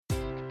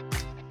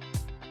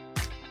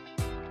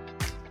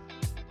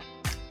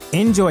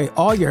Enjoy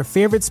all your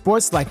favorite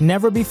sports like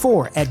never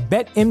before at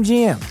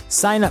BetMGM.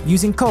 Sign up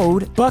using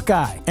code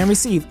Buckeye and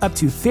receive up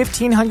to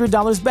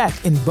 $1,500 back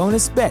in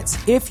bonus bets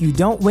if you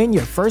don't win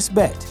your first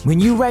bet. When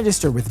you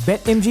register with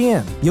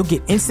BetMGM, you'll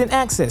get instant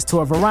access to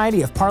a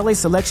variety of parlay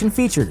selection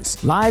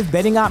features, live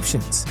betting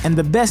options, and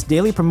the best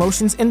daily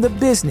promotions in the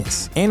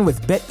business. And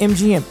with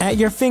BetMGM at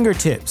your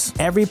fingertips,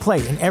 every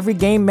play and every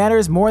game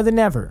matters more than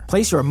ever.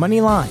 Place your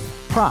money line,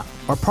 prop,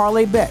 or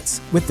parlay bets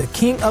with the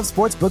king of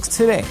sportsbooks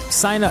today.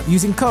 Sign up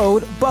using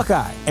code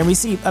Buckeye and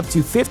receive up to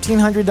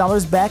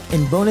 $1,500 back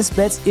in bonus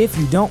bets if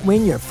you don't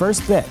win your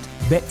first bet.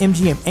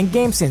 BetMGM and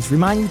GameSense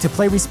remind you to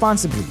play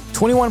responsibly.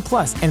 21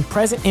 plus and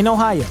present in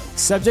Ohio,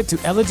 subject to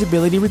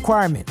eligibility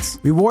requirements.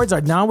 Rewards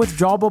are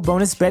non-withdrawable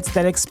bonus bets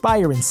that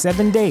expire in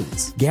 7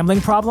 days. Gambling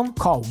problem?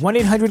 Call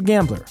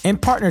 1-800-GAMBLER. In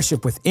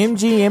partnership with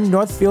MGM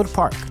Northfield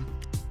Park.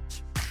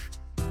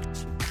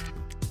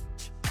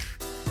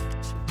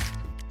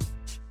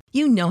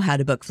 You know how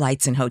to book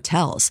flights and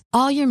hotels.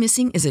 All you're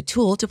missing is a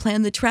tool to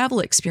plan the travel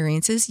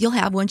experiences you'll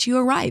have once you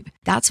arrive.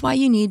 That's why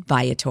you need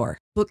Viator.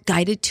 Book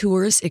guided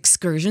tours,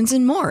 excursions,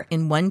 and more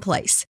in one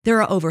place. There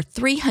are over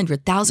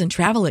 300,000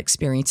 travel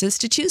experiences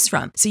to choose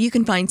from, so you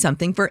can find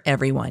something for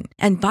everyone.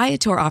 And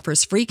Viator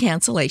offers free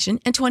cancellation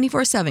and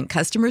 24/7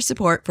 customer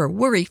support for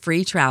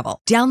worry-free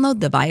travel.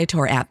 Download the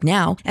Viator app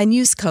now and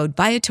use code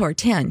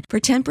Viator10 for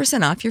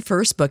 10% off your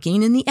first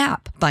booking in the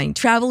app. Find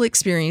travel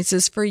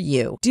experiences for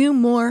you. Do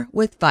more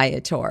with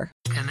Viator.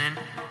 And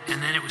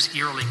then it was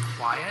eerily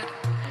quiet.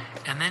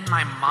 And then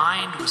my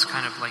mind was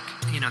kind of like,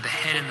 the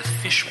head in the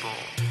fishbowl.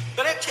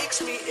 Then it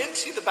takes me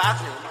into the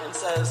bathroom and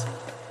says,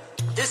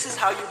 this is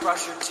how you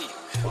brush your teeth.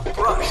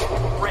 Brush,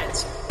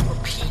 rinse,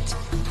 repeat.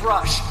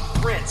 Brush,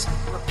 rinse,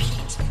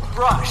 repeat.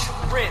 Brush,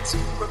 rinse,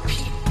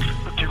 repeat.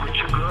 But there were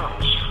 2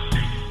 girls.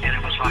 And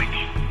it was like,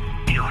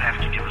 you'll have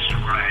to give us a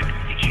ride.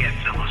 You can't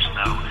fill us,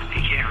 no.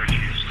 You can't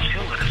refuse us.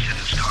 He'll let us in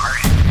his car.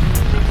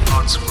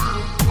 Thoughts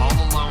were all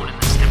alone in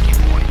this empty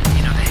void.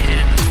 The head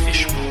in the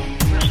fishbowl.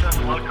 This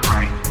doesn't look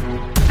right.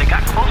 They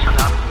got close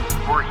enough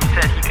where he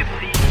said he could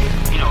see,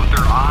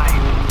 their eyes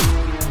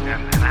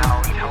and how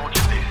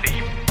intelligent they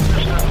seem.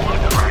 This doesn't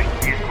look right.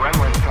 These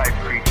gremlin-type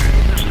creatures.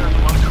 This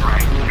doesn't look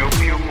right. No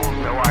pupils,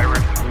 no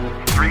iris,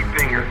 3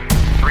 fingers,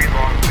 3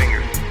 long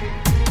fingers.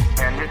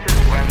 And this is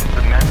when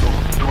the mental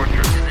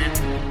torture.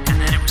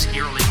 And then it was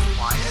eerily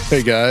quiet.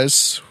 Hey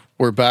guys,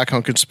 we're back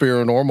on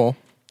Conspiranormal.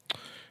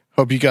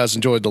 Hope you guys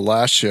enjoyed the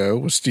last show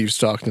with Steve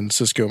Stockton and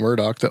Cisco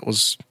Murdoch. That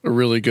was a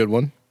really good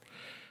one.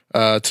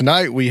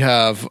 Tonight we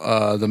have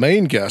the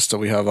main guest that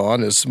we have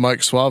on is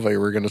Mike Suave.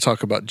 We're going to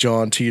talk about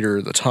John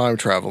Titor, the time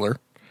traveler,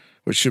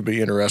 which should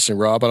be interesting.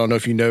 Rob, I don't know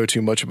if you know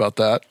too much about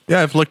that.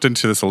 Yeah, I've looked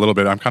into this a little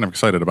bit. I'm kind of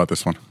excited about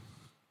this one.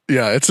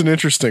 Yeah, it's an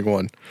interesting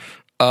one.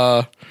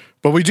 But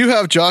we do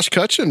have Josh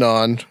Cutchin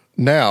on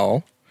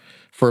now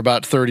for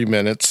about 30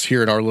 minutes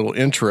here in our little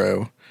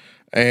intro.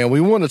 And we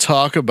want to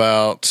talk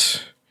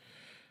about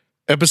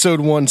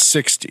episode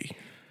 160.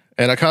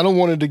 And I kind of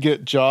wanted to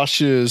get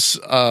Josh's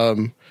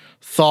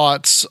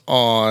thoughts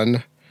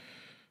on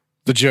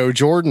the Joe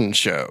Jordan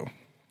show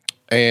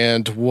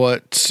and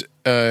what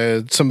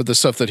some of the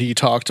stuff that he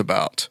talked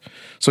about.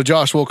 So,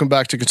 Josh, welcome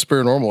back to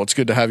Conspiranormal. It's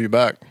good to have you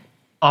back.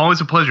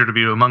 Always a pleasure to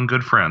be among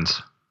good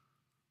friends.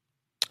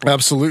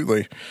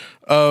 Absolutely.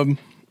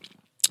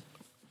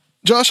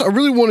 Josh, I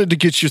really wanted to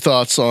get your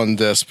thoughts on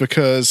this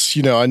because,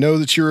 I know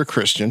that you're a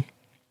Christian,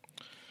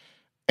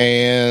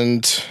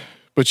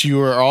 but you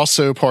are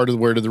also part of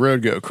the Where Did the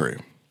Road Go crew.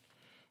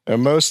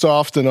 And most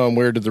often on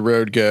Where Did the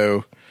Road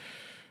Go,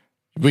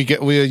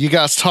 you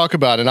guys talk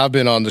about, and I've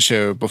been on the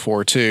show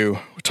before too,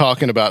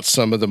 talking about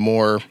some of the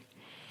more,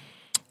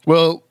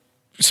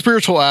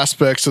 spiritual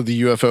aspects of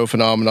the UFO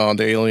phenomenon,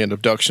 the alien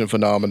abduction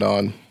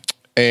phenomenon.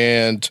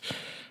 And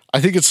I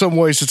think in some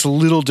ways it's a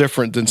little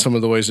different than some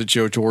of the ways that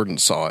Joe Jordan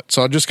saw it.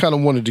 So I just kind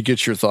of wanted to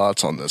get your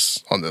thoughts on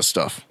this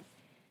stuff.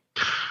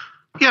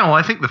 Yeah, well,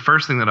 I think the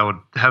first thing that I would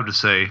have to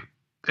say,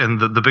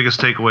 and the biggest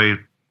takeaway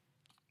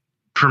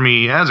for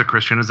me as a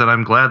Christian, is that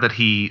I'm glad that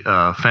he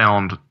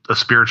found a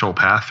spiritual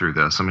path through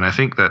this. I mean, I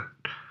think that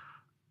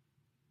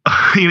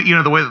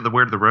the way that the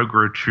Where Did the Road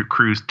Go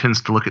crew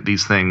tends to look at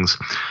these things,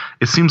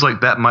 it seems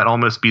like that might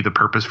almost be the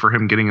purpose for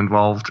him getting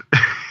involved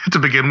to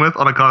begin with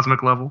on a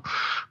cosmic level.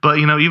 But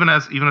even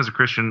as a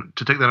Christian,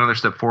 to take that another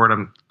step forward,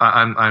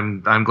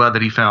 I'm glad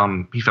that he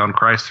found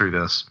Christ through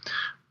this.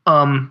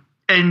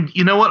 And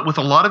you know what? With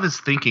a lot of his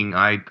thinking,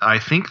 I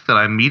think that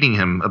I'm meeting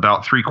him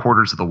about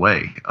 3/4 of the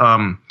way.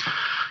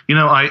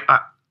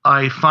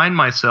 I find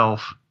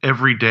myself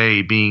every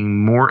day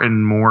being more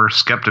and more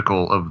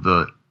skeptical of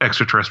the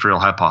extraterrestrial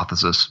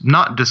hypothesis,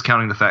 not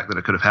discounting the fact that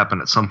it could have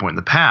happened at some point in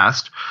the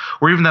past,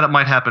 or even that it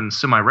might happen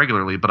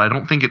semi-regularly, but I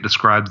don't think it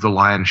describes the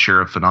lion's share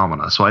of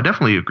phenomena. So I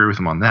definitely agree with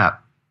him on that.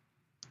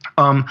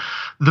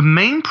 The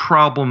main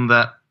problem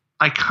that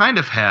I kind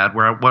of had,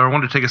 where I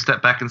wanted to take a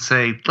step back and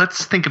say,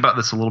 let's think about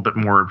this a little bit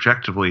more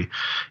objectively,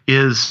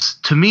 is,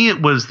 to me,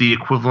 it was the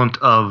equivalent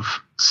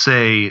of,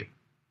 say,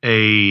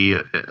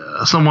 an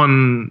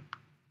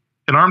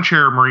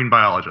armchair marine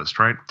biologist,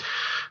 right?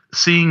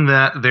 seeing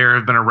that there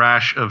have been a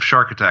rash of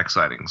shark attack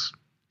sightings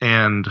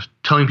and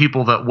telling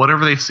people that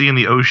whatever they see in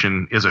the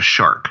ocean is a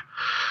shark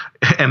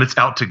and it's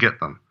out to get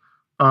them.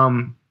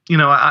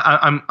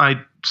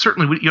 I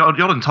certainly, y'all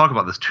didn't talk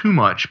about this too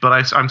much,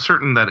 but I'm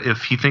certain that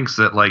if he thinks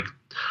that like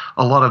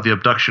a lot of the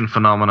abduction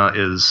phenomena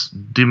is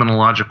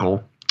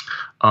demonological,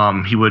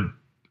 he would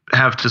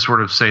have to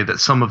sort of say that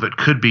some of it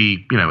could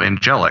be,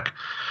 angelic.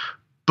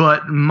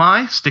 But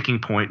my sticking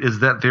point is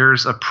that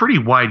there's a pretty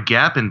wide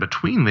gap in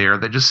between there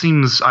that just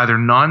seems either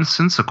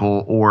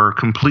nonsensical or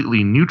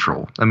completely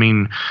neutral. I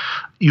mean,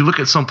 you look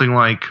at something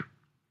like,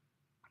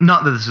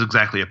 not that this is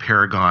exactly a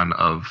paragon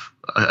of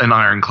an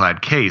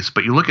ironclad case,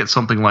 but you look at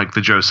something like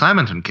the Joe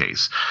Simonton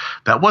case.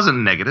 That wasn't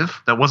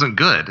negative. That wasn't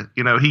good.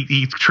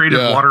 He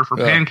traded water for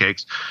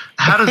pancakes.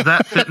 How does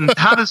that fit in?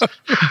 How does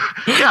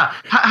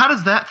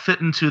that fit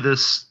into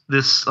this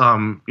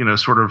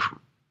sort of,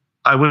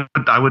 I would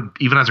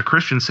even as a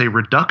Christian say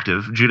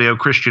reductive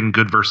Judeo-Christian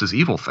good versus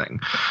evil thing,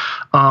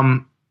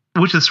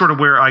 which is sort of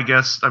where I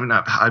guess,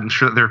 I'm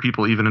sure that there are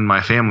people even in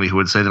my family who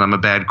would say that I'm a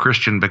bad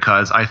Christian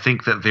because I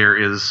think that there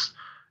is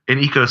an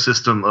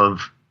ecosystem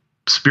of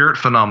spirit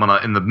phenomena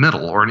in the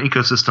middle, or an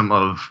ecosystem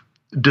of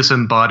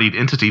disembodied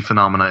entity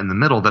phenomena in the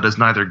middle that is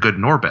neither good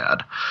nor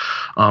bad,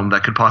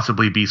 that could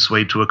possibly be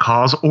swayed to a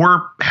cause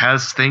or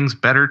has things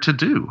better to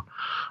do.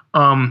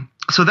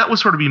 So that would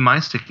sort of be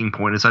my sticking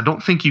point, is I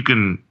don't think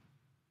that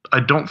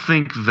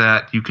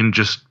you can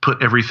just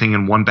put everything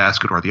in one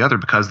basket or the other,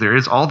 because there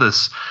is all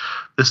this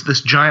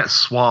giant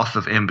swath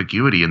of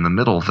ambiguity in the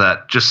middle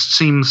that just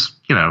seems,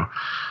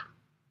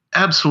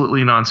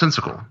 absolutely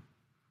nonsensical.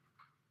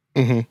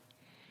 Mm-hmm.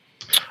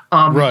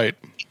 Right.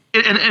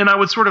 And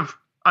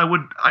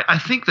I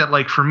think that,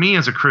 like, for me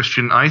as a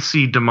Christian, I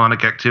see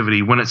demonic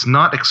activity when it's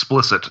not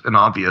explicit and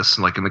obvious,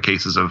 like in the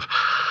cases of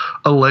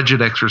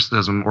alleged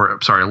exorcism,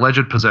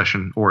 alleged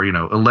possession, or,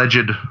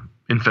 alleged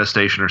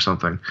infestation or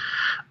something.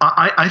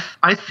 I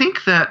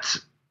think that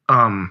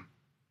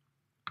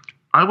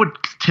I would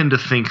tend to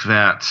think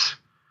that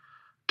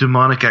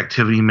demonic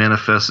activity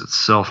manifests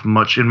itself in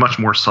much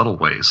more subtle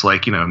ways,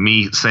 like,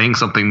 me saying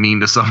something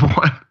mean to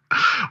someone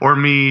or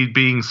me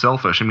being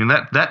selfish. I mean,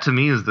 that to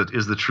me is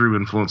the true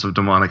influence of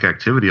demonic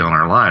activity on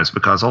our lives,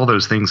 because all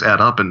those things add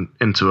up into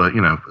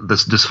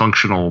this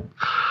dysfunctional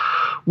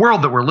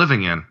world that we're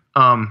living in.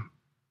 Having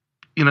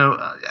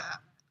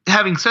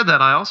said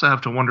that, I also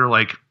have to wonder,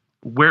 like,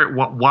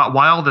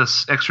 why all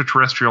this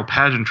extraterrestrial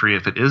pageantry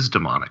if it is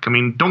demonic? I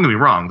mean, don't get me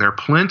wrong, there are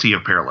plenty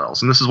of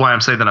parallels, and this is why I'm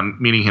saying that I'm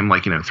meeting him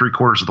like,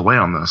 3/4 of the way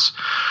on this.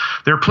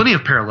 There are plenty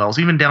of parallels,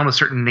 even down to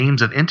certain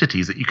names of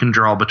entities that you can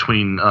draw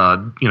between,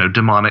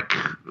 demonic,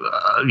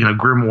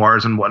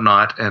 grimoires and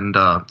whatnot, and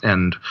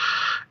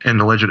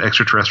alleged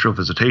extraterrestrial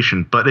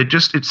visitation. But it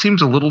seems it's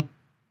a little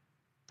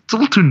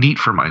too neat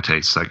for my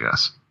tastes, I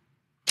guess.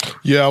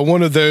 Yeah,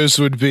 one of those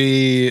would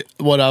be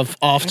what I've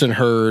often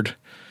heard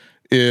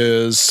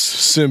is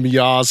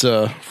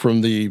Semyaza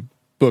from the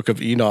Book of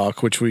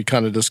Enoch, which we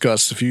kind of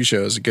discussed a few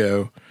shows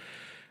ago.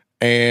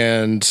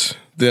 And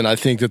then I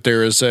think that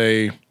there is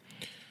in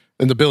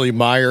the Billy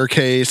Meyer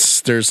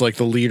case, there's like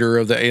the leader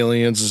of the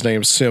aliens, his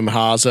name's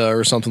Semhaza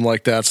or something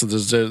like that. So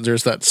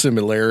there's that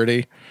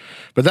similarity.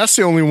 But that's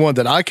the only one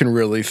that I can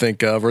really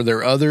think of. Are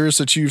there others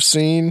that you've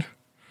seen?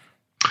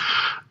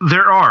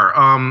 There are.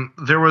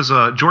 There was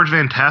George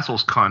Van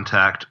Tassel's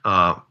contact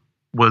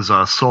was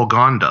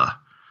Solganda.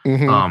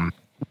 Mm-hmm.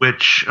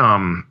 Which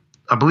I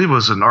believe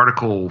was an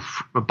article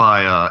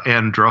by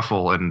Ann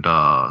Druffel and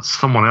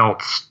someone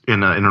else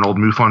in an old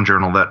MUFON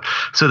journal that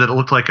said that it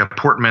looked like a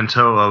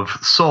portmanteau of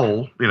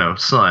Sol,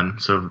 sun,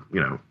 so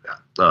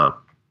a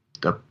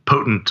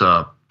potent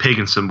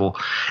pagan symbol,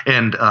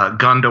 and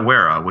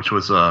Gandawara, which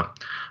was a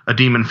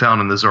demon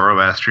found in the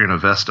Zoroastrian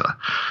Avesta.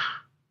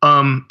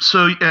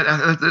 So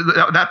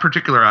that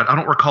particular, I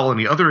don't recall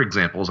any other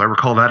examples. I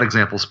recall that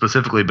example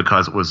specifically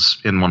because it was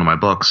in one of my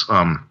books.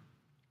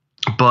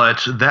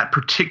 But that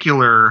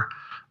particular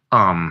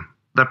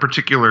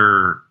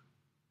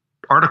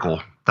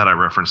article that I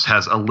referenced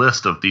has a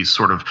list of these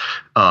sort of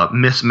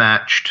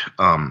mismatched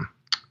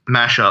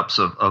mashups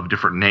of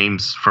different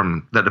names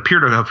that appear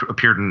to have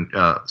appeared in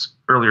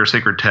earlier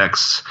sacred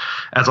texts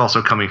as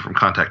also coming from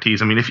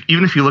contactees. I mean,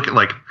 even if you look at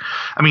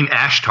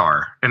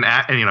Ashtar and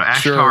Ashtar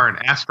sure. and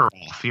Astaroth,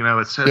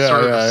 it's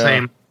sort of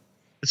the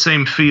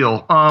same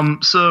feel.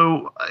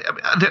 So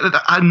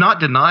I'm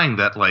not denying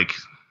that, like.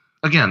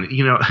 Again,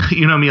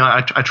 me,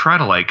 I try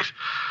to like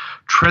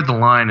tread the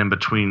line in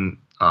between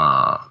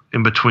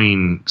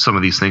some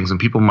of these things, and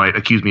people might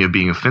accuse me of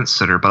being a fence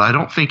sitter, but I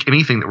don't think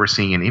anything that we're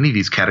seeing in any of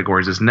these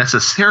categories is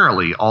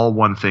necessarily all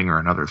one thing or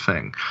another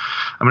thing.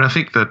 I mean, I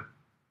think that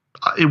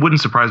it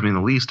wouldn't surprise me in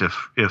the least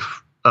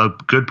if a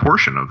good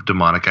portion of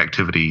demonic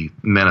activity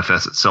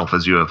manifests itself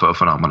as UFO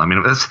phenomena. I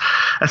mean, that's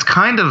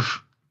kind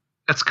of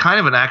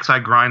an axe I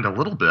grind a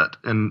little bit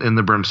in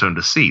the Brimstone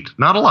Deceit.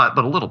 Not a lot,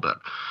 but a little bit.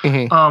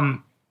 Mm-hmm.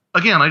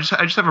 Again, I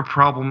just have a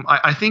problem.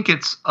 I think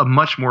it's a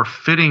much more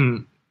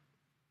fitting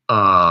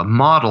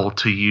model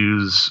to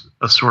use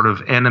a sort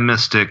of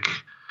animistic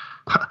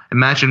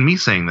imagine me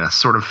saying this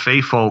sort of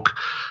fey folk,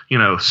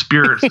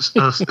 spirit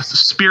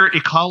spirit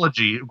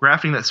ecology,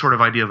 grafting that sort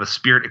of idea of a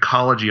spirit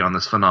ecology on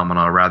this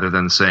phenomena, rather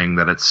than saying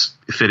that it's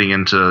fitting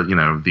into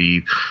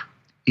the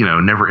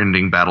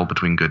never-ending battle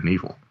between good and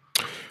evil.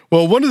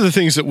 Well, one of the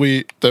things that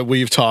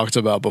we've talked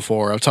about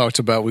before, I've talked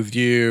about with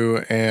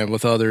you and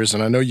with others,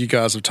 and I know you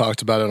guys have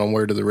talked about it on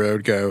Where Did the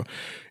Road Go,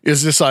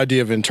 is this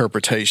idea of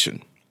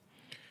interpretation.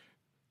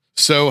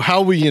 So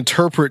how we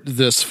interpret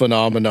this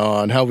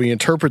phenomenon, how we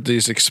interpret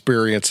these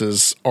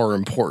experiences are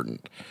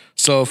important.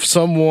 So if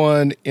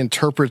someone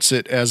interprets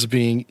it as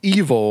being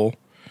evil,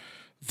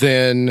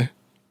 then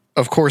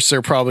of course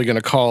they're probably going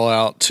to call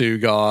out to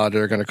God,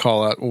 or going to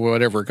call out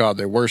whatever God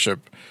they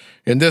worship.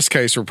 In this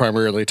case, we're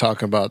primarily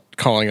talking about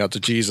calling out to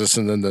Jesus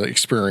and then the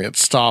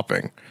experience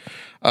stopping.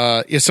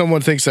 If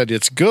someone thinks that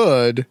it's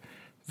good,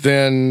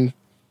 then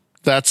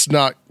that's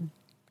not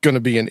going to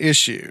be an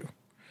issue.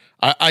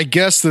 I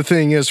guess the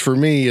thing is for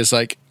me is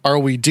like, are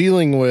we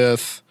dealing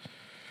with,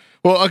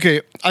 well,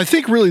 okay, I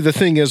think really the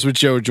thing is with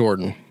Joe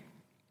Jordan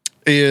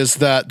is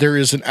that there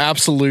is an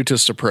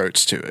absolutist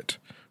approach to it.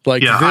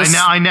 Like, yeah, this,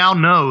 I now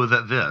know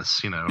that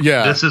this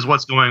is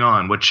what's going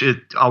on, which it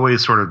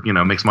always sort of,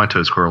 makes my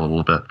toes curl a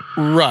little bit.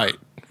 Right.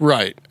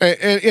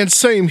 And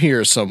same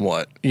here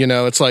somewhat,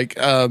 it's like,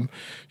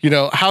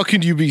 how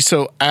can you be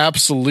so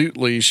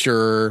absolutely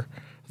sure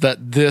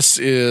that this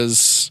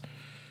is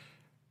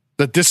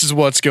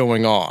what's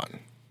going on?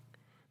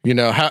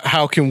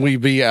 How can we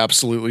be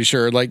absolutely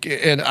sure? Like,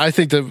 and I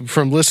think that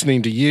from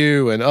listening to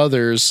you and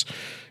others,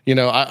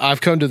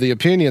 I've come to the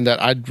opinion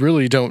that I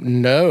really don't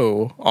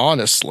know,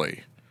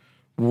 honestly,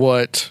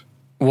 what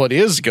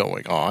is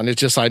going on.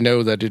 It's just I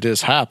know that it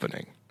is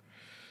happening.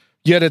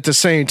 Yet at the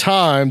same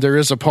time, there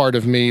is a part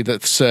of me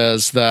that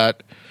says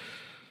that,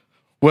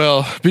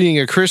 well, being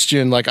a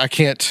Christian, like, I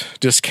can't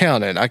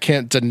discount it. I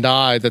can't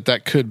deny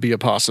that could be a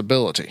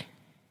possibility.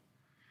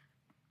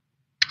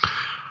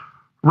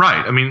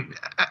 Right. I mean,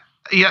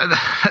 yeah,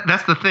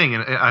 that's the thing.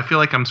 And I feel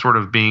like I'm sort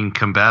of being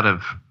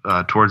combative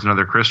towards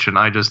another Christian.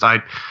 I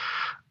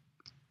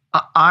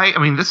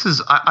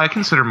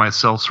consider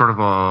myself sort of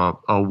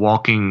a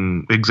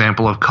walking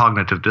example of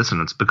cognitive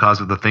dissonance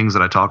because of the things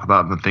that I talk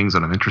about and the things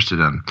that I'm interested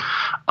in.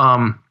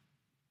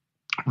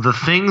 The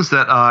things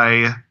that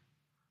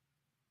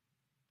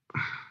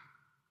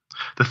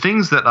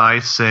I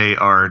say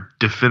are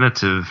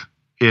definitive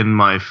in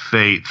my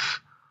faith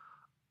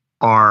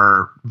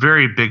are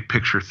very big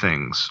picture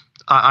things.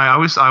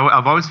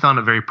 I've always found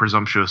it very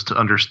presumptuous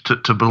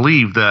to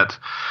believe that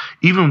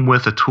even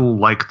with a tool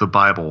like the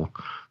Bible,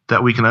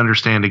 that we can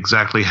understand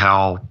exactly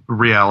how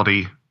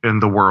reality in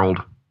the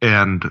world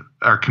and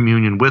our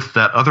communion with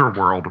that other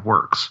world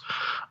works.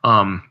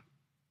 And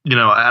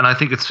I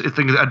think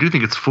I do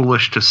think it's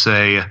foolish to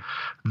say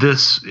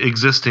this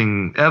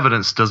existing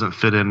evidence doesn't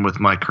fit in with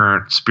my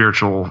current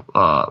spiritual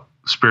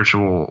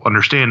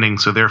understanding,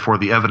 so therefore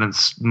the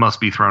evidence must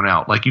be thrown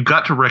out. Like, you've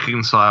got to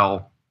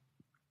reconcile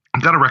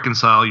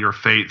your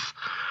faith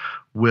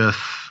with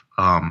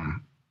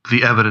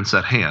the evidence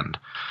at hand.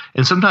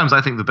 And sometimes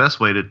I think the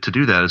best way to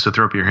do that is to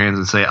throw up your hands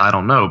and say, I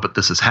don't know, but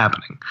this is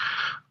happening.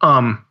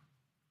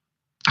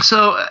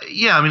 So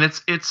yeah, I mean,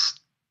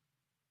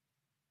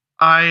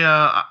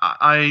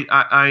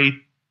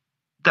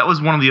 that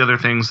was one of the other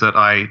things that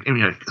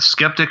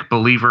skeptic,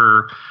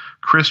 believer,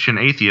 Christian,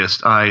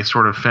 atheist, I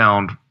sort of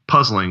found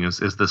puzzling is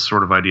this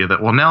sort of idea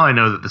that, well, now I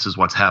know that this is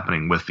what's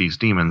happening with these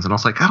demons. And I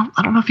was like, I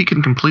don't know if you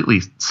can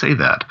completely say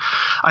that.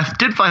 I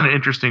did find it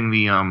interesting,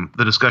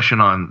 the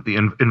discussion on the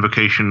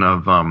invocation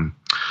of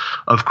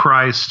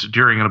Christ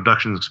during an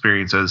abduction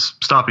experience as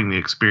stopping the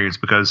experience,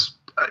 because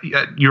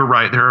you're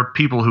right. There are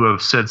people who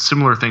have said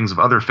similar things of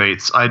other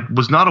faiths. I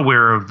was not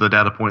aware of the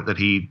data point that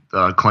he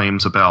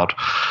claims about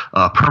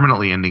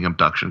permanently ending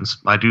abductions.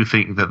 I do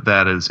think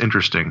that is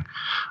interesting.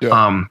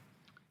 Yeah.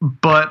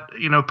 But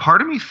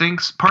part of me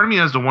has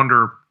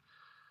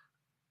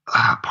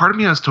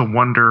to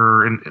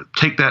wonder and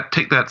take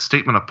that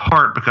statement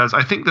apart, because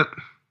I think that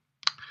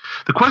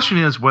the question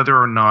is whether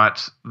or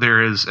not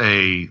there is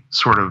a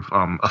sort of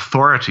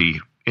authority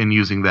in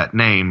using that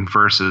name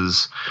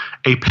versus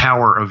a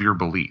power of your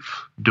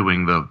belief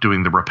doing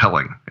the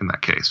repelling in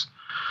that case.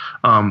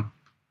 I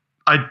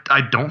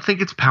don't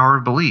think it's power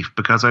of belief,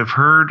 because I've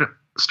heard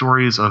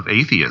stories of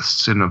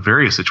atheists in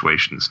various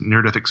situations,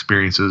 near-death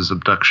experiences,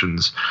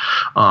 abductions,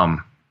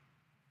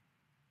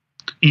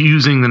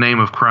 using the name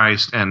of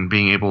Christ and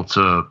being able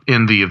to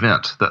end the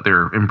event that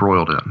they're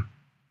embroiled in.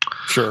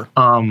 Sure.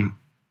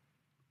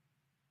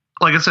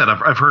 Like I said,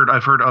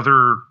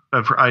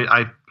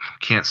 I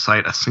can't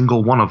cite a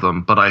single one of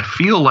them, but I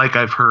feel like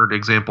I've heard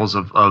examples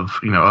of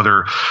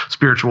other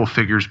spiritual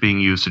figures being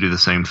used to do the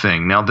same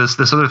thing. Now,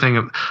 this other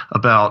thing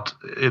about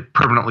it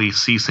permanently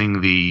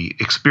ceasing the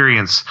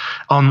experience,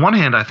 on one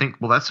hand, I think,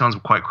 well, that sounds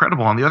quite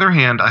credible. On the other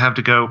hand, I have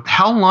to go,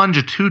 how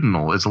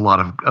longitudinal is a lot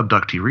of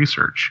abductee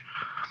research?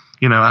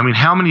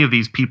 How many of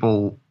these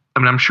people I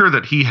mean, I'm sure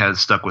that he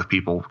has stuck with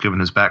people given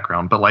his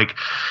background, but like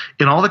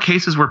in all the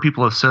cases where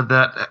people have said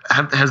that,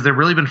 has there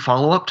really been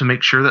follow up to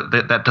make sure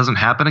that doesn't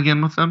happen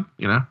again with them?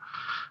 You know,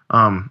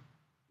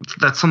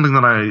 that's something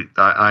that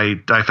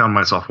I found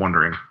myself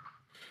wondering.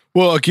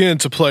 Well, again,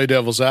 to play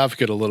devil's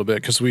advocate a little bit,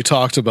 because we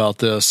talked about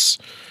this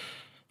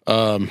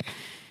in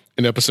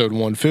episode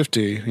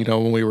 150, you know,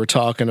 when we were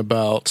talking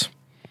about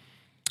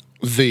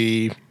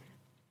the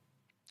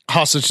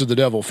Hostage to the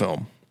Devil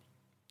film.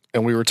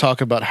 And we were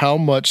talking about how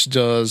much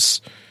does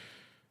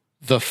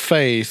the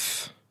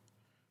faith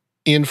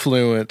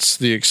influence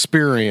the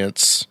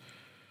experience,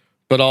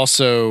 but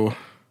also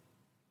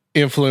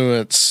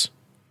influence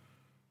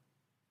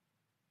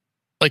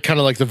like kind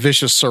of like the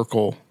vicious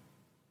circle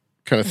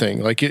kind of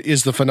thing. Like,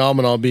 is the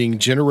phenomenon being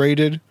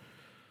generated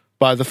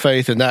by the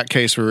faith? In that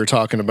case, we were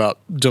talking about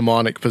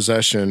demonic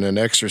possession and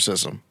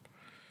exorcism,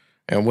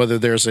 and whether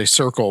there's a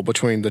circle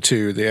between the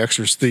two,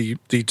 the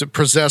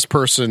possessed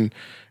person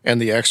and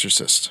the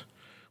exorcist,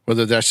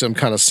 whether that's some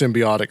kind of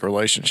symbiotic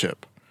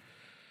relationship.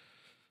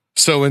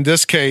 So in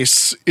this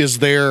case, is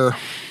the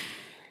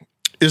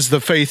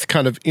faith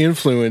kind of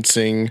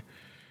influencing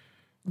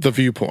the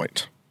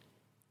viewpoint?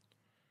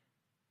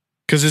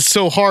 Because it's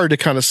so hard to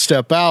kind of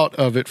step out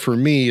of it for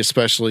me,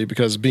 especially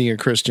because being a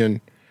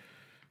Christian,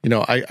 you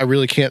know, I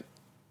really can't,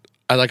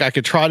 I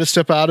could try to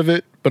step out of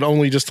it, but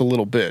only just a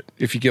little bit,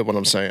 if you get what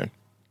I'm saying.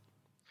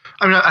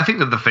 I mean, I think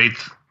that the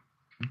faith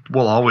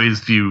will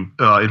always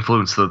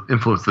influence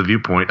the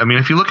viewpoint. I mean,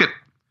 if you look at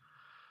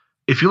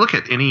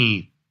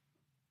any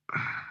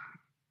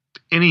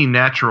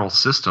natural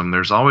system,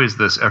 there's always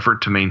this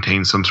effort to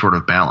maintain some sort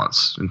of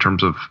balance in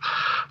terms of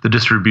the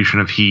distribution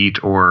of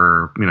heat,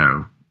 or, you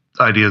know,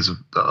 ideas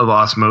of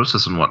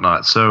osmosis and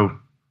whatnot. So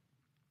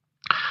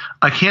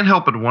I can't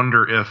help but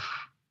wonder if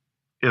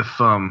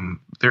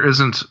there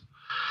isn't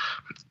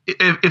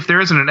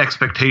an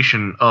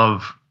expectation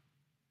of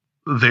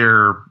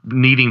their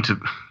needing to,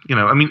 you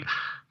know, I mean,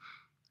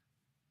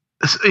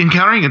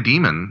 encountering a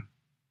demon,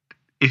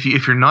 if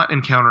you're not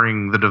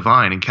encountering the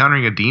divine,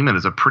 encountering a demon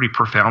is a pretty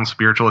profound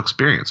spiritual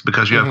experience,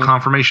 because you have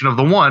confirmation of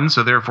the one,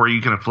 so therefore you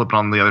can flip it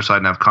on the other side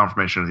and have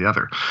confirmation of the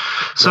other.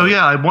 So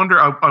yeah, I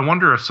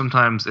wonder if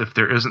sometimes if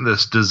there isn't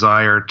this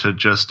desire to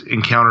just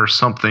encounter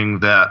something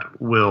that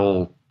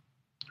will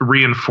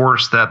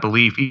reinforce that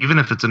belief, even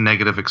if it's a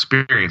negative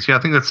experience. Yeah,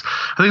 I think it's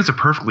a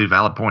perfectly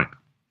valid point.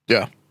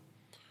 Yeah.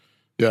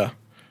 Yeah.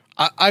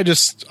 I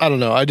don't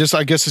know. I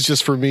guess it's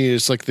just, for me,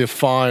 it's like the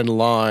fine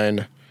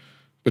line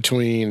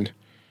between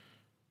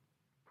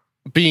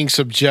being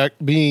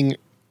objective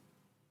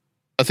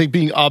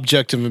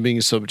and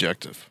being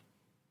subjective.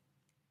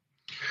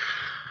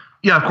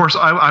 Yeah, of course.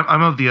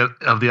 I'm of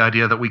the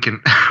idea that we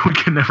can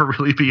never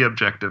really be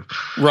objective.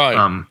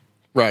 Right.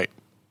 Right.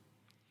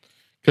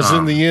 Because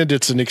in the end,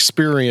 it's an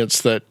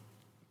experience that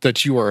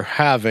you are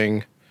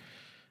having,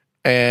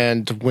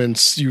 and when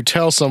you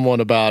tell someone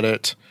about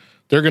it,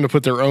 they're going to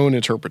put their own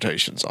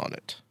interpretations on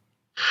it.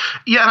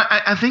 Yeah,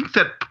 I think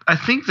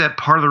that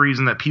part of the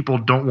reason that people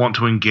don't want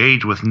to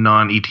engage with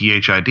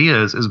non-ETH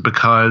ideas is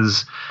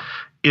because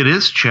it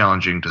is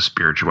challenging to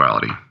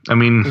spirituality. I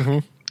mean,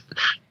 there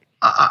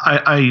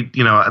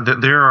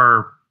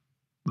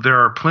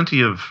are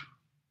plenty of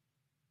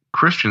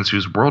Christians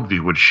whose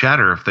worldview would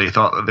shatter if they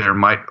thought that there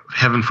might,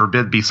 heaven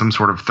forbid, be some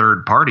sort of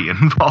third party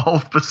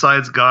involved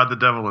besides God, the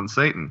devil, and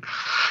Satan.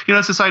 You know,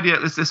 it's this idea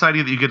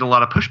that you get a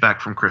lot of pushback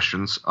from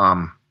Christians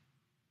on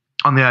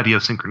the idea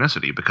of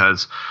synchronicity,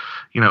 because,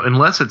 you know,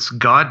 unless it's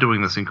God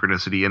doing the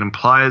synchronicity, it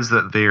implies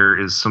that there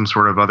is some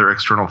sort of other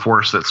external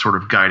force that's sort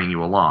of guiding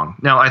you along.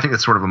 Now, I think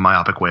it's sort of a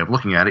myopic way of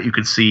looking at it. You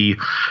could see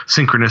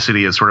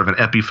synchronicity as sort of an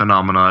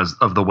epiphenomena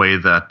of the way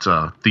that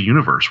the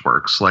universe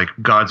works. Like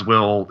God's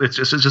will, it's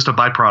just a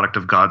byproduct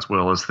of God's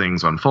will as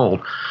things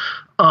unfold.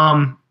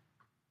 But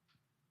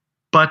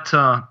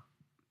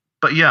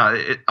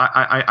yeah,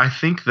 I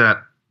think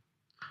that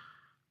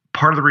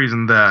part of the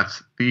reason that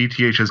the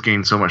ETH has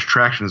gained so much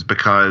traction is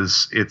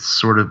because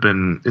it's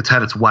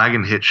had its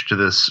wagon hitched to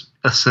this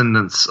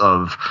ascendance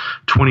of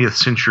 20th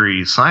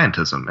century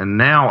scientism. And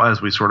now, as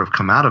we sort of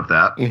come out of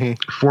that,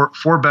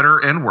 for better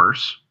and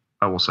worse,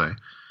 I will say,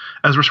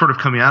 as we're sort of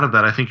coming out of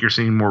that, I think you're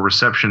seeing more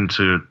reception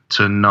to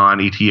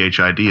non-ETH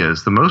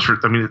ideas.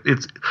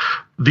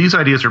 These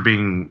ideas are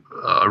being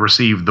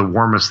received the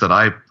warmest that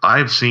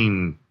I've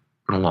seen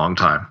in a long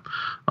time.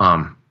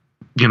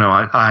 You know,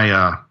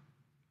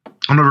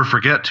 I'll never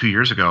forget 2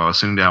 years ago, I was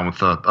sitting down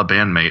with a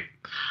bandmate,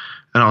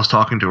 and I was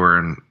talking to her,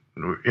 and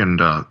it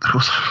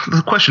was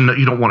the question that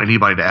you don't want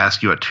anybody to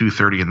ask you at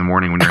 2:30 in the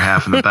morning when you're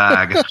half in the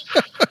bag.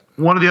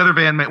 One of the other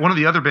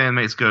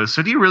bandmates goes,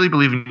 "So do you really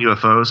believe in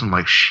UFOs?" I'm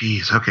like,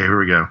 "Jeez, okay, here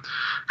we go,"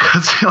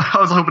 because I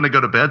was hoping to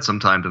go to bed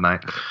sometime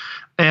tonight.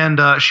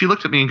 And she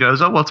looked at me and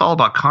goes, "Oh, well, it's all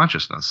about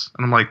consciousness."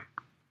 And I'm like,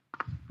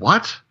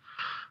 "What?"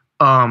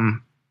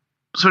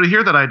 So to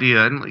hear that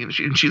idea, and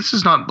this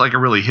is not like a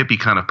really hippie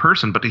kind of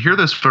person, but to hear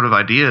those sort of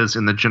ideas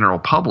in the general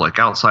public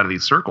outside of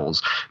these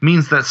circles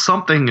means that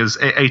something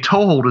a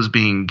toehold is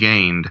being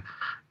gained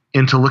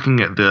into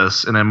looking at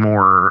this in a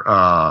more,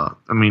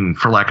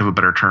 for lack of a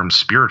better term,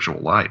 spiritual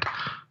light.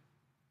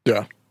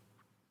 Yeah.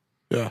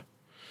 Yeah.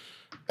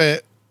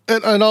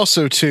 And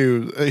also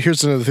too,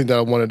 here's another thing that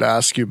I wanted to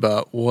ask you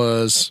about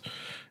was,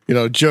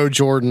 Joe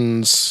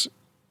Jordan's,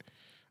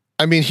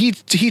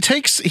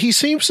 he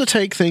seems to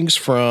take things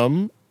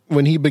from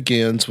when he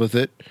begins with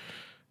it,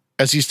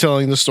 as he's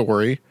telling the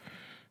story,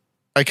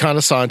 a kind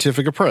of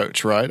scientific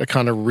approach, right? A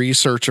kind of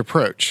research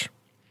approach.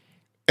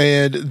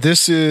 And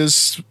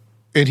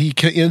he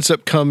ends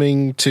up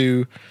coming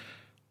to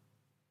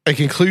a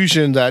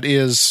conclusion that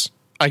is,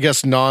 I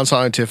guess,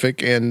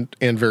 non-scientific and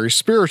very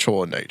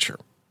spiritual in nature.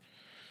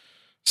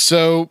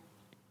 So,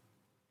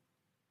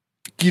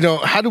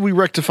 how do we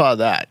rectify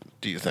that,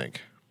 do you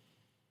think?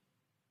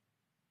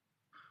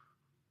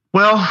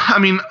 Well,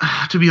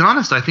 to be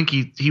honest, I think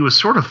he was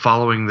sort of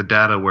following the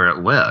data where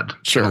it led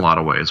in a lot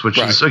of ways, which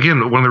is,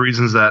 again, one of the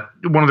reasons that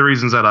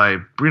I,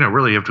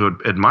 really have to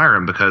admire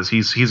him, because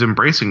he's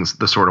embracing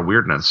the sort of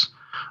weirdness.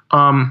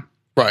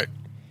 Right.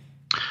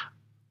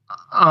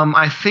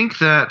 I think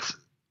that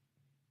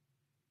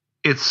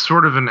it's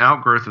sort of an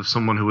outgrowth of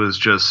someone who is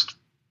just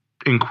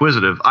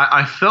inquisitive.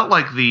 I felt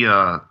like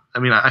the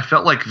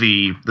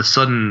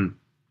sudden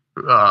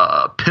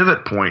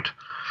pivot point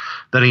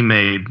that he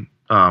made,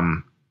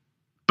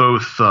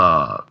 both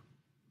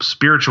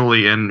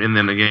spiritually and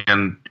then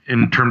again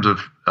in terms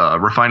of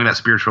refining that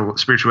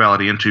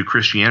spirituality into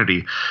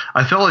Christianity,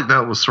 I felt like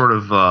that was sort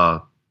of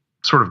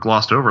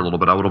glossed over a little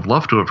bit. I would have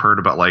loved to have heard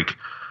about like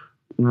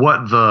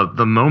what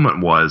the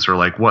moment was, or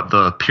like what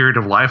the period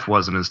of life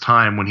was in his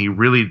time when he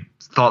really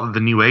thought that the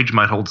New Age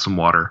might hold some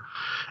water.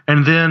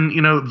 And then,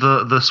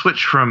 the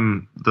switch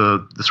from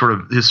the sort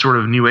of his sort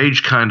of New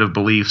Age kind of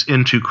beliefs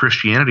into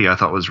Christianity, I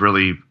thought was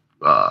really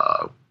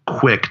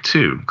quick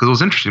too, because it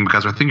was interesting,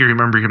 because I think you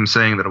remember him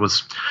saying that it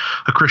was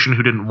a Christian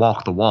who didn't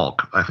walk the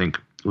walk. I think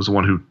was the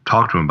one who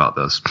talked to him about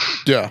this.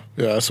 Yeah,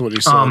 that's what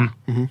he said.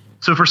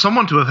 So for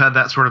someone to have had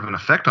that sort of an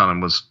effect on him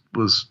was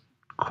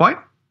quite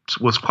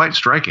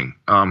striking.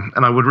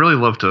 And I would really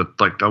love to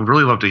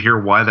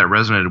hear why that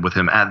resonated with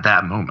him at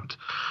that moment.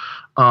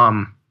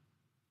 I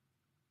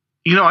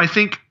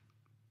think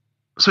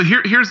so.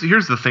 Here's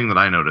the thing that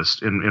I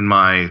noticed in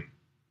my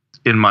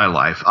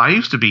life. I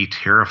used to be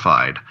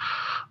terrified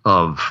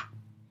of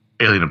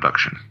alien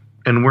abduction,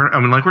 and we're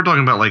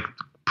talking about like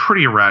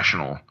pretty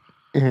irrational,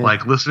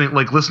 like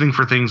listening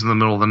for things in the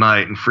middle of the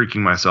night and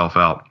freaking myself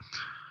out.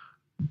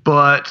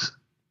 But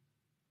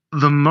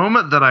the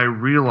moment that I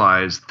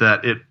realized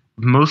that it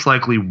most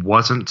likely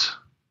wasn't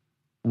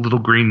little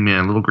green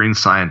men, little green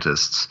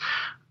scientists,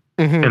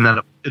 and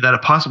that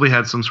it possibly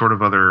had some sort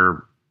of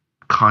other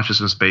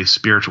consciousness-based,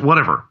 spiritual,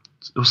 whatever.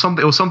 It was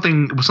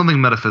something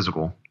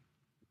metaphysical.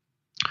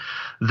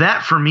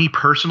 That, for me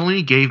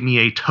personally, gave me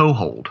a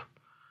toehold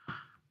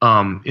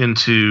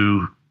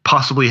into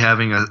possibly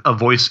having a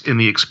voice in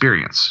the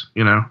experience.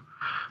 It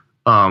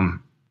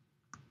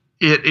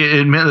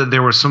meant that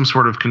there was some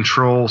sort of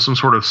control, some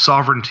sort of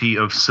sovereignty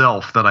of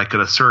self that I could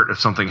assert if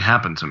something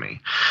happened to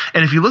me.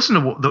 And if you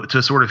listen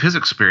to sort of his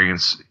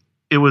experience,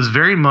 it was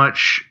very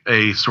much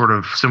a sort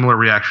of similar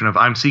reaction of,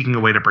 I'm seeking a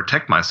way to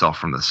protect myself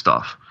from this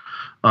stuff.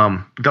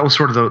 That was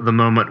sort of the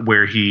moment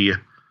where he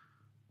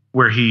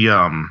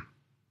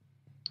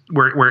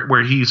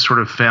sort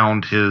of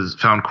found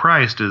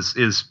Christ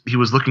is he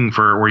was looking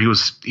for, where he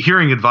was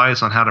hearing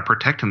advice on how to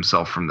protect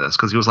himself from this,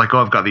 because he was like,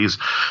 I've got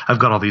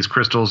all these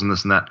crystals and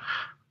this and that.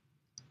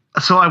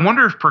 So I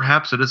wonder if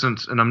perhaps it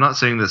isn't, and I'm not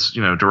saying this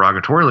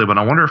derogatorily, but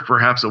I wonder if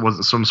perhaps it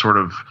wasn't some sort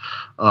of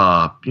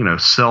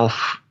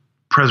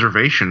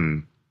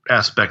self-preservation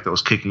aspect that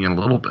was kicking in a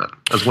little bit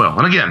as well.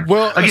 And again,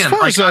 as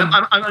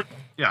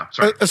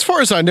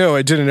far as I know,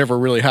 it didn't ever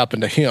really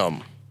happen to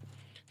him.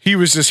 He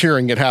was just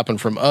hearing it happen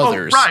from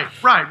others. Oh,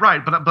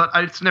 right. But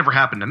it's never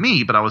happened to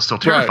me, but I was still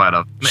terrified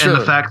of it. Sure.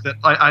 And the fact that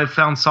I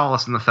found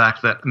solace in the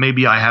fact that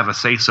maybe I have a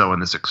say-so in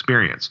this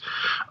experience.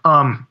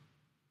 And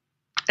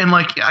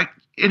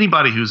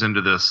anybody who's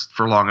into this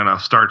for long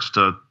enough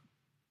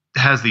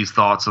has these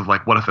thoughts of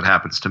like, what if it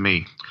happens to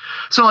me?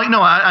 So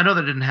no, I know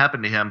that didn't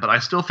happen to him, but I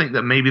still think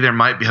that maybe there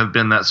might have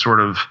been that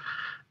sort of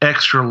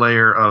extra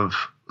layer of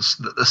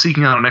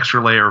seeking out an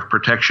extra layer of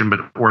protection,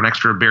 or an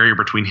extra barrier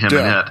between him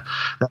and it.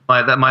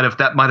 That might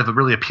have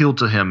really appealed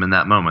to him in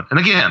that moment. And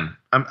again,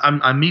 I'm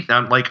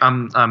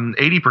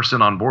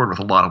 80% on board with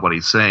a lot of what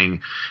he's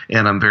saying,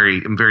 and I'm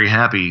very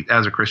happy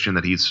as a Christian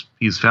that he's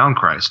found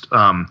Christ.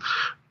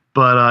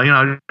 But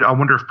I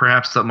wonder if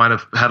perhaps that might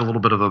have had a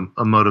little bit of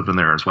a motive in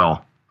there as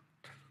well.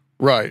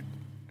 Right.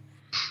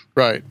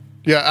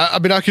 Yeah,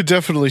 I could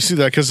definitely see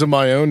that, because of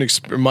my own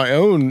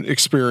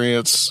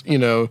experience.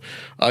 I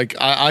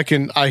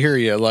hear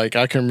you. Like,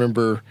 I can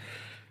remember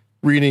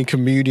reading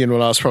Communion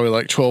when I was probably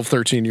like 12,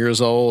 13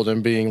 years old,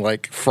 and being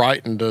like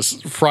frightened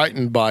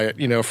by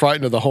it.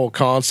 Frightened of the whole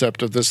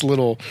concept of this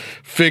little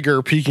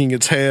figure peeking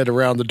its head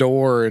around the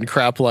door and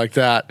crap like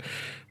that.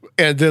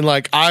 And then,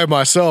 like, I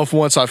myself,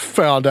 once I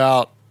found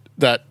out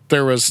that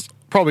there was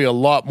probably a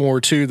lot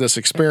more to this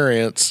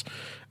experience,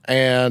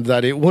 and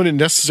that it wouldn't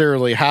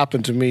necessarily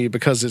happen to me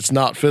because it's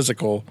not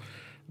physical,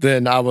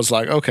 then I was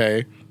like,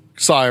 okay,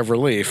 sigh of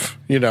relief.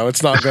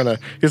 It's not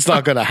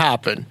gonna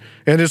happen,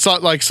 and it's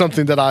not like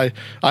something that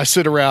I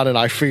sit around and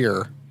I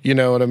fear. You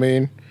know what I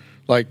mean?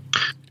 Like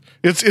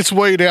it's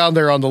way down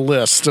there on the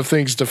list of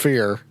things to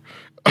fear.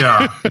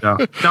 Yeah.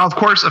 Now, of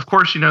course,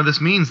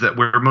 this means that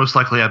we're most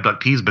likely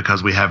abductees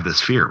because we have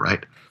this fear,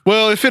 right?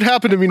 Well, if it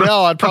happened to me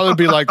now, I'd probably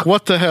be like,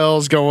 "What the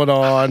hell's going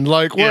on?"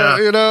 Like,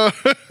 what,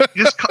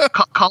 Just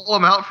call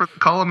them out.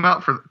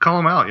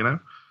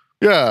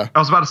 Yeah. I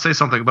was about to say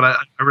something, but I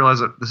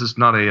realized that this is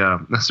not a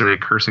necessarily a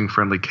cursing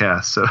friendly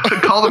cast. So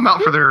call them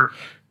out for their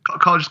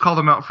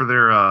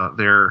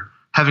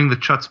having the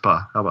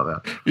chutzpah. How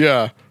about that?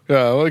 Yeah.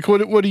 Like,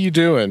 what are you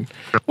doing?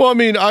 Well, I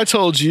mean, I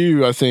told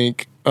you, I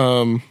think,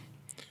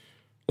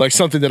 like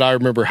something that I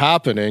remember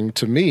happening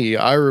to me.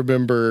 I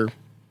remember,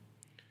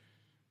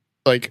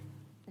 like,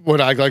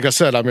 like I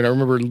said, I mean, I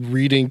remember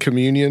reading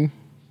Communion.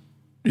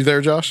 You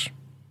there, Josh?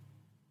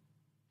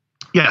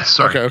 Yes.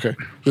 Sorry. Okay.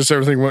 Just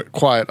everything went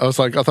quiet. I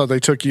thought they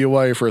took you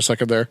away for a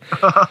second there.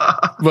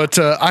 But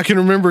I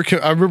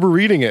remember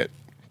reading it,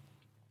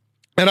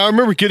 and I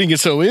remember getting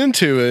so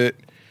into it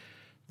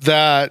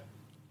that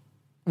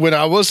when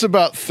I was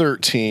about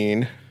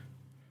 13,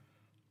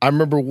 I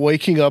remember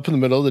waking up in the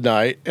middle of the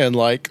night and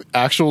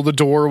the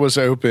door was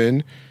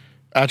open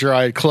after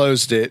I had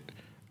closed it,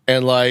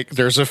 and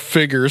there's a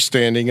figure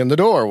standing in the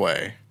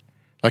doorway.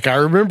 Like, I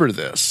remember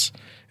this,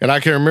 and I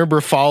can remember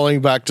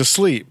falling back to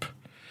sleep.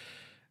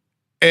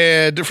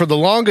 And for the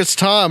longest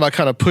time, I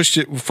kind of pushed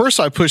it. First,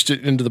 I pushed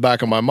it into the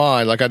back of my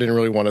mind. Like, I didn't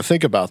really want to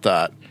think about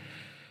that.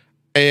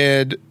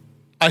 And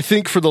I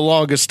think for the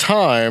longest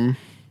time,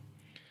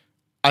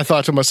 I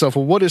thought to myself,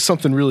 well, what if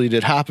something really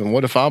did happen?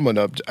 What if I'm an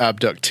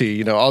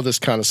abductee? All this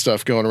kind of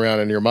stuff going around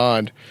in your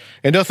mind.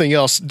 And nothing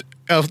else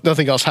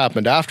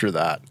happened after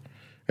that.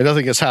 And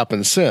nothing has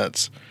happened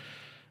since.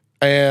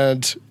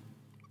 And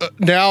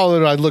now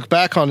that I look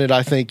back on it,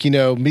 I think,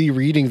 me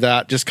reading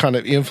that just kind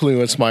of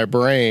influenced my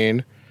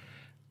brain.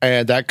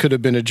 And that could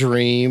have been a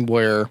dream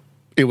where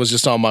it was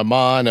just on my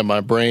mind and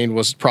my brain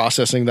was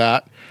processing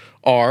that.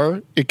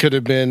 Or it could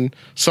have been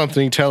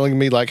something telling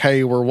me like,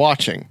 hey, we're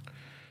watching.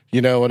 You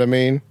know what I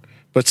mean?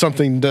 But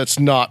something that's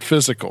not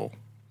physical,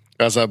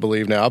 as I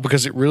believe now,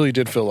 because it really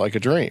did feel like a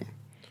dream.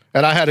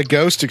 And I had a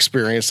ghost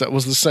experience that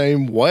was the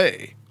same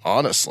way,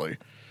 honestly.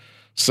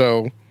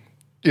 So,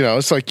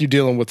 it's like you're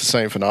dealing with the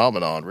same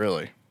phenomenon,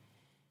 really.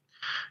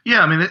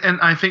 Yeah, I mean, and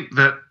I think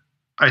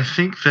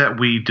that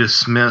we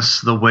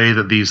dismiss the way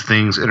that these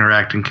things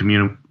interact and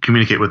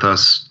communicate with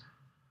us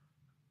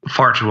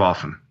far too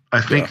often.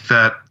 I think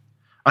that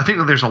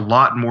there's a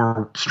lot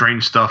more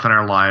strange stuff in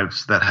our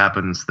lives that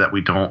happens that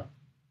we don't.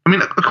 I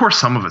mean, of course,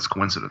 some of it's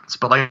coincidence,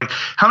 but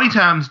how many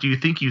times do you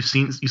think you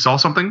saw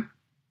something,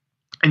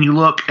 and you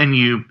look and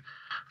you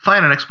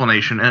find an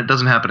explanation, and it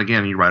doesn't happen again,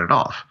 and you write it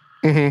off?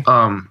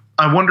 Mm-hmm.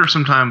 I wonder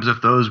sometimes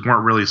if those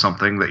weren't really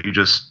something that you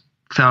just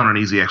found an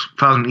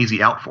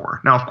easy out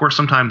for. Now, of course,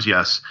 sometimes,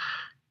 yes,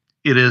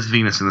 it is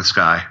Venus in the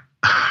sky.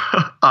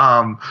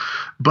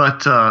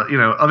 But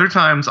other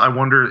times I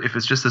wonder if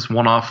it's just this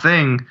one-off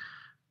thing.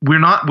 We're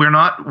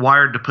not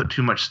wired to put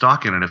too much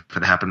stock in it if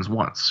it happens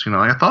once.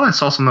 I thought I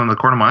saw something in the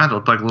corner of my eye that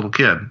looked like a little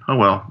kid. Oh,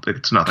 well,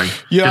 it's nothing.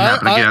 Yeah,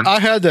 I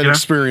had that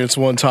experience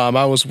one time.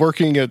 I was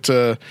working at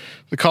the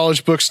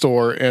college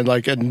bookstore, and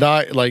at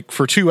night,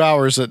 for 2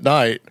 hours at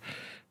night,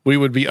 we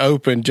would be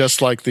open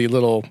just like the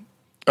little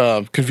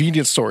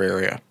convenience store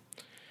area.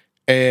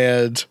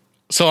 And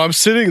so I'm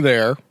sitting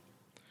there,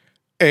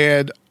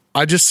 and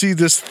I just see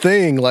this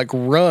thing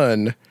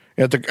run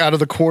out of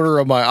the corner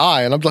of my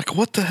eye, and I'm like,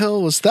 what the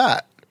hell was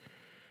that?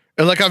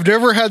 And I've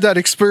never had that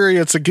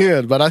experience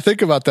again, but I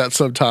think about that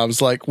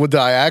sometimes. Would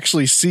I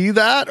actually see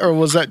that, or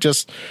was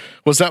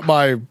that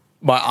my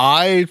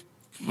eye?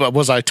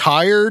 Was I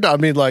tired? I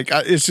mean,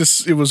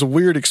 it was a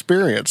weird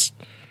experience.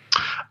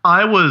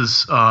 I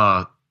was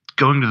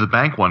going to the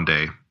bank one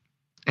day,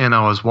 and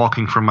I was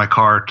walking from my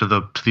car to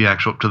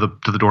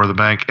the door of the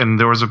bank, and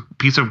there was a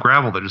piece of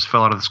gravel that just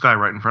fell out of the sky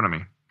right in front of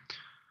me.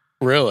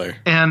 Really?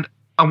 And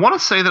I want to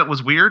say that it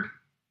was weird,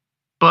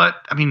 but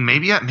I mean,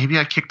 maybe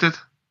I kicked it.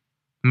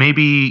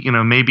 Maybe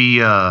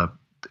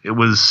it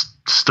was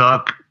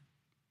stuck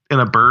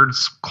in a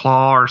bird's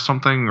claw or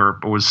something, or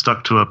was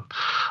stuck to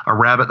a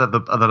rabbit that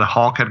a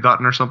hawk had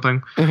gotten or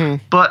something.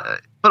 Mm-hmm.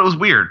 But it was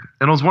weird,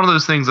 and it was one of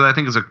those things that I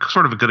think is a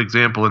sort of a good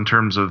example in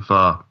terms of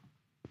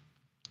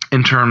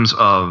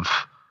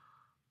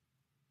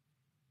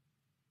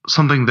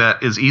something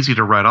that is easy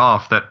to write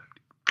off that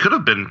could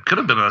have been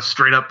a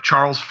straight up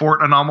Charles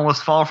Fort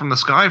anomalous fall from the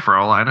sky for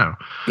all I know.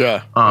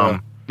 Yeah. I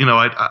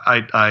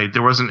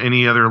there wasn't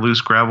any other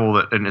loose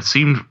gravel and it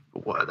seemed,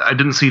 I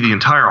didn't see the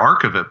entire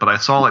arc of it, but I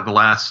saw the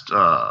last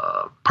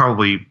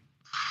probably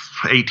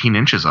 18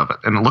 inches of it,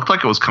 and it looked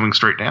like it was coming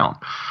straight down.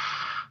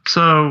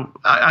 So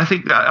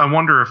I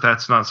wonder if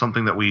that's not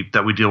something that we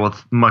deal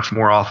with much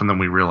more often than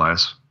we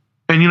realize.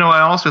 And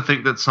I also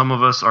think that some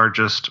of us are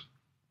just,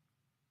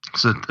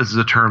 this is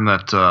a term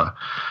that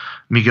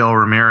Miguel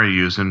Romero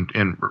used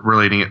in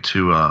relating it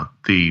to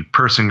the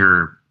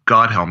Persinger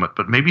God helmet,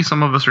 but maybe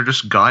some of us are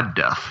just God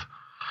deaf.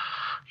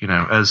 You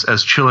know,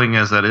 as chilling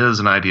as that is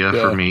an idea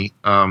for me,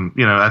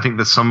 you know, I think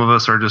that some of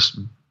us are just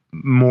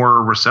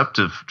more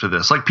receptive to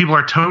this. Like people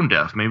are tone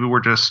deaf. Maybe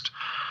we're just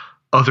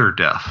other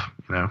deaf,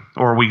 you know,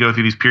 or we go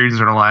through these periods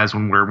in our lives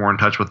when we're more in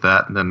touch with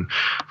that, and then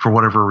for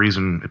whatever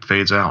reason it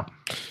fades out.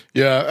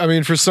 Yeah, I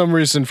mean, for some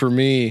reason, for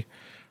me,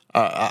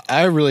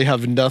 I really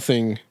have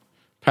nothing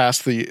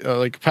past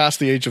the past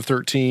the age of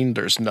 13.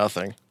 There's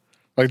nothing.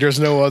 Like there's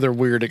no other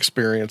weird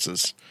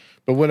experiences.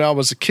 But when I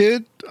was a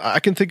kid,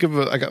 I can think of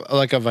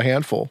of a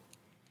handful.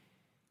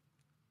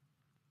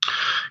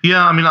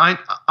 Yeah, I mean, I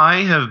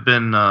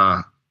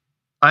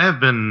have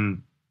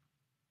been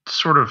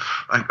sort of,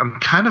 I'm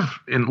kind of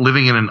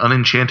living in an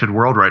unenchanted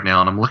world right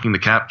now, and I'm looking to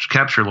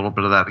capture a little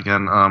bit of that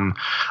again.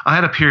 I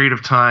had a period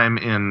of time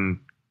in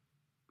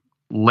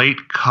late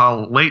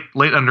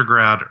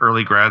undergrad,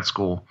 early grad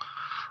school,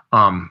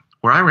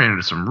 where I ran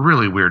into some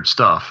really weird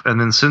stuff.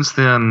 And then since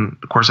then,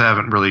 of course, I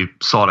haven't really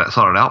sought it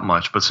out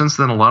much, but since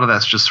then, a lot of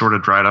that's just sort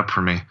of dried up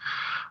for me.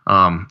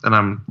 And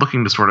I'm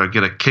looking to sort of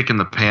get a kick in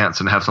the pants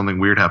and have something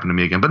weird happen to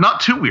me again, but not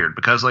too weird,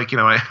 because like, you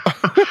know,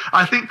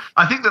 I think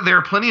that there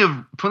are plenty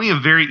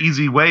of very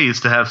easy ways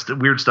to have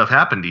weird stuff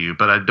happen to you,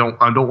 but I don't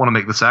want to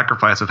make the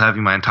sacrifice of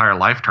having my entire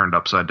life turned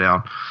upside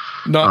down.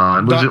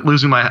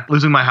 Losing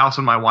my house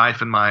and my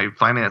wife and my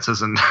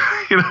finances and,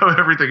 you know,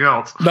 everything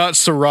else. Not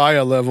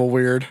Soraya level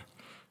weird.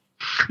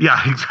 Yeah,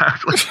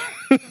 exactly.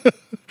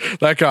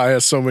 That guy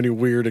has so many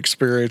weird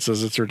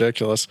experiences. It's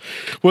ridiculous.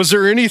 Was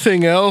there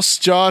anything else,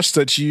 Josh,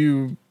 that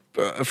you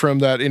from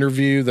that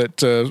interview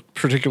that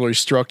particularly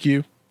struck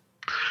you?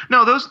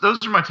 No, those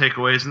are my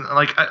takeaways. And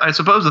like, I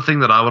suppose the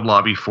thing that I would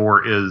lobby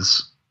for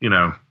is, you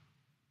know,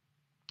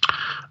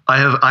 I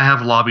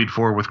have lobbied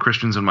for with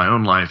Christians in my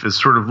own life is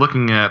sort of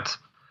looking at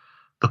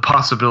the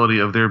possibility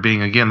of there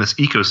being, again, this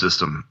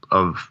ecosystem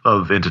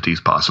of entities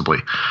possibly,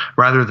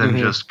 rather than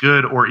just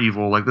good or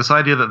evil. Like this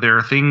idea that there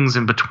are things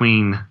in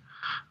between,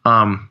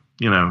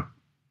 you know,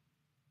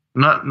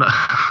 not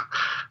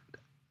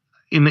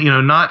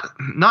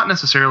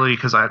necessarily,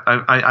 because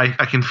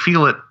I can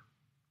feel it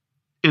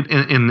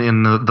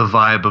in the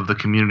vibe of the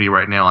community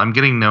right now. I'm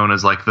getting known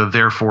as like the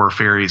therefore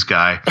fairies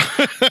guy,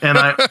 and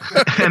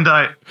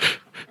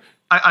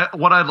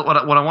what I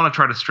want to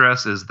try to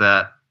stress is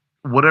that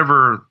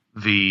whatever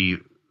the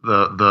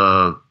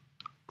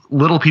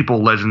little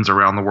people legends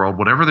around the world,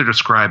 whatever they're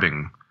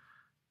describing,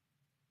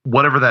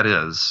 whatever that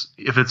is,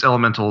 if it's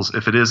elementals,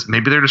 if it is,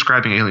 maybe they're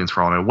describing aliens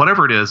for all I know,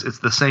 whatever it is, it's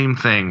the same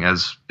thing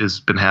as has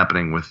been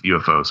happening with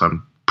UFOs.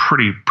 I'm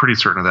pretty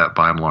certain of that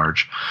by and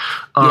large.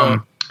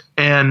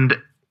 And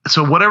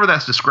so whatever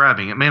that's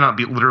describing, it may not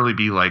be literally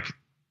be like,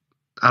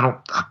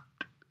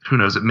 who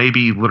knows? It may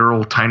be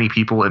literal tiny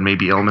people, and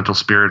maybe elemental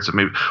spirits, and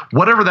maybe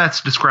whatever that's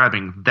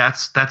describing.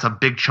 That's a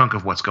big chunk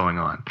of what's going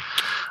on.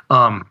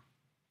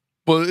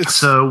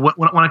 So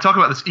when I talk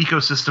about this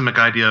ecosystemic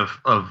idea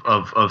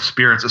of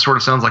spirits, it sort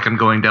of sounds like I'm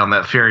going down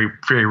that fairy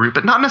route,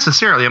 but not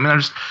necessarily. I mean,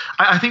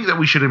 I think that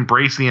we should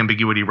embrace the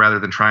ambiguity rather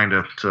than trying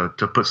to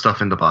put stuff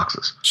into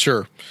boxes.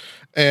 Sure.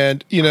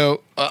 And you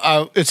know,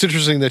 it's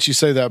interesting that you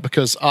say that,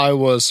 because I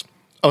was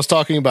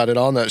talking about it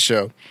on that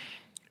show,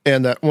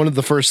 and that one of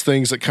the first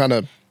things that kind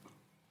of,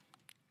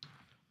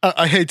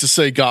 I hate to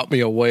say, got me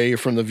away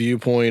from the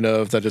viewpoint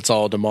of that it's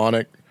all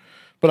demonic,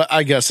 but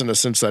I guess in a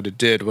sense that it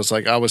did, was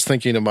like I was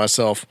thinking to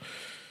myself,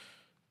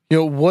 you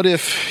know, what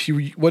if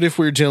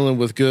we're dealing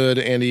with good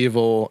and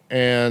evil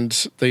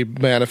and they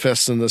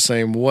manifest in the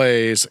same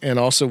ways? And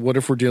also, what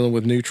if we're dealing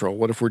with neutral?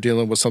 What if we're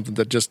dealing with something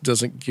that just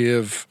doesn't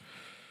give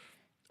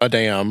a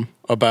damn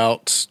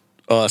about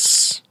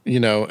us,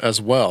 you know,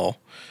 as well?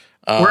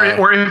 Or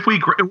if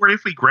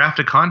we graft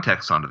a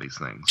context onto these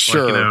things,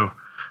 sure. Like, you know,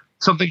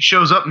 something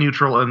shows up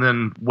neutral, and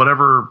then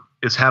whatever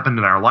has happened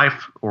in our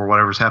life, or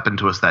whatever's happened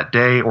to us that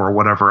day, or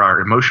whatever our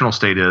emotional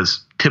state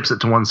is, tips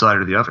it to one side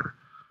or the other.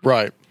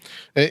 Right.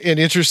 And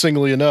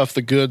interestingly enough,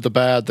 the good, the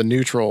bad, the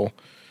neutral,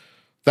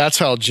 that's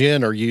how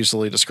jinn are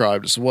usually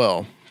described as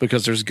well,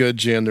 because there's good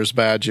jinn, there's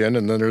bad jinn,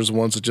 and then there's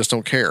ones that just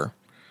don't care.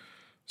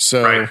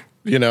 So, right.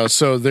 You know,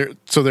 so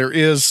there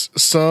is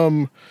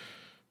some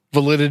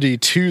validity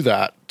to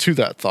that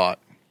thought.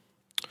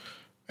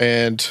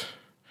 And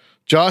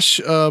Josh,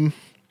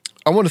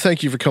 I want to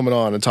thank you for coming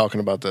on and talking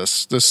about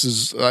this.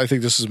 I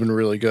think this has been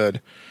really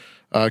good,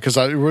 because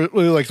I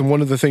really like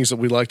one of the things that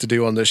we like to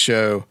do on this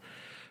show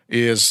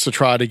is to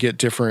try to get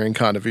differing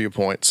kind of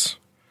viewpoints.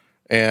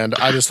 And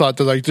I just thought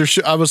that like there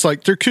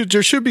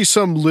should be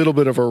some little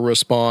bit of a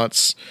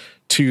response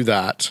to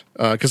that,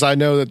 because I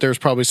know that there's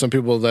probably some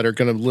people that are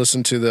going to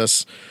listen to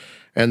this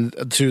and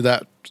to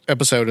that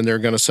episode, and they're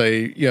going to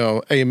say, you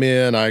know,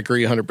 amen, I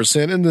agree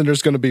 100%. And then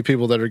there's going to be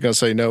people that are going to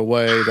say, no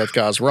way, that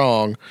guy's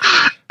wrong.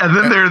 And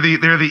then they're the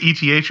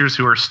ETHers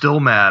who are still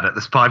mad at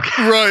this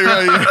podcast.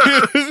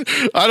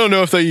 Right. I don't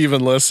know if they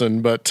even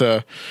listen, but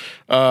there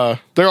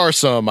are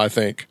some, I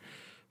think.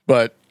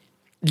 But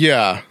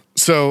yeah,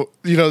 So,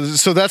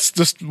 so that's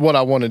just what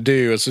I want to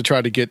do, is to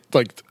try to get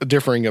like a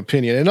differing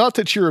opinion. And not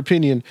that your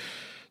opinion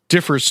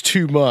differs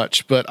too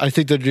much, but I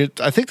think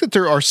that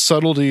there are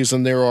subtleties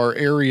and there are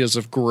areas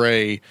of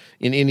gray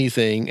in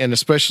anything, and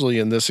especially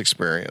in this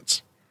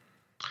experience.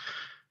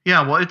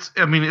 Yeah, well, it's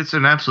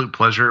an absolute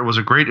pleasure. It was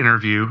a great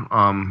interview.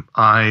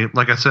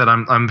 Like I said,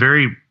 I'm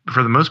very,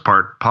 for the most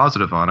part,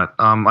 positive on it.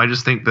 I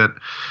just think that,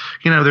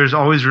 there's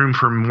always room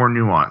for more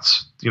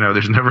nuance.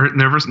 There's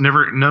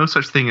never no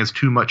such thing as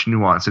too much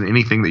nuance in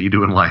anything that you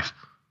do in life.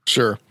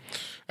 Sure.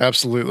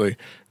 Absolutely.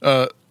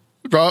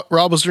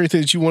 Rob, was there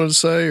anything that you wanted to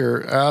say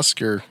or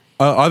ask, or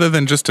other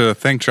than just to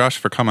thank Josh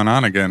for coming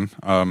on again?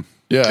 Yeah,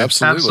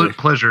 absolutely. Absolute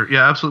pleasure.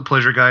 Yeah, absolute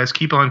pleasure, guys.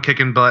 Keep on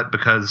kicking butt,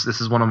 because this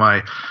is one of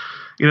my,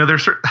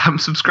 I'm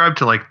subscribed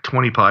to like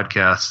 20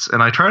 podcasts,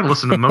 and I try to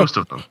listen to most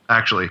of them,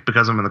 actually,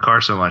 because I'm in the car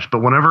so much.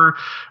 But whenever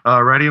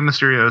Radio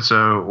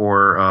Mysterioso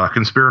or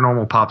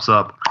Conspiranormal pops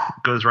up,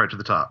 it goes right to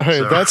the top. Hey,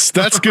 so.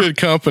 that's good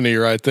company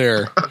right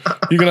there.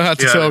 You're going to have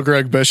to tell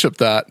Greg Bishop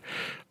that.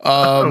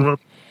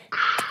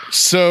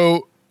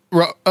 So,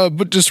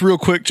 but just real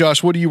quick,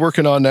 Josh, what are you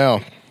working on now?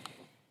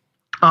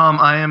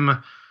 I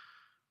am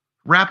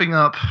wrapping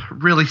up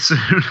really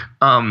soon.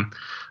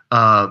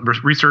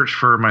 Research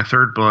for my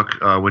third book,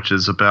 which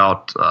is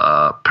about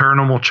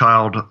paranormal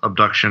child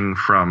abduction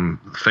from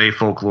Fae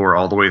folklore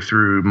all the way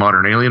through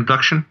modern alien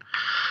abduction.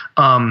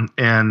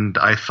 And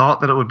I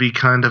thought that it would be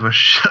kind of a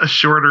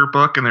shorter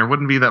book, and there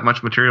wouldn't be that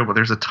much material, but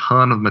there's a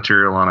ton of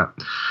material on it.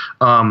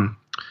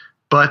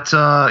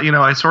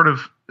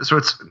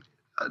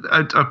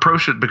 I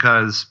approach it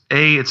because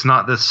A, it's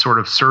not this sort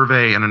of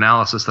survey and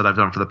analysis that I've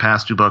done for the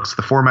past two books.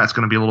 The format's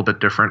going to be a little bit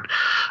different.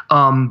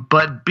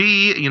 But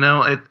B,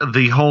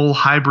 the whole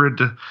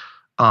hybrid,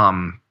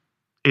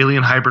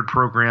 alien hybrid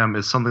program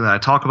is something that I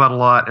talk about a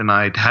lot, and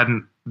I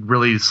hadn't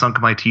really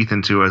sunk my teeth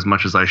into as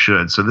much as I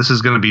should. So this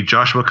is going to be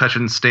Joshua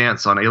Cutchin's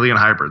stance on alien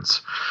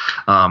hybrids.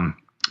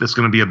 It's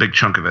going to be a big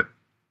chunk of it.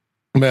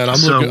 Man,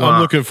 I'm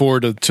looking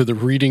forward to the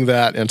reading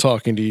that and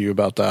talking to you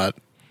about that.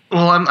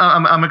 Well,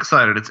 I'm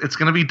excited. It's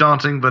going to be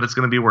daunting, but it's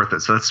going to be worth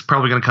it. So it's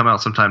probably going to come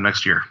out sometime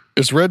next year.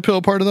 Is Red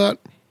Pill part of that?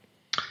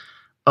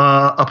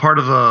 A part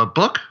of the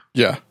book?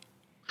 Yeah.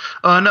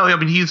 No, I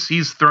mean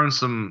he's thrown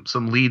some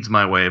leads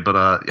my way, but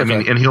I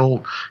mean, and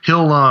he'll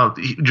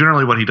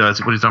generally what he's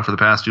done for the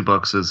past two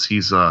books is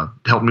he's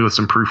helped me with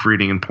some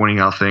proofreading and pointing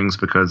out things,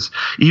 because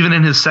even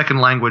in his second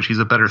language, he's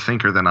a better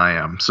thinker than I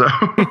am. So.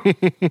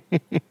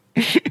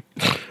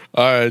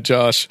 All right,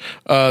 Josh.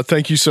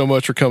 Thank you so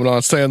much for coming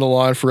on. Stay on the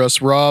line for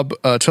us. Rob,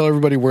 tell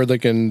everybody where they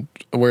can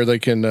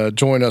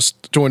join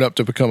up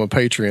to become a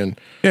Patreon.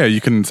 Yeah,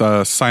 you can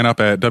sign up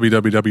at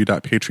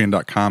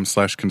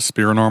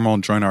www.patreon.com/conspiranormal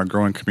and join our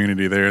growing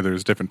community there.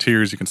 There's different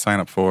tiers you can sign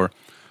up for.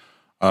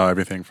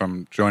 Everything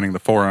from joining the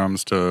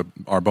forums to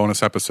our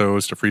bonus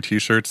episodes to free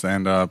t-shirts.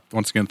 And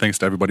once again, thanks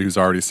to everybody who's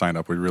already signed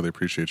up. We really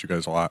appreciate you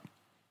guys a lot.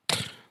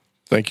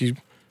 Thank you.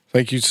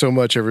 Thank you so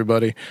much,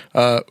 everybody.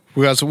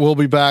 We'll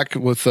be back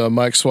with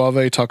Mike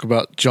Suave, talk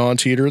about John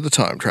Titor, the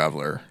Time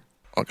Traveler,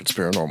 on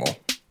Conspiranormal.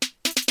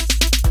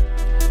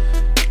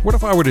 What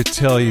if I were to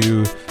tell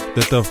you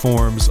that the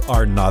forms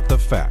are not the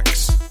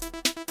facts?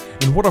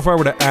 And what if I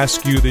were to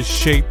ask you the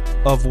shape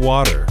of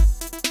water?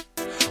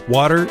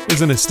 Water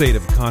is in a state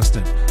of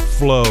constant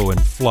flow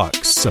and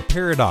flux, a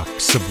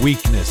paradox of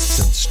weakness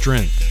and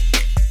strength.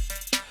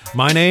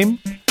 My name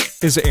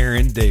is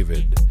Aaron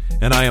David,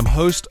 and I am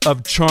host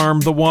of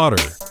Charm the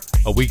Water,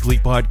 a weekly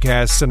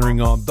podcast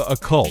centering on the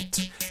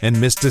occult and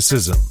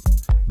mysticism,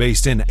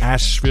 based in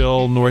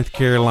Asheville, North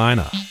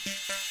Carolina.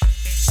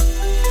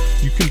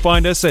 You can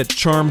find us at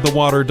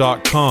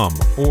charmthewater.com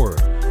or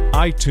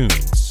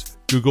iTunes,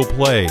 Google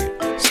Play,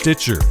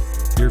 Stitcher,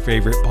 your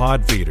favorite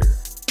pod feeder.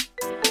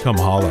 Come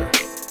holler.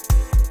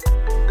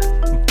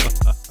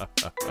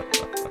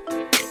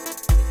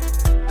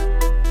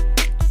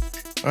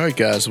 All right,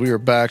 guys, we are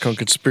back on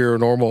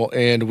Conspiranormal,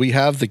 and we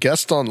have the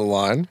guest on the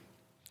line.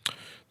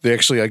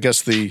 I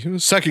guess the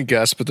second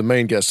guest, but the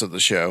main guest of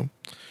the show.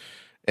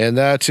 And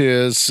that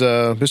is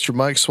Mr.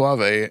 Mike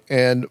Suave.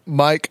 And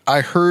Mike,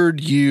 I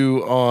heard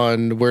you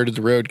on Where Did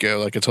the Road Go,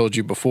 like I told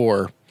you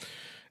before,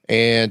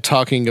 and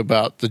talking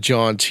about the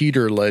John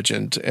Titor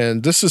legend.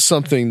 And this is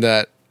something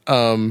that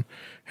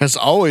has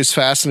always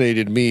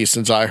fascinated me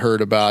since I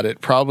heard about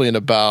it, probably in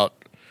about,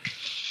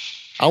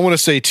 I want to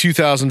say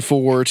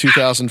 2004,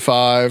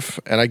 2005.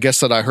 And I guess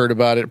that I heard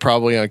about it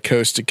probably on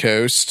Coast to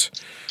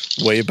Coast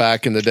way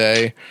back in the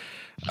day.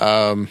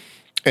 And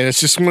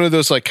it's just one of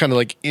those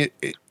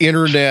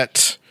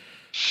internet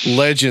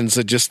legends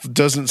that just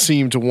doesn't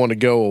seem to want to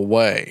go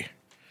away.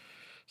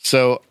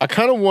 So I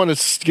kind of want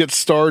to get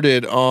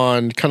started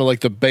on kind of like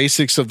the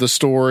basics of the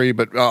story,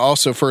 but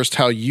also first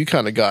how you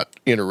kind of got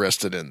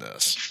interested in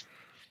this.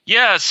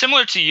 Yeah,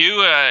 similar to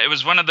you, it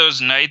was one of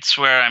those nights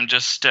where I'm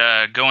just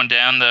going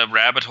down the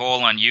rabbit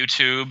hole on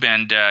YouTube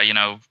and,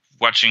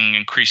 watching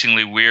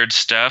increasingly weird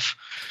stuff.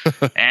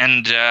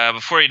 And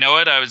before you know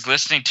it, I was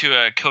listening to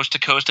a Coast to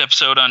Coast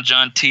episode on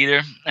John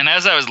Teeter. And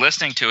as I was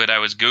listening to it, I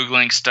was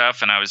Googling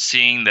stuff, and I was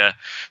seeing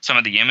some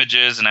of the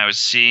images, and I was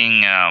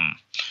seeing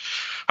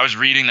I was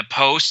reading the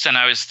posts, and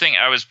I was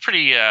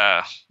pretty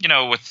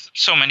with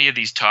so many of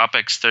these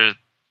topics,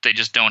 they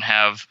just don't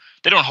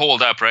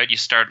hold up, right? You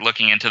start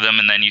looking into them,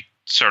 and then you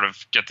sort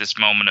of get this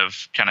moment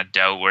of kind of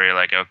doubt where you're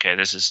like, okay,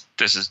 this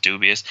is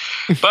dubious.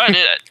 But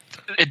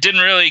it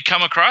didn't really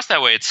come across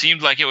that way. It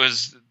seemed like there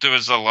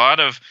was a lot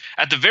of,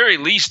 at the very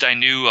least, I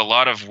knew a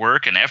lot of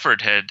work and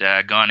effort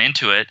had gone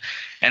into it,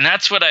 and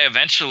that's what I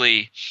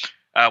eventually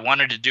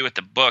wanted to do with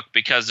the book,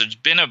 because there's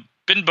been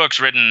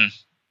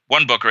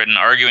one book written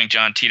arguing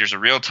John Teeter's a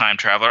real time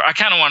traveler. I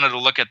kind of wanted to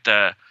look at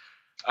the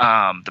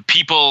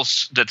people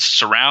that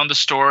surround the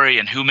story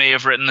and who may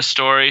have written the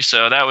story.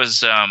 So that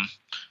was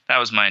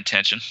my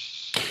intention.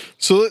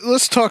 So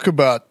let's talk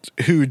about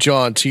who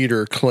John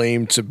Teeter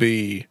claimed to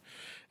be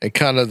and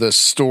kind of the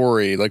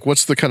story. Like,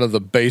 what's the kind of the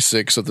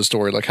basics of the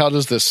story? Like, how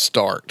does this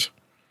start?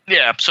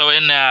 Yeah, so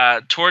in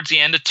towards the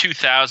end of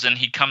 2000,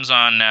 he comes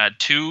on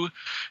two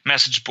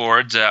message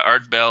boards,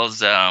 Art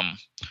Bell's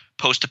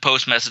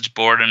post-to-post message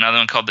board, another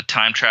one called the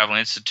Time Travel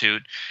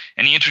Institute,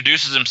 and he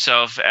introduces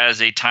himself as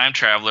a time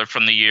traveler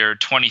from the year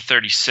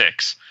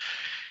 2036.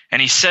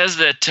 And he says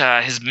that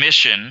his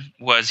mission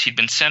was he'd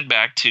been sent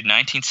back to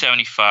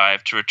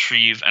 1975 to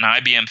retrieve an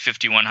IBM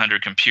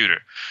 5100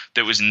 computer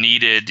that was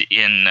needed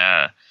in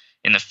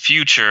the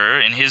future,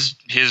 in his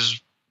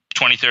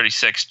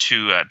 2036,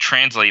 to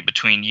translate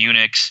between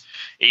Unix,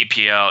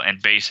 APL,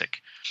 and BASIC.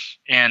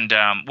 And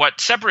what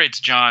separates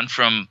John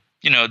from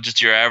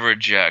just your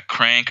average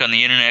crank on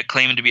the internet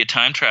claiming to be a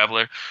time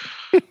traveler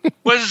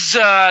was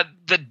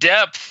the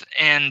depth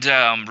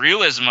and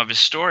realism of his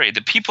story.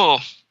 The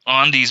people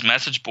on these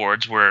message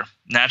boards were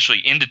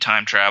naturally into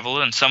time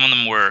travel, and some of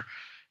them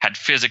had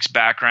physics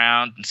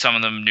background, and some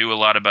of them knew a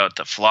lot about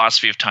the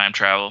philosophy of time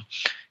travel.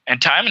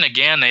 And time and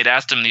again, they'd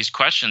asked him these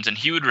questions, and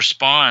he would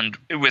respond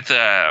with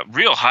a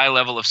real high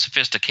level of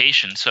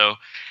sophistication. So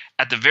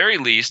at the very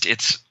least,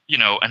 it's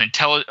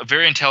a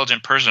very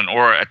intelligent person,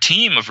 or a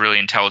team of really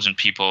intelligent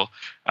people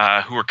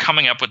who are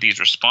coming up with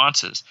these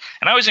responses.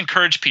 And I always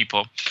encourage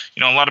people,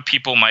 a lot of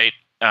people might,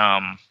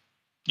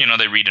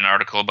 they read an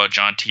article about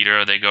John Teeter,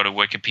 or they go to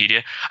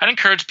Wikipedia. I'd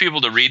encourage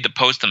people to read the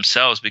post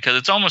themselves, because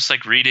it's almost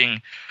like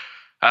reading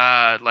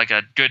like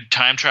a good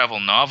time travel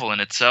novel in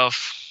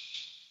itself.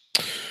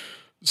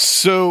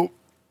 So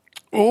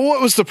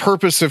what was the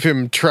purpose of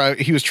him?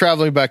 He was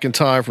traveling back in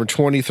time from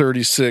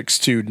 2036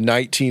 to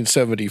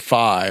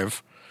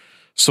 1975.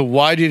 So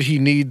why did he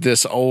need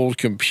this old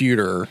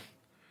computer?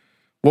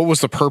 What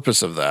was the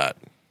purpose of that?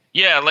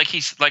 Yeah, like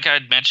I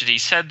had mentioned, he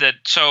said that.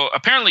 So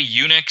apparently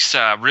Unix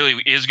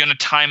really is going to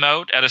time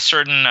out at a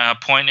certain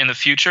point in the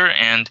future,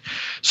 and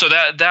so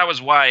that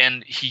was why.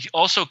 And he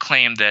also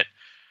claimed that.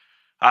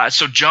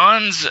 So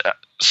John's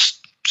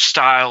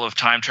style of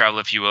time travel,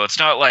 if you will, it's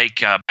not like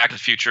Back to the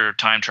Future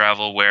time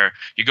travel where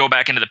you go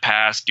back into the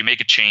past, you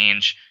make a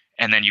change,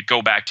 and then you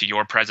go back to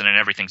your present and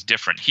everything's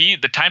different.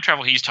 The time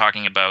travel he's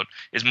talking about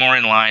is more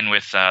in line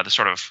with the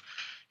sort of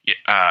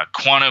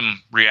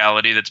quantum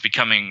reality that's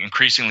becoming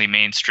increasingly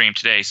mainstream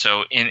today.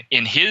 So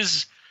in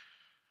his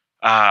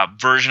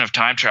version of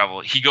time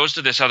travel, he goes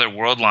to this other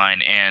world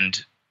line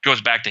and goes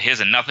back to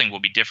his, and nothing will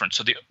be different.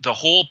 So the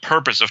whole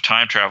purpose of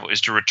time travel is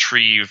to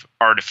retrieve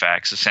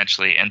artifacts,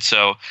 essentially. And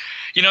so,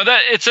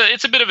 that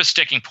it's a bit of a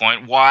sticking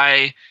point.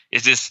 Why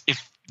is this?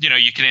 If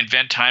you can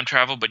invent time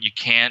travel, but you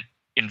can't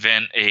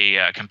invent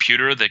a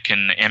computer that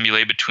can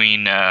emulate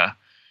between Unix,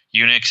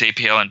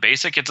 APL, and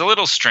BASIC, it's a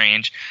little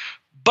strange.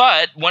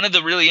 But one of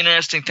the really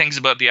interesting things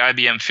about the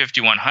IBM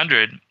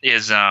 5100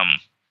 is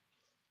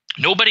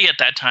nobody at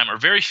that time, or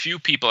very few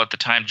people at the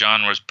time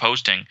John was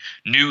posting,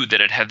 knew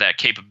that it had that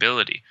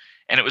capability.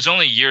 And it was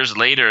only years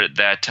later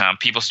that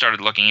people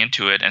started looking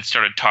into it and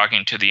started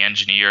talking to the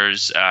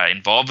engineers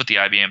involved with the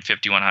IBM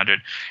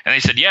 5100. And they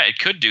said, yeah, it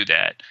could do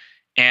that.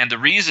 And the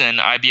reason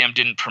IBM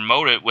didn't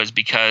promote it was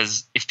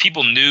because if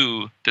people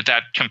knew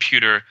that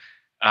computer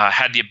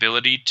had the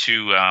ability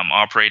to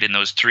operate in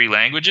those three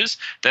languages,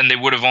 then they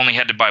would have only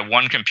had to buy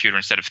one computer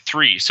instead of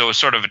three. So it was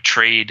sort of a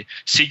trade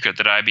secret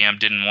that IBM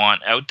didn't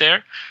want out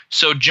there.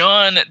 So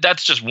John,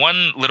 that's just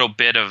one little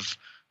bit of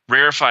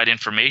rarefied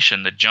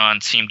information that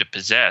John seemed to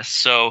possess.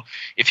 So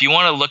if you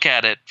want to look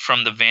at it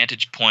from the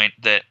vantage point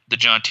that the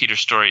John Teeter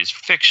story is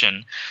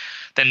fiction,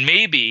 then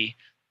maybe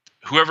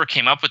whoever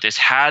came up with this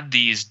had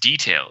these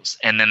details,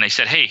 and then they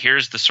said, hey,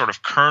 here's the sort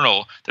of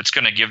kernel that's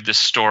going to give this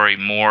story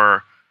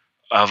more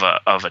of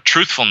a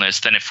truthfulness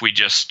than if we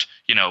just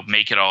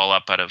make it all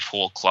up out of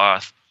whole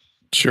cloth.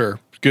 Sure,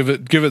 give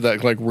it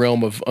that like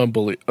realm of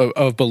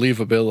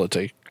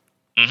believability.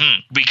 Mm-hmm.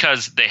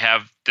 Because they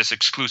have this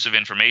exclusive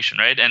information,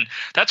 right? And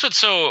that's what's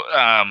so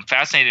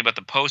fascinating about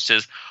the post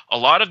is a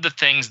lot of the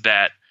things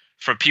that,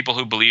 for people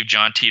who believe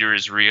John Teeter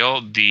is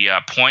real, the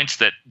points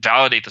that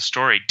validate the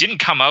story didn't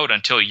come out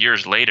until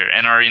years later,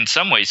 and are in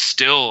some ways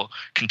still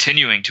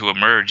continuing to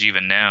emerge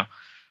even now.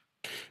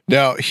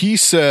 Now, he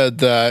said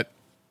that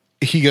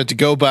he got to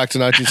go back to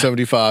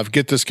 1975,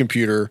 get this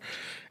computer,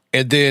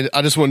 and then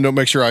I just want to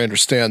make sure I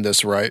understand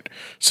this right.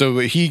 So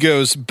he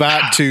goes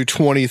back to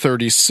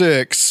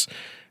 2036.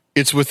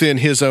 It's within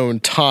his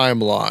own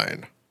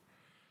timeline,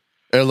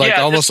 and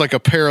almost like a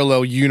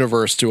parallel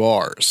universe to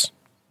ours.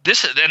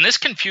 This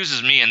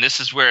confuses me, and this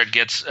is where it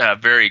gets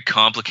very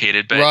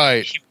complicated. But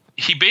right.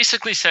 He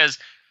basically says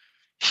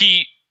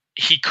he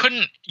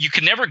couldn't. You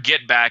could never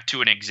get back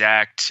to an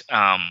exact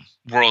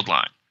world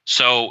line.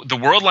 So the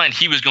world line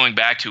he was going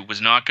back to was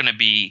not going to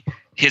be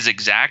his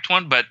exact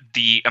one, but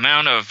the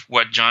amount of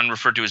what John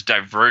referred to as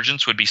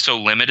divergence would be so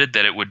limited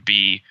that it would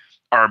be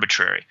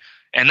arbitrary.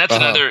 And that's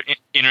another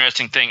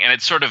interesting thing, and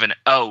it's sort of an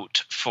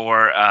out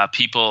for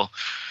people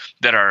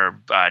that are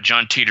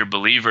John Titor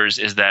believers,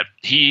 is that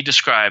he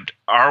described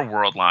our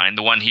world line,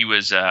 the one he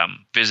was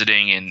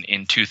visiting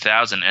in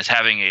 2000, as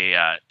having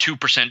a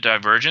 2%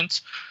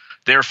 divergence.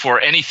 Therefore,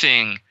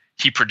 anything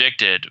he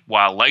predicted,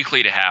 while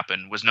likely to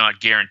happen, was not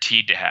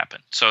guaranteed to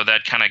happen. So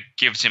that kind of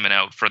gives him an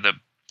out for the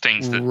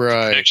things that the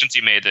predictions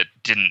he made that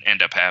didn't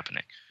end up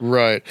happening.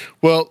 Right.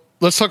 Well,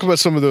 let's talk about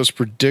some of those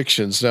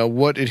predictions. Now,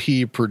 what did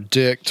he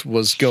predict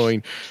was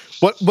going –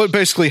 what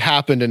basically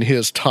happened in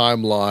his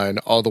timeline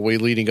all the way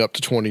leading up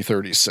to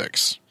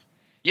 2036?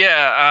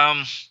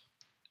 Yeah,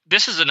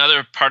 this is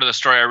another part of the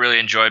story I really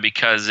enjoy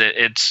because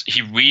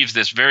he weaves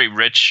this very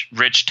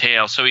rich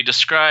tale. So he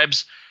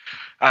describes –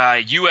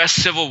 U.S.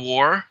 Civil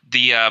War,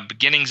 the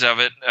beginnings of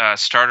it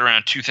start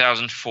around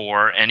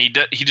 2004, and he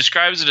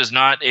describes it as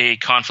not a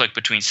conflict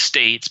between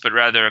states, but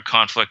rather a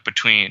conflict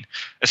between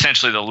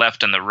essentially the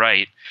left and the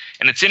right.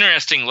 And it's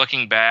interesting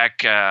looking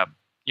back,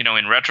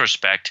 in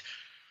retrospect.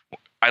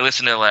 I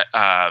listened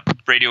to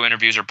radio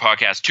interviews or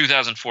podcasts,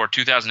 2004,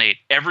 2008.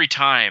 Every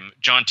time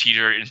John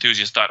Titor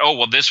enthusiasts thought, oh,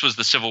 well, this was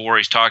the Civil War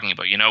he's talking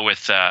about,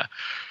 with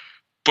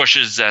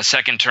Bush's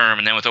second term,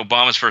 and then with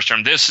Obama's first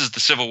term. This is the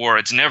Civil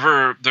War. There's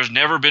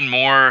never been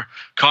more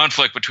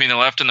conflict between the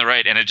left and the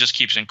right, and it just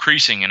keeps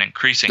increasing and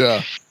increasing.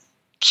 Yeah.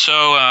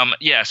 So,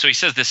 so he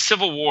says the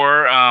Civil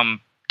War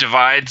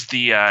divides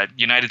the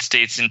United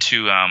States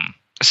into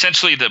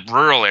essentially the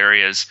rural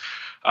areas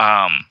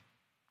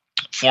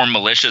form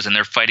militias, and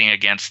they're fighting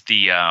against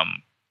the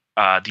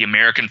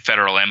American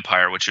Federal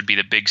Empire, which would be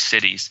the big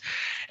cities.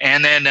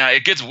 And then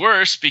it gets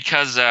worse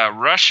because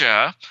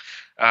Russia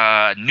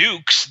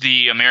nukes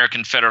the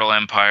American Federal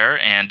Empire,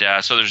 and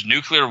so there's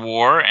nuclear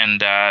war,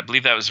 and I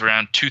believe that was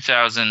around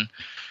 2000.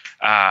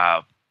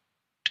 I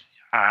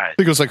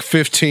think it was like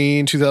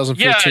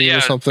 2015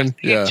 or something.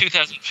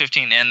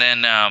 2015, and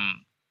then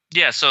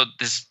so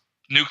this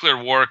nuclear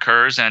war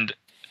occurs, and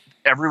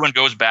everyone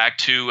goes back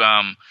to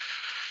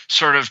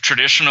sort of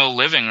traditional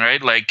living,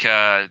 right? Like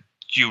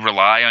you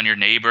rely on your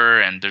neighbor,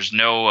 and there's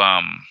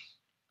no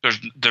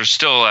there's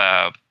still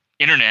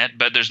internet,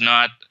 but there's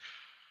not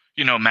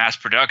mass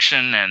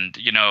production. And,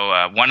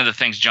 one of the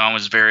things John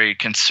was very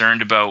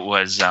concerned about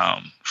was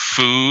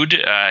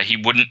food. He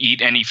wouldn't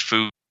eat any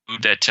food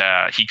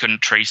that he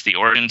couldn't trace the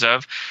origins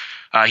of.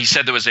 He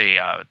said there was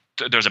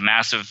a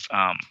massive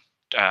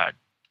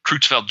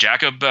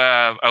Creutzfeldt-Jakob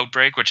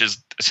outbreak, which is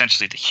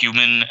essentially the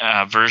human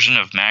version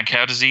of mad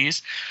cow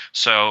disease.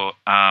 So,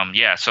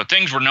 so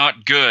things were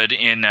not good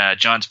in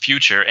John's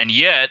future,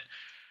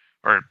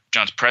 or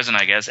John's present,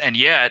 I guess. And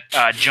yet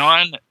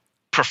John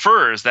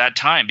prefers that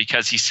time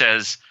because he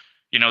says,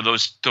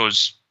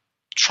 those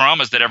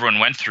traumas that everyone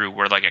went through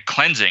were like a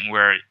cleansing,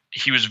 where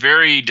he was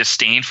very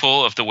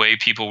disdainful of the way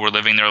people were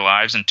living their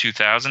lives in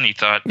 2000. He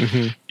thought,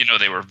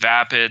 they were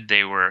vapid.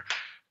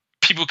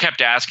 People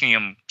kept asking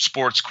him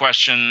sports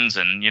questions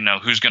and,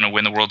 who's going to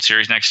win the World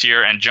Series next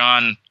year. And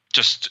John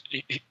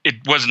it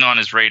wasn't on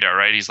his radar,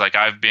 right? He's like,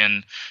 I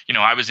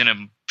was in a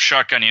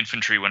shotgun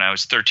infantry when I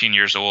was 13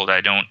 years old.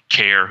 I don't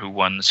care who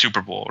won the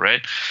Super Bowl,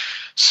 right?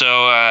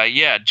 So,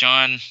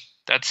 John,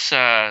 that's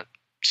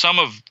some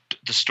of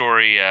the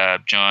story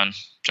John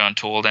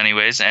told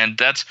anyways. And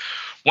that's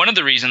one of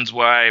the reasons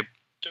why,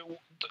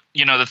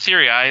 the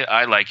theory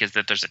I like is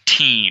that there's a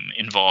team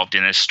involved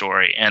in this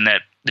story, and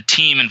that the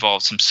team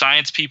involves some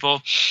science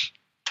people,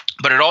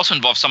 but it also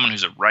involves someone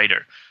who's a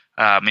writer,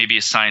 maybe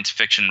a science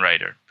fiction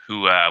writer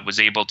who was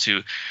able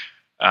to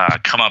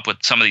come up with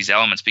some of these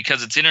elements.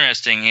 Because it's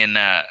interesting, in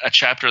a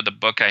chapter of the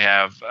book I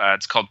have,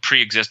 it's called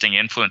Pre-Existing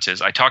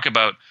Influences. I talk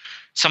about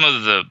some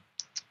of the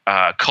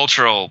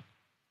cultural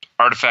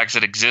artifacts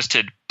that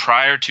existed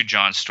prior to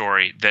John's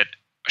story that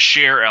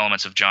share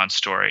elements of John's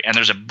story. And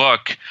there's a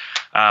book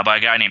by a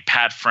guy named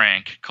Pat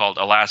Frank called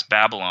Alas,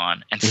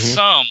 Babylon. And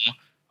some,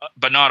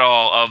 but not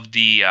all, of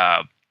the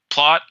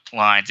plot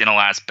lines in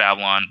Alas,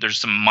 Babylon, there's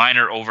some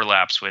minor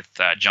overlaps with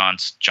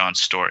John's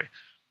story.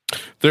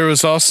 There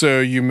was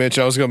also, you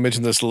mentioned, I was going to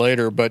mention this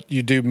later, but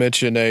you do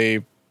mention a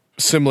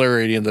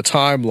similarity in the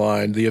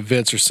timeline. The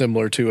events are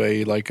similar to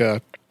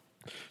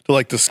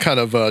this kind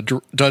of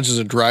Dungeons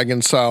and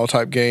Dragons style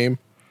type game.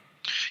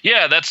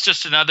 Yeah, that's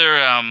just another.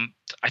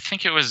 I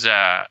think it was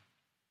Rob.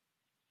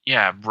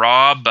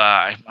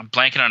 I'm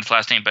blanking on his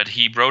last name, but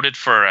he wrote it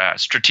for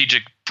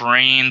Strategic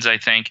brains, I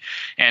think.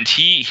 And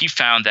he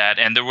found that,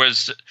 and there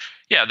was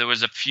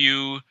a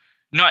few.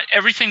 Not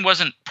everything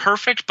wasn't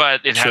perfect,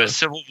 but it had a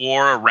civil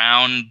war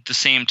around the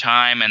same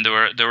time, and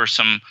there were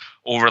some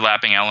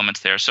overlapping elements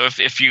there. So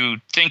if you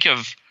think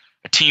of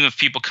a team of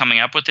people coming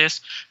up with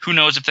this, who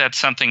knows if that's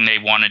something they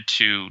wanted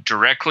to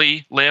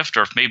directly lift,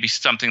 or if maybe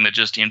something that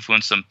just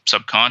influenced them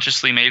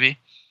subconsciously, maybe.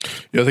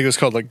 Yeah, I think it's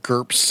called like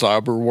GURP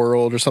Cyber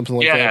World or something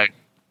like that. Yeah,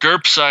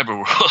 GURP Cyber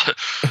World.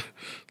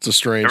 It's a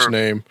strange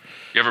name.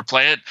 You ever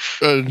play it?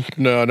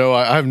 No,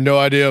 I have no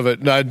idea of it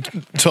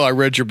until I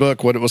read your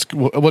book. What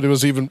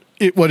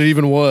it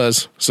even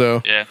was.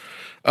 So yeah.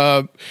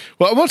 Well,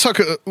 I want to talk.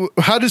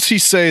 How does he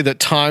say that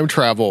time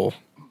travel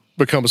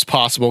becomes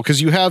possible?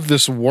 Because you have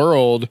this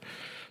world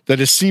that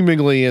is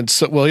seemingly in.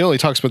 Well, he only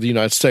talks about the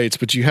United States,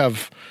 but you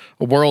have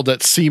a world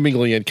that's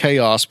seemingly in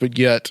chaos, but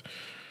yet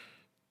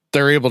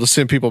they're able to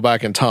send people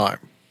back in time.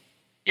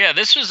 Yeah,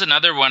 this was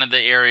another one of the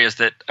areas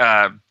that,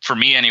 for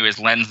me anyways,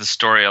 lends the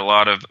story a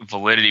lot of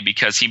validity,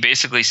 because he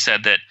basically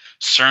said that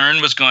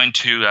CERN was going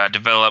to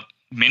develop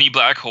mini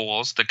black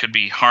holes that could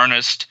be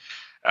harnessed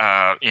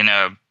in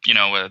a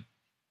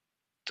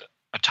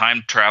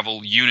time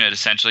travel unit,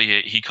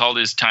 essentially. He called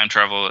his time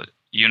travel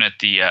unit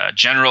the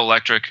General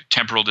Electric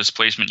Temporal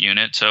Displacement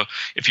Unit. So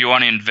if you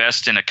want to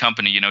invest in a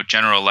company,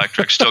 General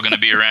Electric's still going to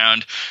be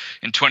around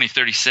in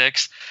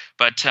 2036.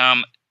 But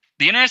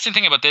the interesting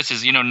thing about this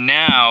is,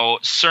 now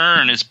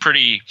CERN is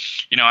pretty,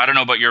 I don't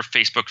know about your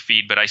Facebook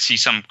feed, but I see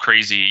some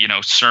crazy,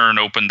 CERN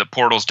opened the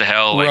portals to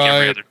hell like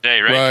every other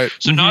day, right?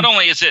 So not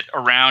only is it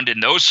around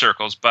in those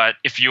circles, but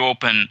if you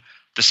open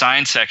the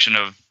science section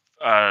of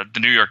the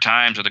New York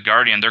Times or the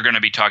Guardian, they're going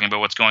to be talking about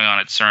what's going on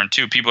at CERN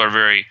too. People are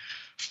very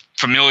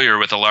familiar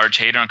with the Large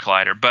Hadron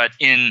Collider. But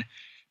in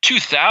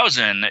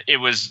 2000,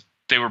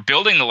 they were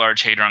building the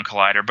Large Hadron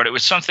Collider, but it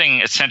was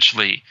something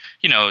essentially,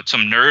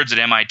 some nerds at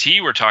MIT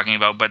were talking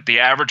about, but the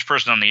average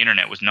person on the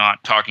internet was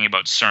not talking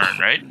about CERN,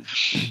 right?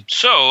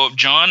 So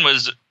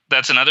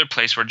that's another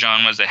place where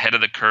John was ahead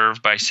of the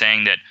curve by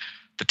saying that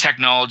the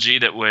technology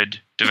that would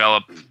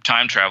develop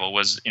time travel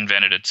was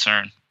invented at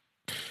CERN.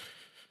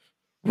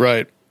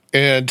 Right.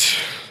 And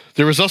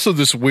there was also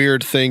this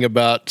weird thing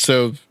about,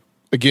 so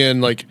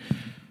again, like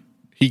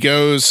he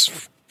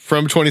goes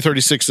from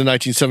 2036 to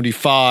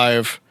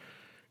 1975,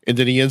 and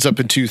then he ends up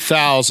in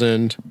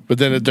 2000. But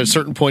then at a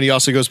certain point, he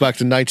also goes back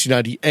to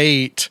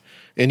 1998,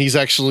 and he's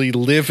actually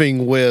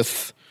living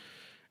with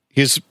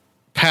his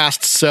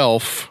past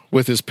self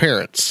with his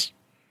parents.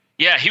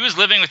 Yeah, he was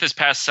living with his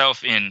past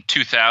self in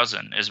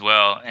 2000 as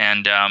well.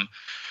 And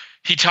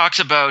he talks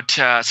about,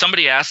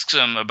 somebody asks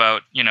him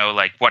about,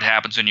 like what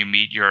happens when you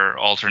meet your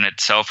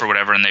alternate self or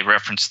whatever, and they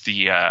reference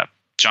the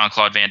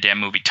Jean-Claude Van Damme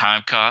movie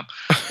Time Cop,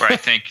 where I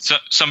think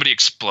somebody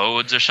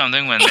explodes or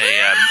something when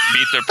they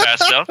meet their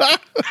past self.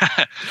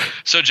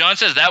 So John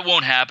says that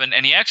won't happen.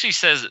 And he actually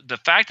says the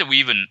fact that we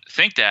even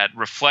think that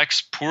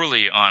reflects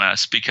poorly on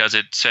us, because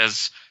it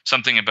says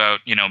something about,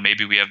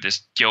 maybe we have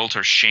this guilt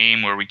or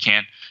shame where we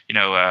can't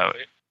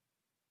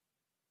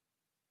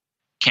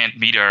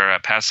meet our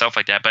past self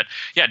like that. But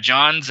yeah,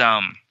 John's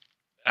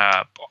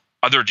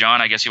other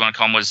John, I guess you want to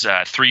call him, was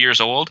 3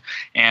 years old.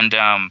 And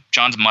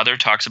John's mother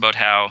talks about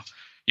how,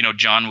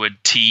 John would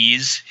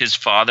tease his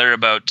father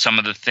about some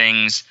of the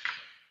things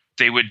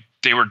they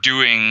were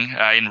doing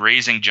in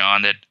raising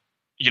John that,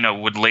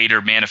 would later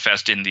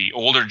manifest in the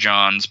older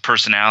John's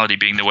personality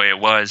being the way it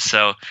was.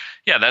 So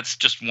yeah, that's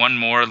just one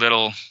more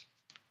little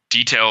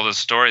detail of the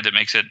story that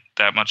makes it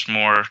that much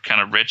more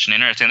kind of rich and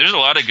interesting. There's a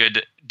lot of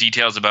good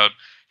details about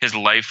his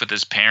life with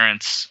his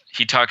parents.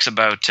 He talks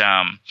about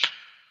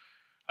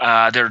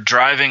they're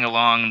driving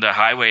along the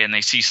highway and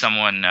they see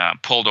someone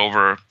pulled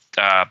over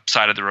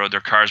side of the road.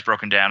 Their car's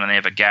broken down and they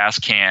have a gas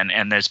can,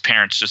 and his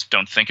parents just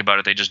don't think about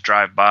it. They just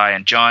drive by,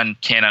 and John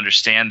can't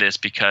understand this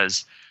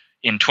because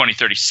in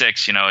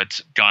 2036,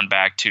 it's gone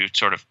back to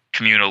sort of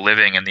communal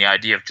living, and the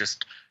idea of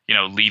just,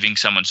 leaving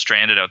someone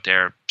stranded out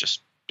there,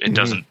 just it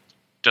doesn't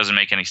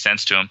make any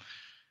sense to him.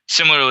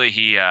 Similarly,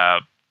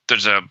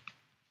 there's a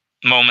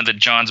moment that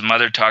John's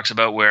mother talks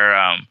about where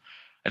I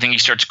think he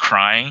starts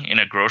crying in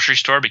a grocery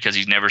store because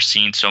he's never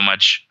seen so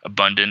much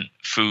abundant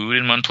food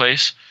in one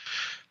place.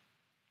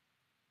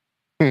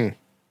 Kind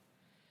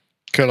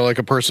of like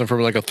a person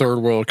from like a third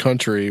world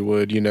country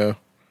would, Mm-hmm.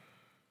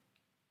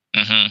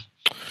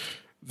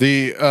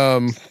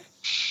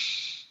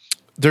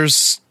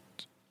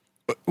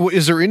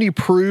 Is there any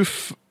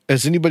proof?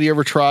 Has anybody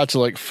ever tried to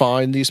like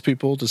find these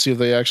people to see if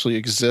they actually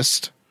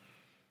exist?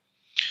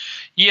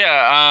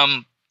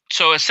 Yeah.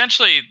 So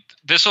essentially,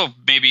 this will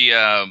maybe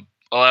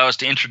allow us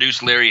to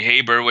introduce Larry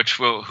Haber,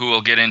 who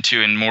we'll get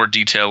into in more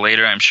detail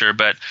later, I'm sure.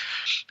 But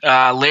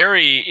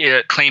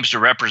Larry claims to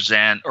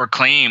represent, or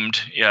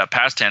claimed,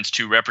 past tense,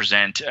 to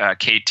represent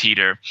Kate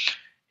Teeter.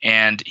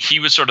 And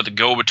he was sort of the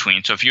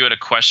go-between. So if you had a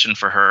question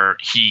for her,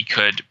 he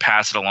could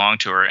pass it along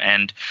to her.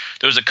 And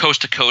there was a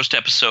Coast to Coast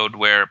episode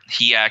where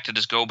he acted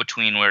as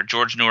go-between, where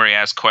George Noory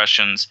asked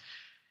questions,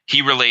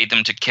 he relayed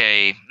them to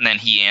Kay, and then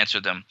he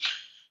answered them.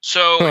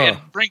 So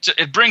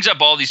it brings up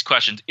all these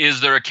questions.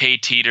 Is there a Kay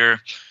Teeter?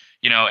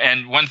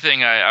 And one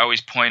thing I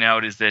always point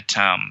out is that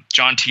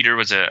John Teeter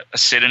was a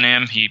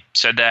pseudonym. He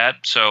said that.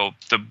 So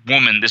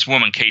this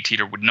woman, Kay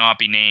Teeter, would not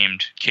be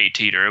named Kay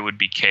Teeter. It would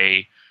be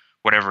Kay,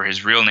 whatever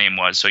his real name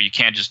was. So you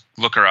can't just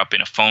look her up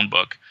in a phone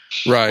book.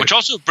 Right. Which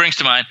also brings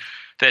to mind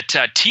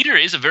that Teeter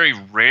is a very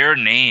rare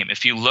name.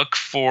 If you look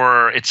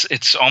for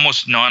it's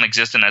almost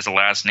non-existent as a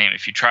last name.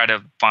 If you try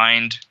to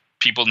find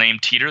people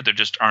named Teeter, there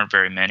just aren't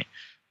very many.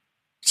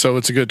 So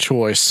it's a good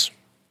choice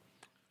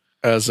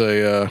as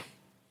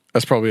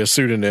probably a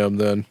pseudonym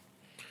then,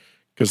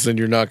 because then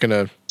you're not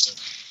gonna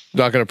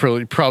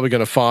probably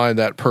gonna find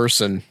that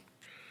person.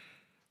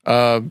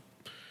 So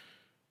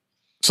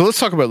let's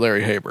talk about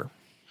Larry Haber,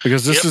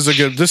 because this is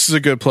a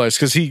good place,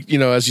 because he,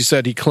 as you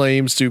said, he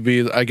claims to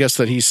be, I guess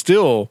that he's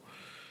still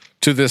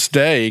to this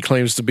day he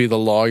claims to be the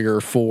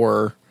lawyer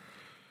for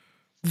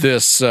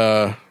this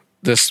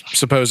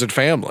supposed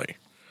family.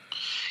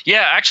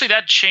 Yeah, actually,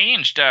 that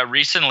changed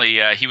recently.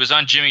 He was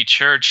on Jimmy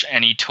Church,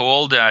 and he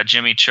told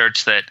Jimmy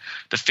Church that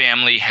the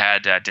family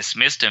had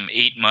dismissed him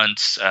 8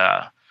 months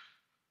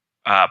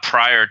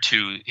prior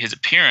to his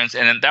appearance.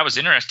 And that was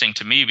interesting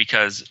to me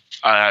because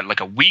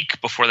like a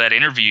week before that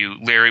interview,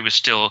 Larry was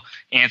still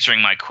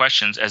answering my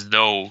questions as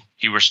though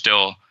he were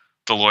still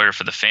the lawyer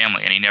for the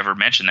family, and he never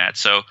mentioned that.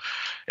 So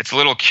it's a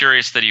little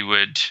curious that he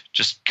would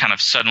just kind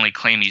of suddenly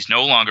claim he's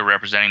no longer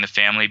representing the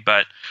family.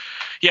 But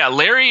yeah,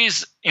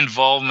 Larry's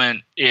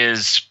involvement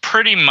is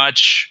pretty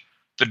much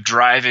the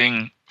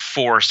driving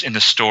force in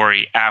the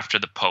story after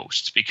the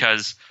posts,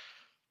 because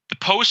the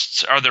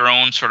posts are their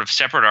own sort of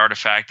separate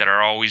artifact that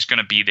are always going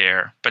to be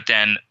there. But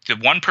then the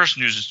one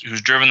person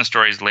who's driven the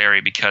story is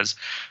Larry, because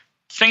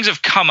things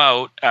have come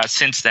out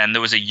since then.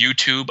 There was a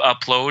YouTube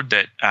upload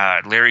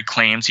that Larry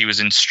claims he was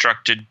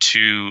instructed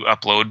to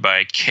upload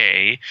by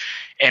Kay,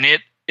 and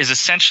it is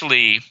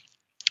essentially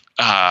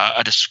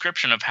a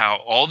description of how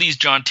all these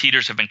John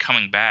Teeters have been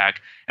coming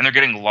back, and they're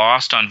getting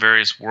lost on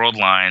various world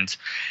lines.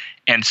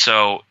 And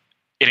so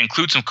it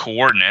includes some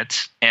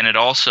coordinates, and it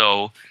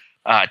also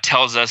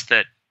tells us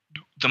that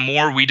the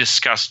more we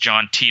discuss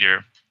John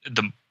Teeter,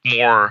 the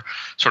more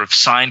sort of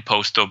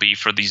signposts there'll be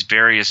for these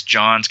various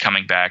Johns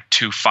coming back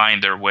to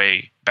find their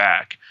way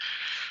back.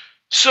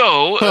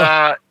 So,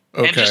 okay.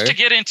 And just to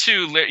get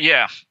into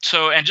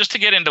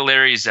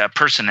Larry's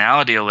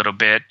personality a little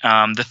bit,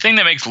 the thing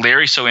that makes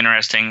Larry so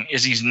interesting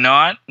is he's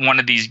not one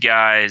of these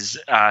guys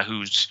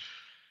who's,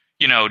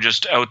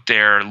 just out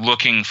there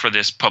looking for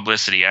this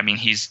publicity. I mean,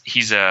 he's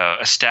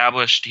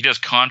established. He does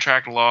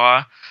contract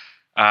law.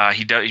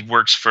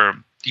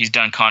 He's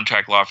done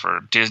contract law for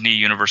Disney,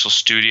 Universal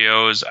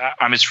Studios.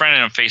 I'm his friend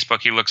on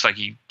Facebook. He looks like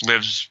he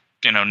lives,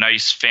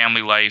 nice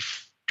family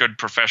life, good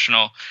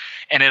professional.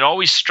 And it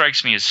always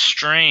strikes me as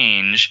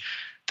strange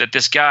that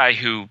this guy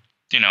who,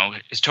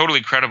 is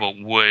totally credible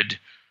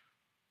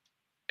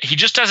he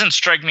just doesn't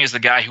strike me as the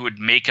guy who would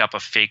make up a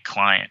fake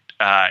client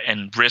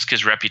and risk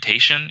his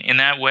reputation in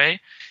that way.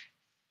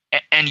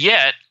 And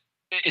yet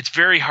it's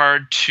very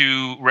hard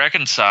to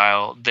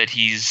reconcile that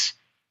he's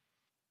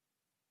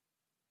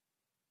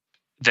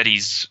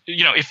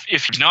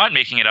if he's not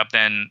making it up,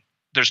 then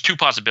there's two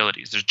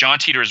possibilities. There's John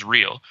Teeter is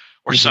real,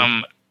 or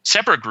some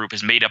separate group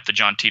has made up the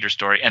John Teeter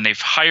story, and they've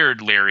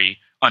hired Larry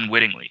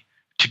unwittingly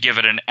to give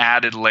it an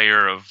added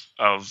layer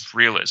of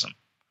realism.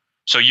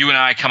 So you and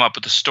I come up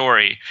with the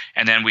story,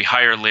 and then we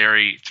hire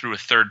Larry through a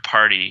third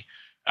party,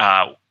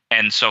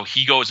 and so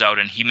he goes out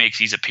and he makes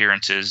these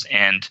appearances,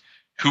 and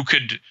who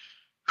could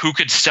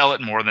sell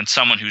it more than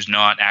someone who's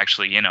not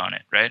actually in on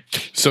it, right?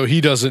 So he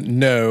doesn't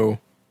know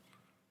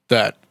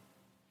that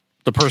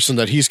the person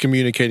that he's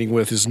communicating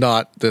with is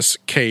not this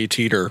Kay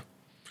Teeter,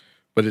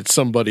 but it's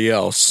somebody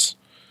else.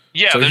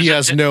 Yeah. So he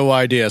has no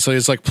idea. So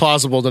it's like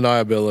plausible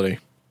deniability.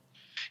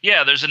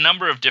 Yeah, there's a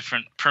number of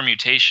different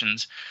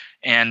permutations.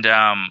 And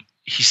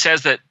he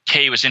says that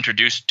Kay was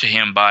introduced to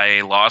him by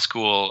a law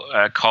school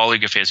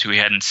colleague of his who he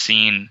hadn't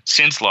seen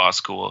since law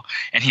school.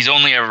 And he's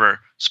only ever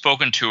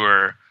spoken to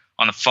her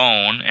on the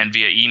phone and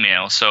via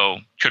email. So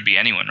could be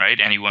anyone, right?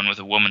 Anyone with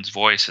a woman's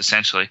voice,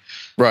 essentially.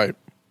 Right.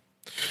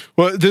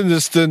 Well,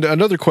 then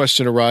another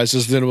question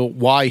arises. Then,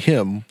 why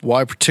him?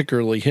 Why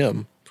particularly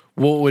him?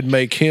 What would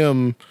make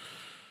him?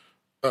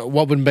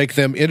 What would make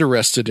them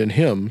interested in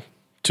him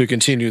to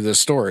continue this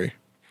story?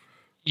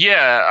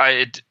 Yeah,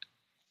 it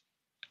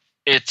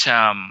gets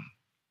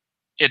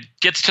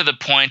to the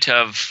point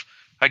of,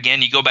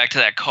 again, you go back to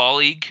that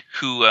colleague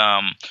who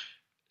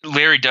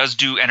Larry does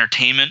do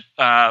entertainment.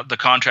 The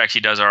contracts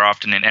he does are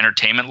often in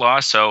entertainment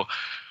law, so.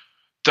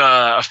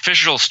 The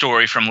official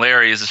story from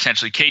Larry is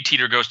essentially Kay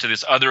Teeter goes to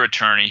this other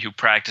attorney who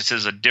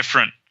practices a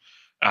different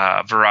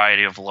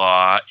variety of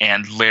law,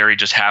 and Larry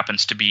just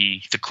happens to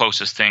be the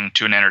closest thing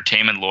to an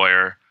entertainment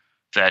lawyer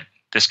that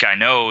this guy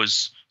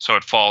knows, so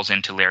it falls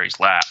into Larry's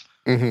lap.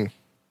 Mm-hmm.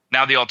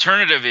 Now, the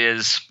alternative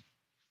is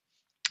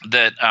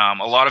that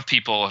a lot of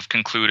people have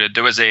concluded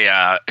there was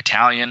a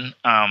Italian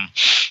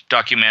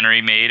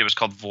documentary made. It was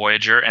called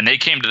Voyager, and they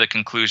came to the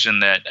conclusion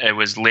that it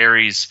was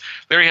Larry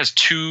has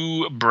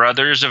two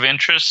brothers of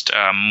interest,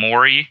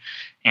 Maury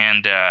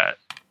and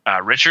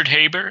Richard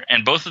Haber,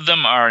 and both of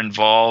them are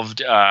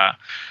involved.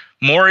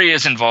 Maury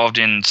is involved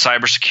in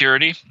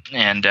cybersecurity,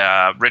 and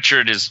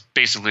Richard is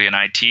basically an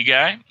IT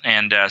guy.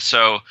 And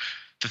so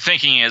the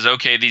thinking is,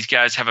 okay, these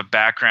guys have a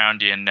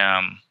background in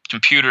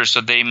computers,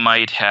 so they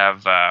might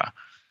have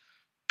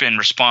been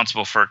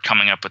responsible for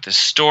coming up with this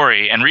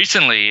story. And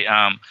recently,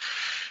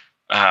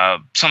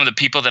 some of the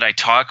people that I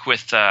talk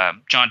with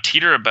John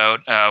Titor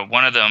about,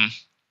 one of them,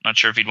 not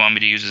sure if he'd want me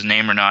to use his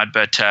name or not,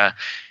 but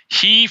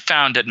he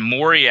found that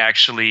Maury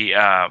actually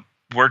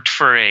worked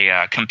for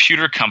a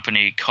computer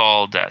company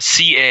called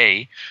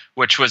CA,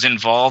 which was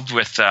involved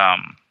with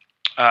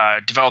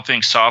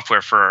developing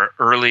software for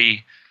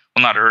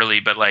not early,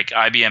 but like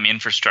IBM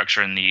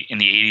infrastructure in the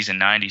 80s and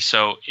 90s.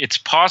 So it's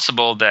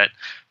possible that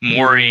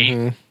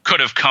Maury could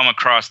have come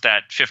across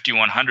that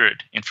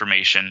 5100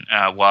 information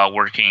while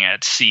working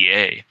at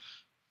CA.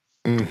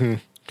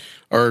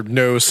 Or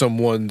know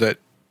someone that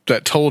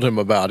told him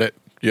about it.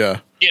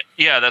 Yeah.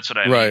 Yeah, that's what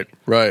I mean.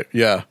 Right.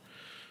 Yeah.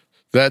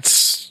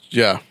 That's,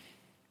 yeah.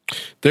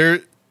 There,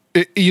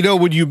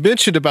 when you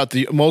mentioned about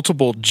the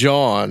multiple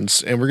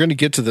Johns, and we're going to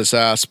get to this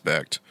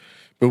aspect,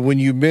 but when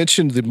you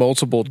mentioned the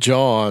multiple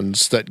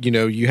Johns that,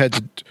 you had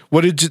to,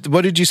 what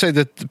did you say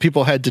that the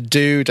people had to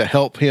do to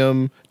help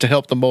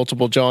the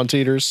multiple John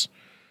Titors?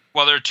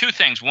 Well, there are two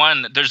things.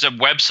 One, there's a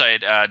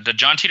website, the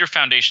John Titor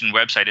Foundation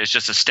website is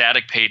just a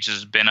static page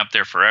that's been up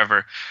there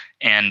forever,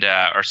 and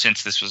or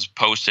since this was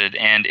posted,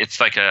 and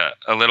it's like a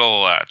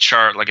little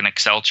chart, like an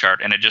Excel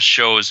chart, and it just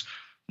shows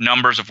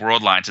numbers of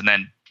world lines and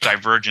then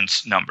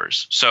divergence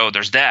numbers. So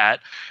there's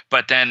that,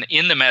 but then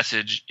in the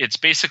message, it's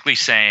basically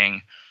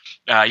saying,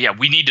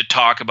 we need to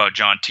talk about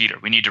John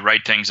Titor. We need to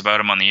write things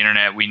about him on the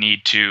internet. We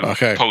need to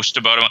post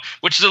about him,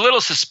 which is a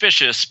little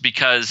suspicious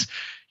because,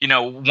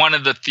 one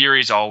of the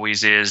theories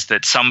always is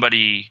that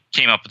somebody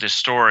came up with this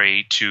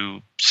story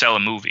to sell a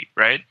movie,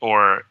 right?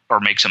 Or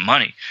make some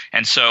money.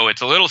 And so it's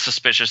a little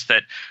suspicious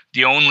that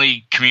the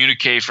only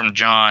communique from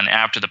John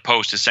after the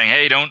post is saying,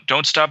 hey,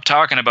 don't stop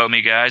talking about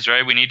me, guys,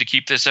 right? We need to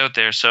keep this out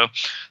there. So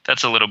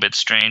that's a little bit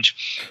strange.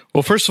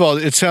 Well, first of all,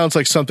 it sounds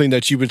like something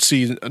that you would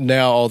see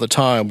now all the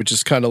time, which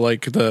is kind of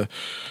like the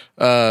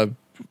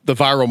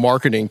viral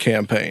marketing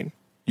campaign.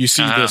 You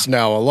see this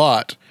now a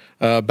lot.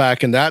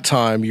 Back in that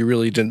time, you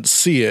really didn't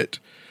see it,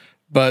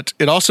 but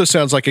it also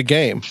sounds like a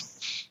game.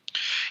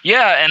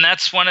 Yeah, and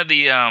that's one of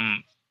the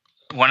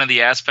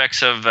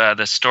aspects of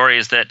the story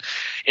is that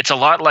it's a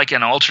lot like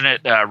an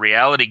alternate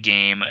reality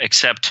game,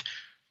 except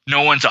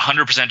no one's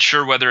 100%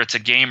 sure whether it's a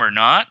game or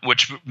not,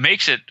 which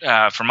makes it,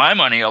 for my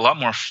money, a lot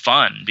more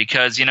fun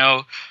because,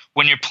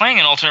 when you're playing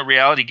an alternate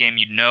reality game,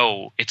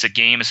 it's a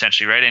game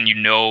essentially, right? And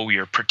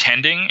you're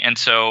pretending. And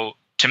so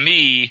to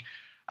me,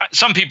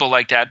 some people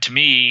like that. To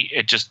me,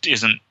 it just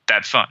isn't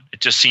that fun. It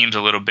just seems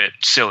a little bit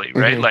silly,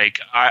 right? Like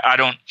I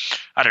don't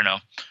know.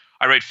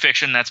 I write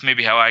fiction. That's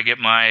maybe how I get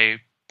my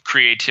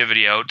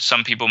creativity out.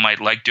 Some people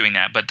might like doing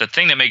that. But the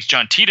thing that makes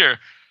John Titor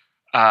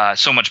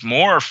so much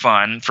more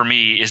fun for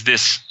me is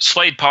this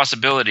slight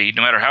possibility,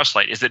 no matter how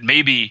slight, is that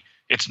maybe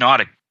it's not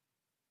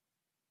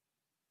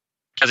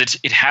because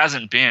it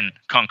hasn't been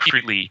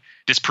concretely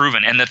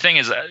disproven. And the thing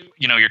is,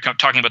 you're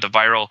talking about the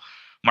viral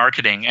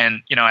marketing,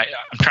 and I'm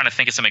trying to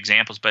think of some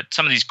examples, but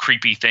some of these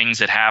creepy things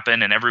that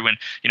happen, and everyone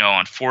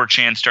on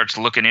 4chan starts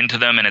looking into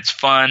them, and it's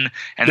fun,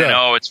 and then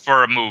it's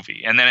for a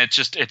movie, and then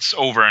it's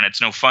over, and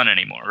it's no fun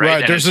anymore,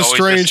 right? Right. There's a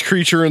strange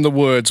creature in the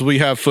woods. We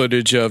have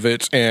footage of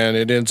it, and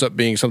it ends up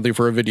being something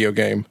for a video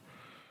game.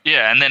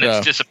 Yeah, and then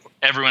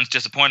everyone's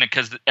disappointed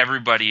because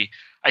everybody.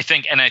 I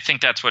think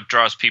that's what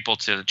draws people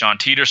to the John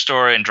Titor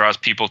story and draws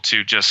people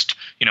to just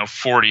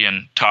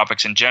Fortean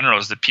topics in general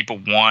is that people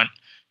want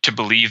to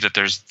believe that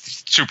there's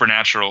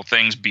supernatural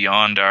things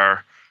beyond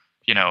our,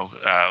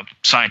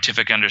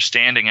 scientific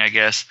understanding, I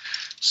guess.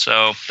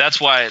 So that's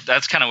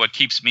kind of what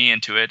keeps me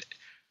into it.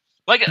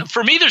 Like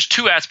for me, there's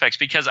two aspects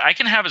because I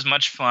can have as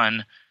much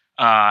fun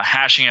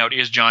hashing out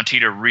is John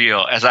Titor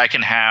real as I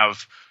can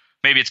have.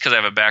 Maybe it's because I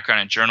have a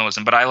background in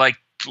journalism, but I like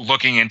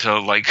looking into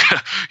like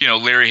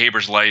Larry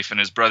Haber's life and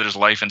his brother's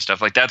life and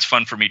stuff. Like that's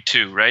fun for me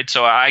too, right?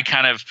 So I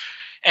kind of,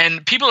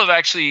 and people have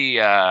actually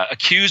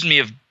accused me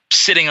of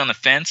sitting on the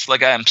fence,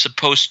 like I'm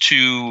supposed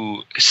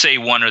to say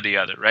one or the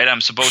other, right? I'm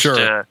supposed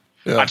to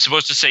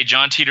say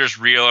John Titor's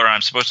real or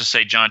I'm supposed to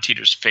say John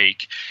Titor's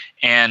fake.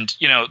 And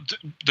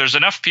there's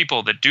enough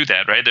people that do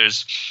that, right?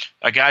 There's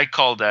a guy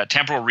called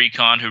Temporal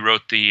Recon who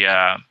wrote the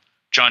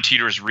John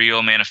Titor's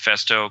real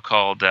manifesto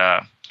called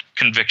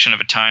Conviction of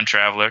a Time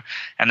Traveler,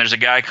 and there's a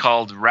guy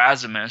called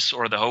Razimus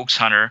or the Hoax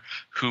Hunter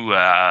who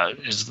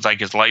is like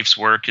his life's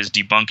work is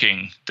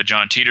debunking the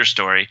John Titor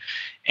story.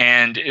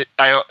 And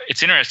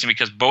it's interesting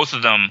because both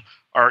of them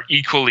are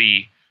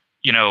equally,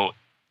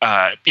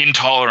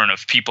 intolerant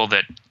of people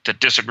that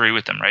disagree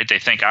with them, right? They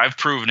think I've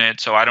proven it,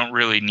 so I don't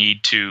really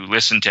need to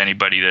listen to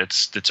anybody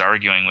that's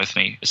arguing with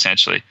me,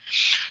 essentially.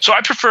 So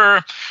I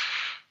prefer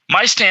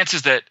my stance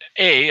is that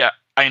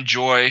I I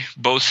enjoy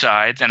both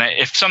sides, and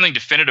if something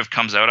definitive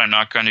comes out, I'm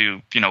not going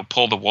to,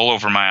 pull the wool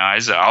over my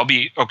eyes. I'll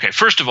be okay.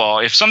 First of all,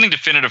 if something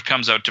definitive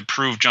comes out to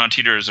prove John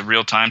Titor is a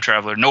real time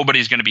traveler,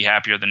 nobody's going to be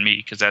happier than me,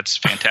 because that's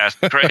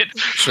fantastic, right?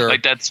 Sure.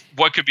 Like, that's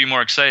what could be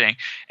more exciting.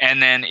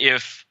 And then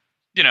if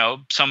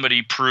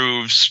somebody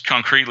proves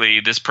concretely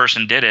this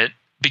person did it,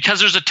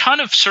 because there's a ton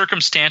of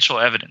circumstantial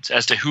evidence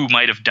as to who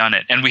might have done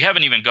it. And we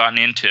haven't even gotten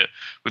into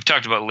 – we've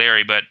talked about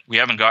Larry, but we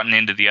haven't gotten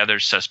into the other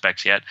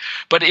suspects yet.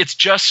 But it's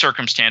just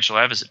circumstantial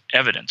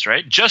evidence,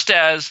 right? Just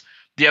as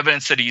the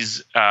evidence that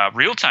he's a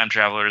real-time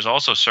traveler is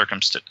also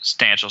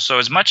circumstantial. So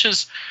as much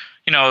as,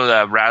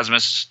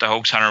 Rasmus, the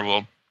hoax hunter,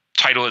 will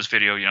title his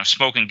video,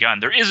 smoking gun,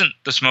 there isn't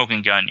the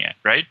smoking gun yet,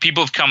 right?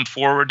 People have come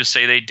forward to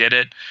say they did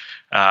it.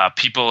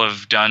 People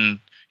have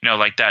done,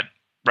 like that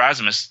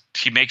Rasmus,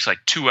 he makes like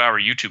 2-hour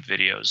YouTube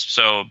videos.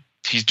 So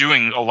he's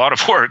doing a lot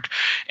of work,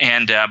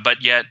 and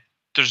but yet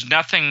there's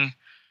nothing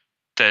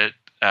that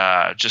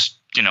just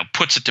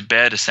puts it to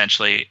bed,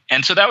 essentially.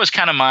 And so that was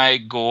kind of my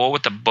goal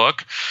with the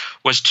book,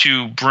 was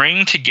to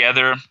bring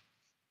together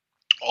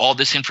all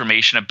this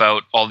information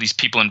about all these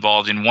people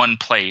involved in one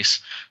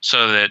place,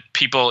 so that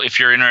people, if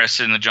you're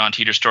interested in the John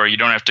Titor story, you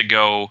don't have to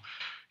go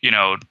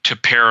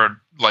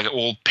to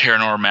old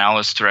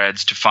Paranormalis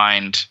threads to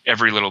find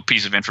every little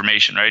piece of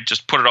information, right?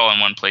 Just put it all in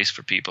one place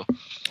for people.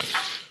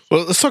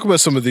 Well, let's talk about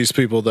some of these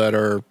people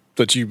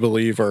that you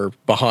believe are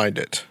behind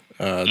it,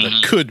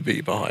 that could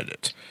be behind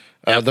it.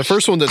 The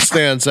first one that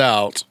stands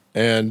out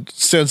and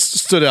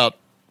stood out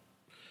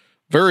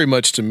very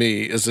much to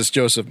me is this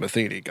Joseph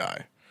Matheny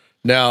guy.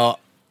 Now,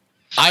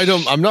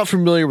 I'm not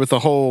familiar with the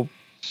whole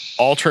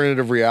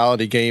alternative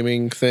reality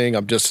gaming thing.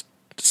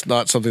 It's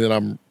not something that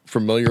I'm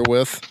familiar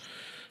with.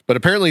 But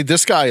apparently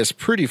this guy is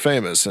pretty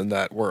famous in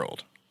that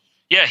world.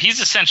 Yeah, he's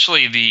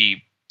essentially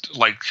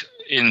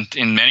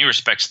in many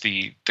respects,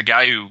 the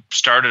guy who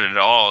started it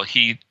all.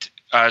 He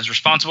is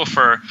responsible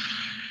for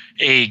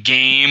a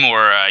game,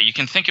 or you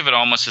can think of it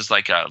almost as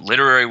like a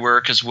literary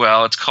work as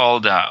well. It's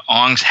called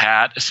Ong's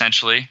Hat,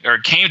 essentially, or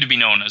it came to be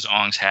known as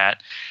Ong's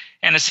Hat.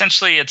 And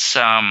essentially it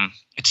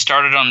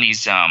started on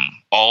these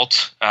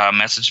alt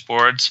message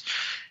boards,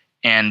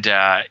 and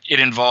it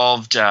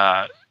involved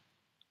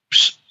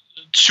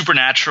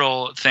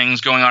supernatural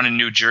things going on in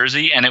New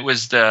Jersey. And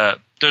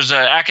there's an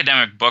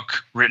academic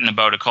book written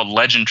about it called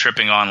Legend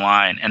Tripping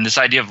Online. And this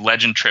idea of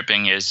legend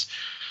tripping is,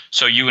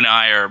 so you and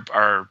I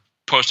are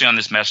posting on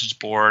this message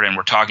board, and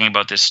we're talking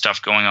about this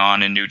stuff going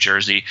on in New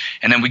Jersey,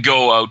 and then we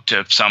go out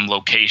to some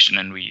location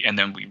and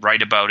then we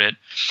write about it.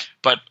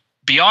 But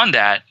beyond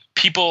that,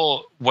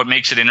 what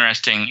makes it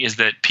interesting is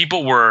that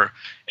people were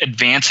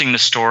advancing the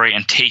story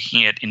and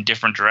taking it in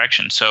different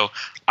directions. So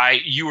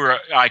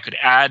I could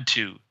add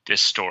to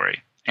this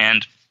story.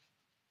 And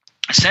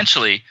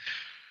essentially,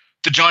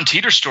 the John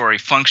Titor story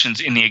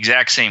functions in the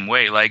exact same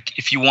way. Like,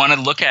 if you want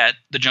to look at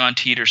the John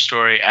Titor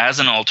story as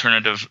an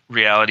alternative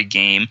reality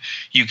game,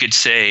 you could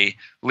say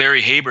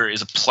Larry Haber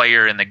is a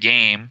player in the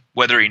game,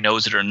 whether he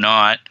knows it or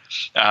not.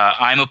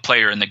 I'm a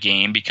player in the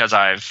game because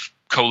I've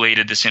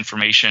collated this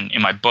information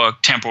in my book.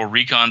 Temporal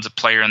Recon's a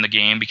player in the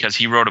game because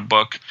he wrote a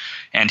book,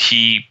 and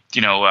he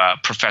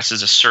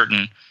professes a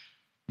certain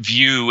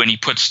view, and he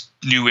puts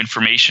new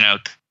information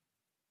out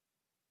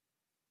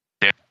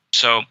there.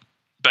 So,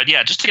 but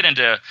yeah, just to get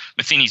into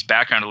Matheny's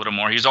background a little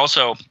more, he has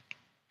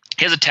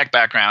a tech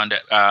background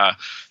at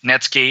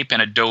Netscape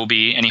and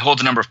Adobe, and he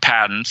holds a number of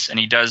patents, and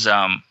he does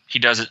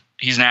it.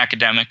 He's an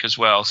academic as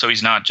well, so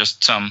he's not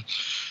just some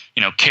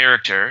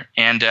character.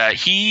 And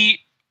he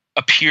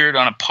appeared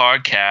on a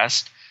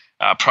podcast,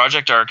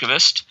 Project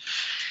Archivist,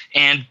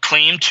 and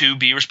claimed to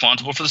be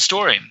responsible for the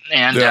story.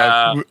 And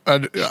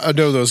I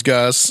know those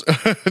guys.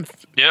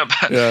 Yep.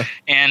 Yeah.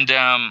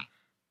 And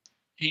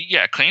he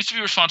claims to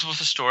be responsible for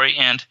the story.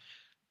 And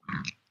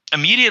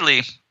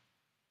immediately,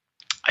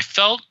 I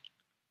felt,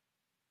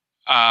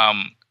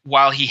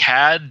 while he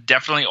had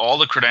definitely all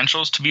the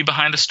credentials to be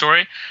behind the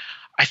story,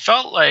 I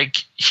felt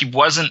like he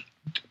wasn't.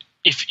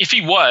 If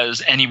he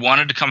was, and he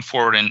wanted to come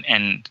forward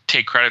and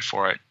take credit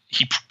for it,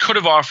 he could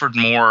have offered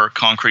more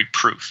concrete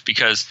proof,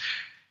 because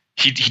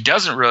he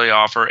doesn't really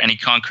offer any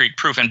concrete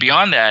proof. And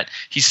beyond that,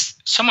 he's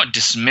somewhat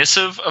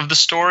dismissive of the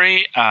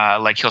story.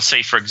 Like, he'll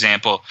say, for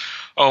example,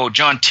 "Oh,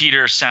 John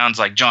Titor sounds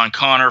like John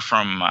Connor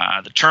from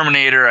the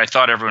Terminator. I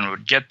thought everyone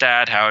would get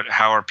that.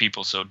 How are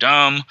people so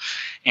dumb?"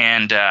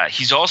 And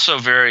he's also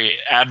very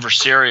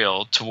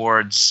adversarial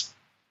towards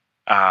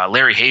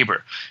Larry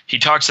Haber. He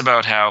talks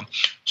about how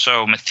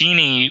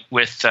Matheny,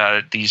 with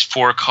these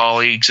 4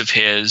 colleagues of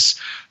his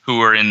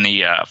who are in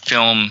the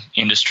film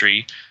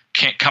industry,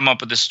 can't come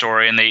up with this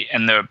story, and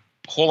the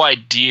whole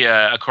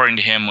idea, according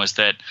to him, was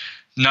that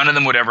none of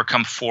them would ever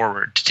come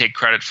forward to take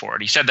credit for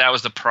it. He said that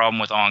was the problem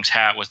with Ong's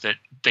Hat, was that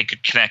they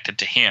could connect it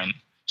to him.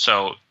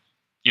 So,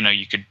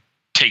 you could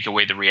take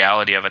away the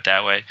reality of it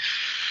that way.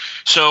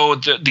 So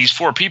these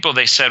 4 people,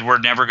 they said, we're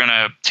never going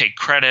to take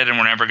credit, and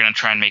we're never going to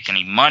try and make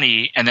any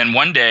money. And then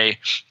one day,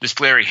 this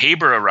Larry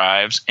Haber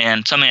arrives,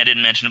 and something I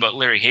didn't mention about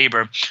Larry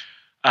Haber,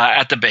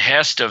 at the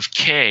behest of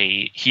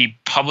Kay, he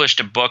published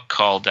a book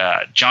called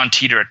John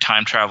Titor, A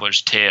Time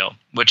Traveler's Tale,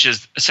 which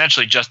is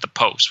essentially just the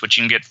post, which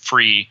you can get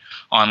free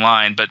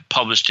online, but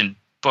published in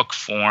book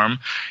form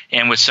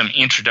and with some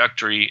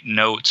introductory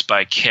notes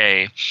by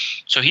Kay.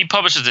 So he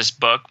publishes this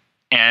book,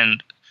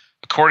 and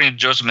according to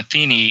Joseph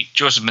Matheny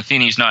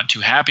is not too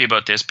happy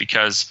about this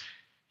because,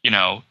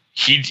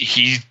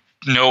 he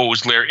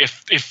knows Larry.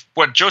 If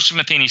what Joseph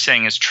Matheny is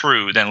saying is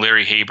true, then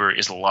Larry Haber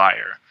is a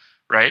liar,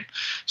 right?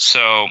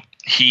 So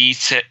he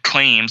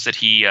claims that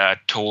he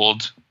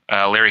told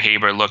Larry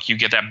Haber, look, you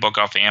get that book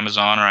off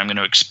Amazon or I'm going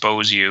to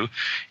expose you.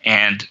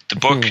 And the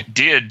book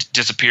did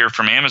disappear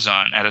from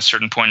Amazon at a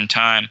certain point in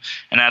time.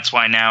 And that's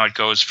why now it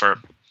goes for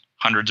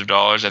hundreds of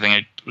dollars. I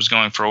think it was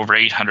going for over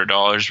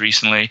 $800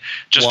 recently,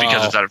 just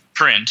because it's out of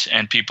print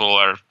and people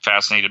are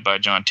fascinated by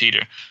John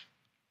Titor.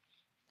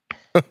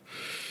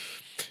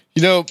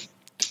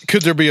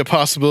 Could there be a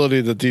possibility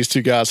that these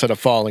two guys had a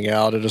falling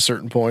out at a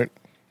certain point?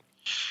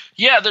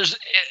 Yeah,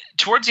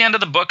 towards the end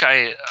of the book,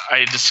 I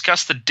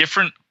discussed the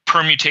different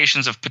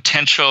permutations of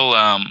potential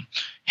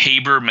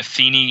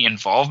Haber-Matheny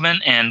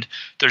involvement, and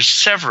there's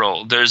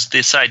several. There's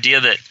this idea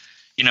that,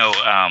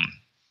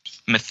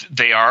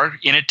 they are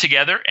in it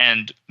together,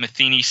 and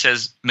Matheny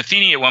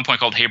at one point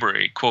called Haber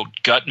a, quote,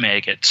 gut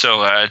maggot.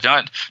 So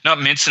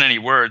not mincing any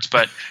words,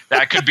 but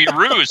that could be a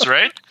ruse,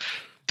 right?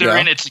 They're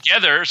in it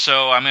together,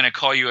 so I'm going to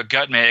call you a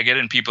gut maggot,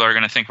 and people are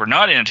going to think we're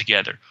not in it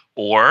together.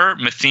 Or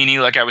Matheny,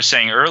 like I was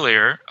saying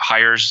earlier,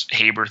 hires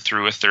Haber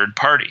through a third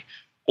party.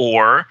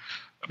 Or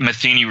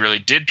Matheny really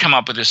did come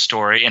up with this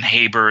story, and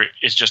Haber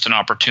is just an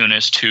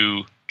opportunist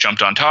who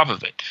jumped on top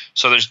of it.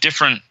 So there's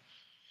different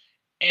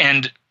 –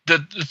 and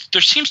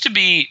there seems to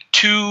be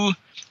two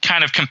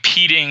kind of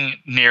competing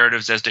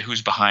narratives as to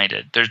who's behind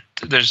it. There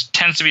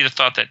tends to be the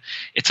thought that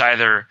it's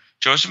either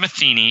Joseph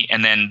Matheny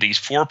and then these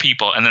four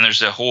people, and then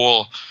there's a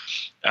whole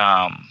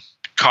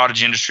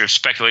cottage industry of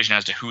speculation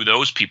as to who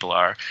those people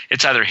are.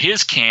 It's either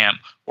his camp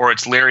or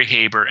it's Larry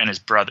Haber and his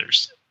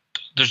brothers.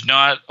 There's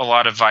not a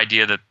lot of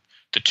idea that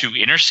the two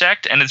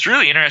intersect, and it's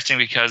really interesting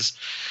because,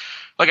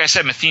 like I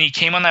said, Matheny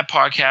came on that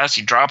podcast,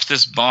 he drops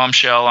this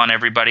bombshell on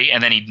everybody,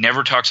 and then he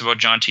never talks about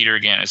John Titor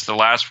again. It's the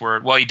last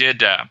word. Well, he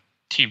did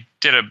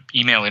an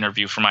email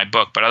interview for my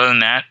book, but other than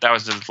that, that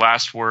was the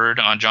last word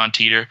on John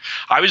Titor.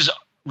 I was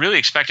really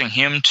expecting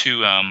him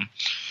to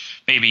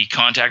maybe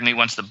contact me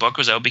once the book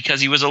was out,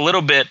 because he was a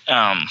little bit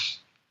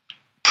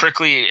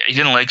prickly. He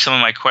didn't like some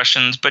of my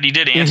questions, but he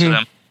did answer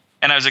them.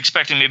 And I was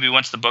expecting maybe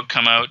once the book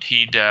come out,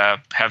 he'd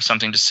have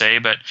something to say.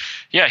 But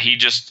yeah, he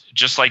just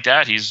like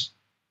that, he's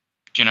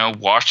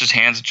washed his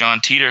hands of John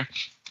Titor.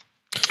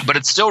 But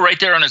it's still right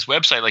there on his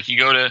website. Like, you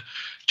go to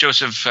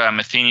Joseph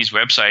Matheny's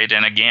website,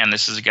 and again,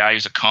 this is a guy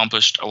who's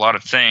accomplished a lot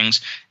of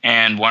things.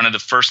 And one of the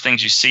first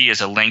things you see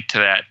is a link to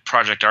that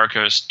Project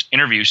Archivist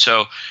interview.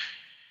 So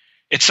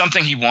it's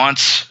something he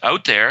wants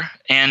out there.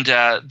 And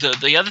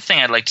the other thing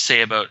I'd like to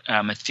say about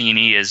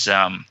Matheny is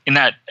in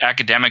that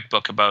academic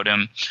book about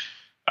him,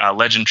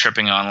 Legend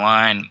Tripping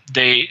Online,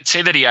 they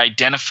say that he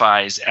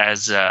identifies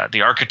as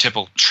the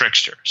archetypal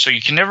trickster. So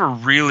you can never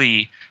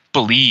really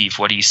believe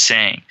what he's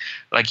saying.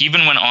 Like,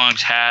 even when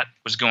Ong's Hat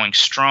was going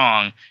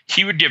strong,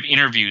 he would give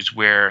interviews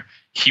where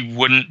he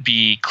wouldn't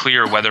be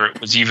clear whether it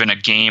was even a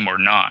game or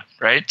not,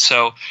 right?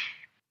 So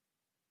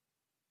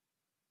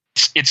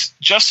it's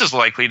just as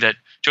likely that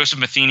Joseph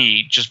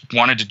Matheny just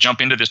wanted to jump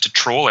into this to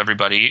troll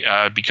everybody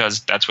because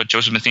that's what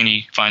Joseph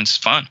Matheny finds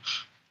fun.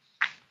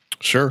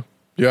 Sure.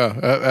 Yeah,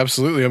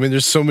 absolutely. I mean,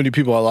 there's so many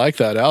people like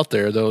that out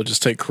there that'll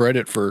just take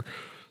credit for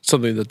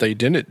something that they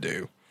didn't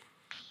do.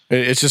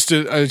 It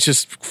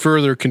just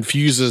further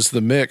confuses the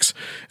mix.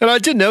 And I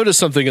did notice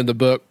something in the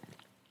book,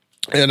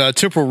 and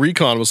Temporal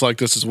Recon was like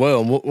this as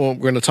well. And we're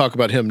going to talk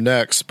about him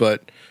next,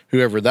 but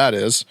whoever that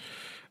is,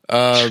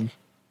 a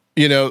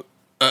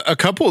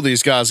couple of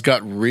these guys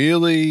got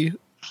really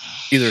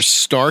either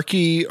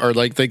snarky or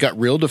like they got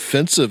real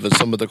defensive in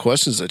some of the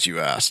questions that you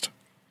asked.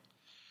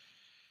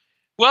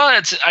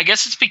 Well, I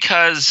guess it's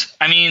because,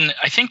 I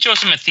think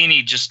Joseph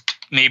Matheny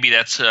maybe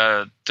that's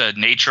the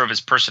nature of his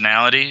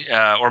personality,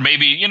 or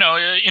maybe,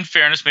 in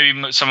fairness,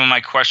 maybe some of my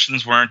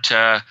questions weren't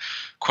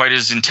quite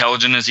as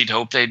intelligent as he'd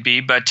hoped they'd be.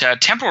 But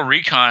Temporal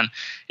Recon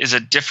is a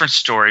different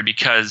story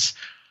because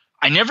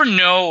I never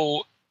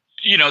know,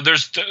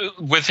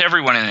 with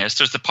everyone in this,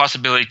 there's the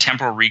possibility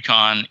Temporal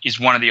Recon is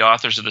one of the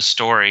authors of the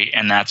story,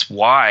 and that's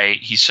why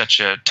he's such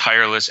a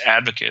tireless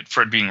advocate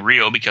for it being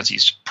real, because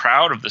he's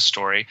proud of the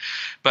story.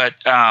 But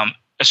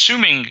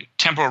assuming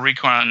Temporal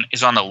Recon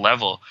is on the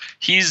level,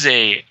 he's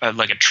a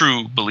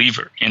true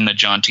believer in the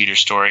John Titor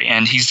story,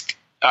 and he's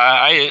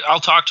I'll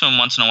talk to him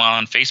once in a while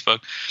on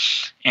Facebook,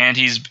 and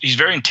he's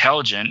very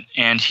intelligent,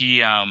 and he's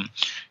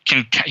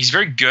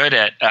very good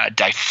at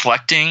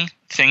deflecting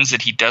things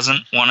that he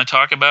doesn't want to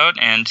talk about,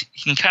 and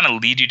he can kind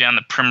of lead you down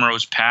the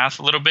primrose path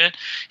a little bit.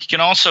 He can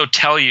also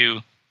tell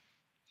you,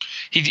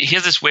 he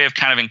has this way of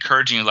kind of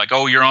encouraging you, like,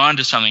 oh, you're on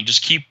to something,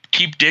 just keep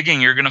digging,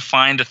 you're going to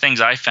find the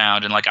things I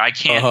found. And like, I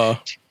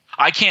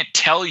I can't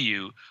tell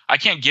you. I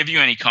can't give you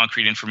any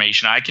concrete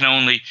information.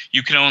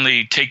 You can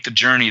only take the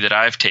journey that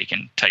I've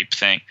taken, type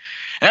thing.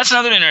 And that's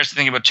another interesting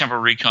thing about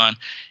Temporal Recon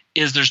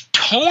is there's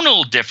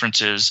tonal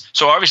differences.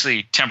 So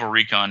obviously, Temporal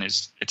Recon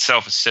is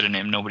itself a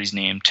pseudonym. Nobody's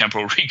named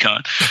Temporal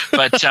Recon,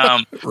 but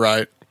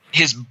right.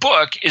 His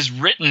book is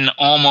written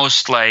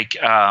almost like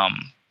a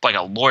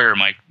lawyer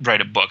might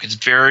write a book. It's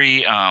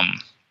very,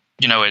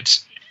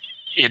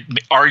 it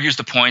argues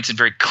the points in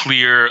very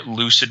clear,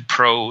 lucid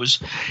prose,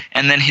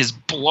 and then his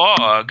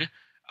blog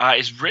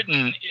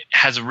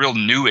has a real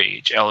new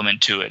age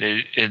element to it.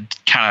 It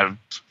kind of,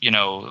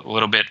 a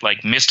little bit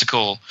like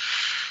mystical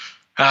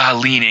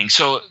leaning.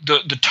 So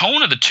the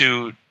tone of the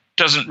two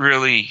doesn't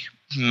really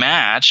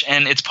match,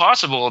 and it's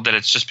possible that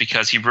it's just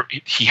because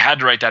he had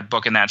to write that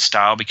book in that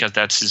style because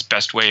that's his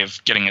best way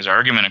of getting his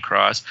argument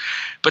across.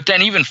 But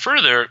then even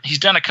further, he's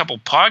done a couple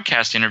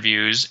podcast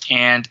interviews,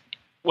 and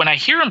when I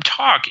hear him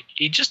talk,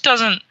 he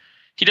doesn't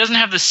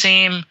have the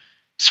same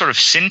sort of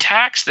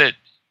syntax that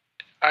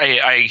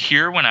I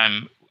hear when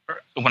I'm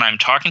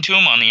talking to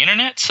him on the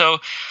internet. So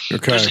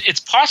it's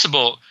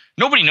possible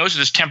nobody knows who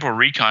this Temporal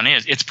Recon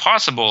is. It's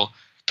possible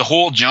the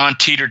whole John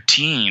Teeter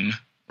team,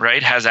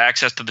 right, has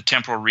access to the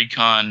Temporal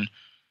Recon,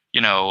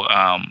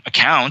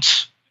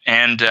 accounts,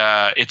 and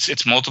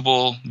it's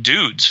multiple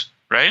dudes,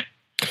 right?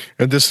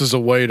 And this is a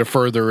way to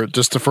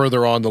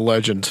further on the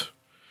legend,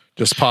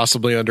 just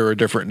possibly under a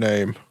different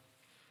name.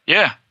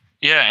 Yeah.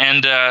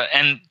 Yeah,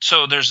 and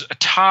so there's a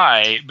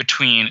tie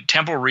between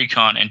Temporal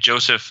Recon and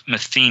Joseph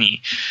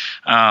Matheny.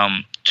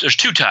 There's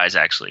two ties,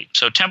 actually.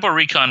 So Temporal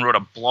Recon wrote a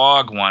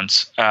blog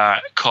once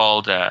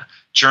called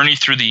Journey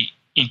Through the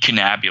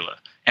Incunabula,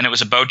 and it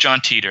was about John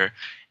Teeter.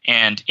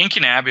 And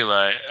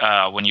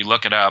incunabula, when you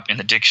look it up in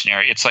the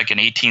dictionary, it's like an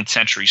 18th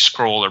century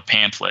scroll or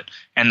pamphlet.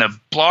 And the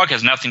blog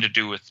has nothing to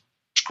do with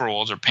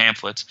scrolls or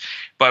pamphlets.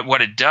 But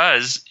what it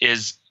does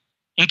is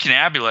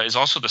incunabula is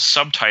also the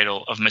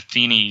subtitle of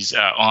Matheny's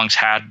Ong's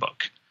Had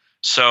book.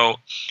 So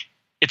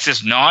it's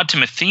this nod to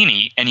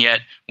Matheny, and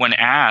yet when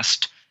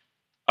asked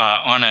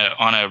on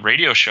a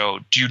radio show,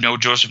 do you know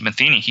Joseph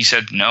Matheny? He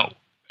said no,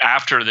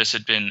 after this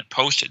had been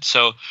posted.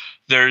 So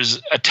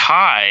there's a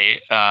tie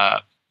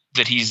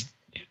that he's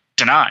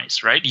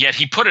denies, right? Yet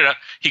he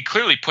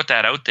clearly put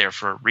that out there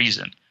for a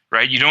reason,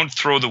 right? You don't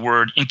throw the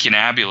word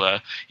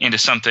incunabula into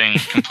something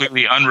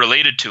completely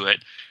unrelated to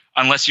it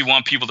unless you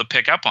want people to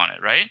pick up on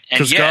it, right?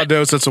 Because God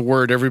knows that's a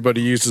word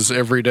everybody uses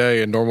every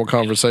day in normal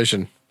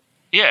conversation.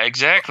 Yeah,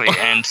 exactly.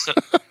 And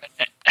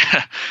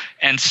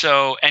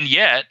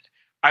yet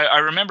I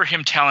remember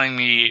him telling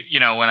me,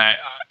 when I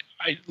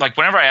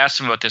whenever I asked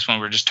him about this when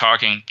we were just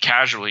talking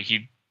casually,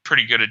 he'd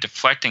pretty good at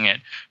deflecting it.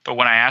 But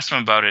when I asked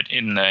him about it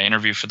in the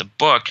interview for the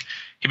book,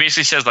 he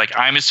basically says,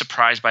 I'm as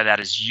surprised by that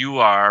as you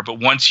are. But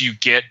once you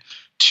get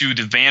to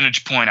the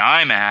vantage point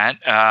I'm at,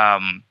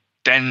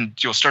 then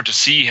you'll start to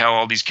see how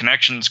all these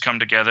connections come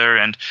together.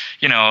 And,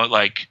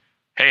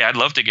 hey, I'd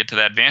love to get to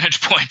that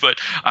vantage point, but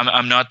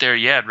I'm not there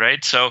yet,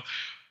 right? So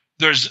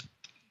there's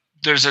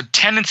a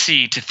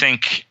tendency to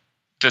think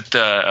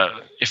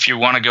that if you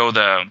want to go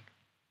the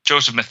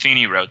Joseph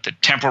Matheny route,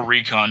 that Temporal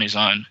Recon is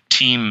on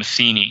Team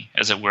Matheny,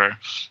 as it were.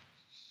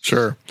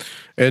 Sure.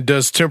 And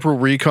does Temporal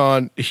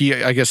Recon,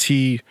 I guess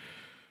he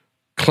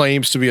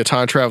claims to be a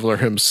time traveler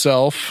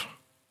himself?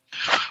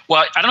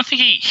 Well, I don't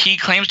think he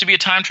claims to be a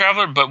time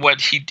traveler, but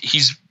what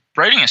he's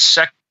writing a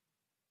second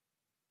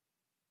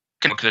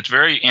book that's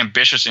very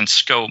ambitious in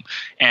scope,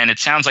 and it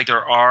sounds like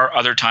there are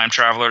other time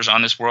travelers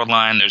on this world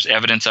line. There's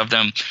evidence of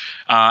them,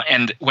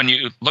 and when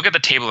you look at the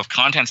table of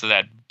contents of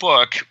that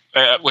book,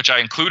 which I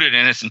included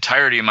in its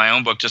entirety in my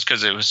own book, just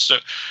because it was so,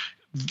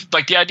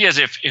 the idea is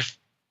if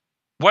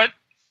what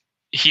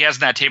he has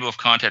in that table of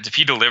contents, if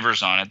he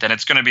delivers on it, then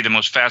it's going to be the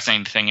most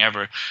fascinating thing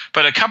ever.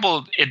 But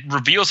it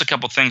reveals a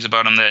couple things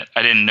about him that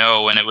I didn't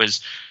know, and it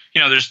was,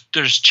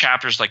 there's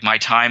chapters like my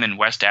time in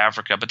West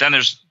Africa, but then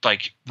there's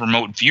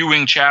remote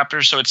viewing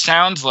chapters. So it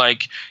sounds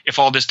like if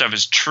all this stuff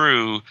is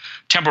true,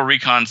 Temporal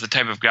Recon's the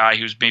type of guy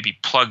who's maybe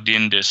plugged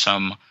into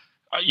some,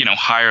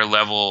 higher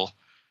level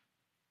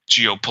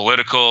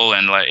geopolitical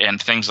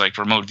and things like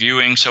remote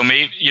viewing. So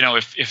maybe,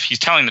 if he's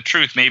telling the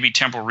truth, maybe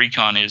Temporal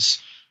Recon is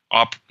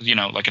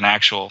like an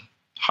actual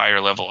higher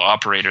level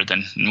operator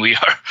than we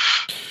are.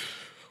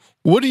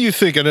 What do you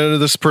think? I know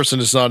this person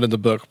is not in the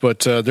book, but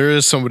there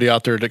is somebody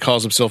out there that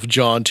calls himself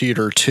John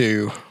Teeter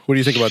too. What do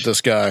you think about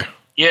this guy?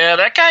 Yeah,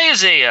 that guy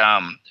is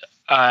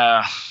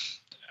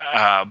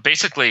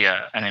basically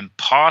an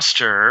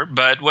imposter,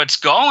 but what's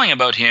galling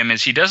about him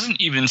is he doesn't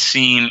even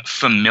seem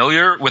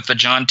familiar with the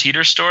John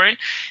Teeter story,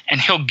 and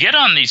he'll get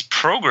on these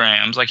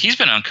programs, like he's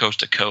been on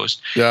Coast to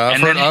Coast. Yeah,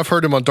 I've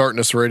heard him on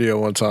Darkness Radio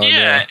one time.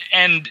 Yeah,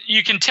 and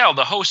you can tell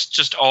the hosts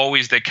just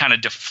always, they kind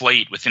of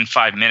deflate within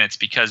 5 minutes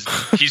because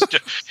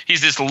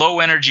he's this low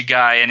energy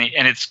guy,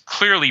 and it's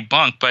clearly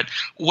bunk. But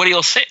what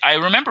he'll say, I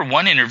remember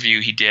one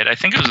interview he did, I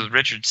think it was with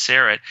Richard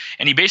Serrett,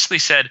 and he basically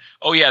said,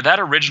 "Oh yeah, that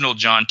original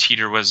John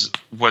Teeter was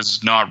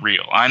was not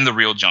real. I'm the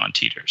real John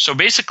Teeter. So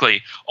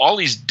basically, all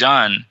he's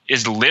done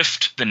is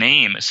lift the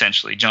name,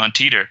 essentially, John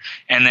Teeter.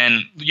 And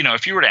then,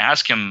 if you were to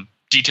ask him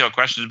detailed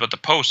questions about the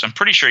post, I'm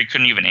pretty sure he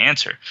couldn't even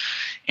answer.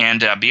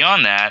 And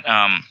beyond that,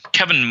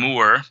 Kevin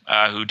Moore,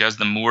 who does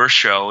the Moore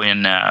Show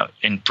in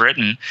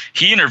Britain,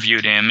 he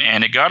interviewed him,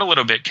 and it got a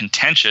little bit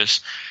contentious.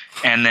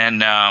 And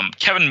then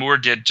Kevin Moore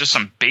did just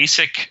some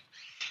basic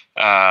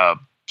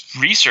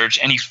research,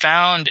 and he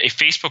found a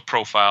Facebook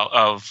profile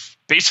of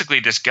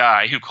basically this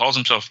guy who calls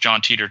himself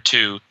John Teeter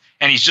 2,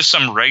 and he's just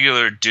some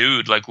regular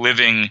dude, like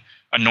living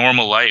a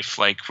normal life,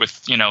 like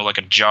with like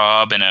a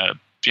job and a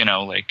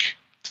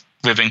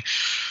living,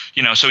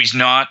 so he's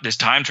not this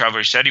time traveler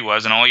he said he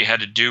was, and all you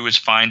had to do was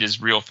find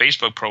his real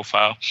Facebook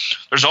profile.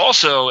 There's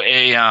also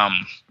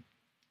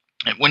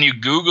when you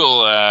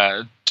Google,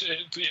 I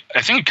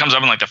think it comes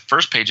up on like the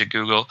first page of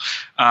Google,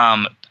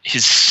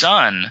 his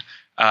son,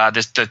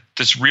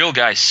 this real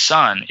guy's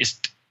son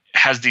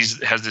has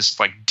this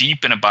like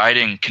deep and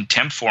abiding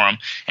contempt for him,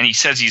 and he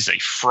says he's a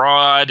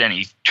fraud, and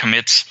he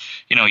commits,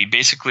 he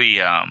basically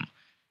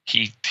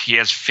he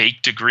has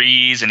fake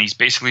degrees, and he's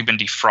basically been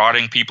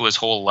defrauding people his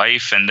whole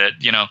life, and that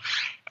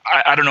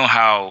I don't know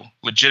how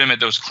legitimate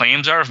those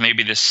claims are. If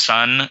maybe this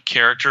son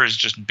character is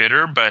just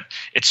bitter, but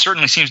it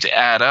certainly seems to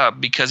add up,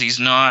 because he's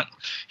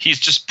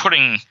just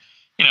putting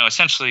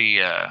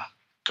essentially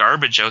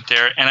garbage out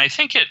there. And I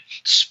think it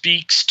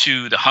speaks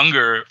to the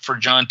hunger for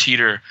John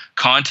Teeter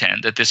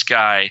content that this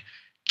guy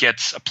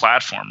gets a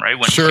platform, right?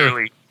 When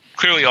sure.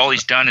 clearly all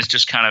he's done is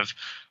just kind of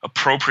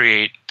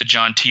appropriate the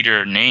John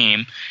Teeter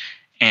name.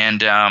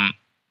 And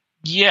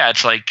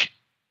it's like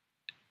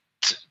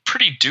it's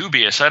pretty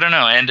dubious. I don't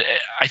know. And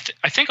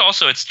I think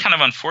also it's kind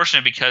of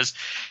unfortunate, because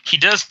he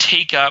does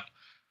take up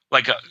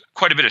like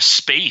quite a bit of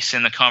space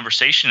in the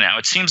conversation now.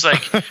 It seems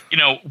like,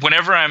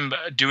 whenever I'm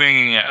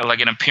doing like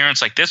an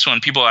appearance like this one,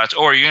 people ask,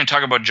 "Oh, are you going to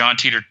talk about John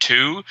Teeter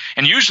 2?"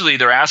 And usually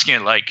they're asking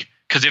it like,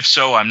 because if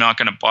so, I'm not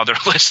going to bother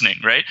listening,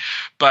 right?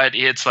 But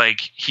it's like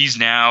he's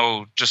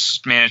now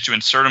just managed to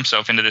insert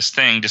himself into this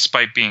thing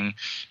despite being,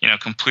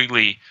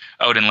 completely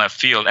out in left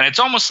field. And it's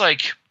almost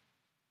like,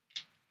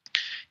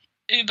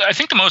 I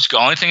think the most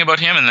galling thing about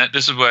him, and that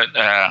this is what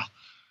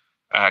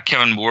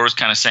Kevin Moore was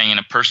kind of saying in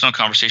a personal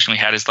conversation we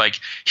had, is like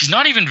he's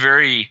not even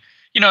very,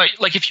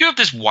 like if you have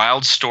this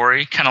wild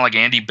story, kind of like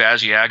Andy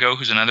Basiago,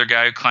 who's another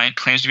guy who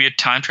claims to be a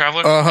time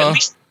traveler,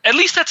 at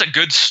least that's a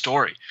good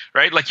story,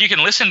 right? Like you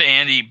can listen to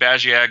Andy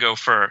Basiago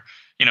for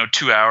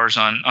 2 hours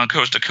on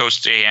Coast to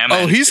Coast AM.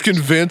 Oh, he's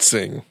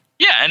convincing.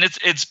 Yeah, and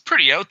it's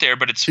pretty out there,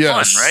 but it's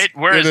yes, fun, right?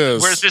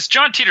 Whereas this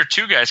John Teeter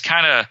 2 guy is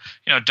kind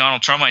of,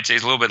 Donald Trump might say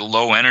he's a little bit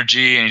low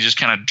energy, and he's just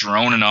kind of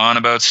droning on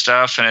about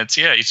stuff, and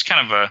it's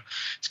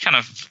kind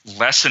of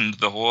lessened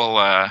the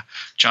whole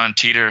John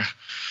Teeter,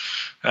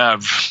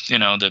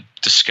 the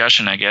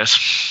discussion, I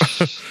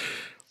guess.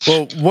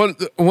 Well,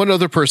 one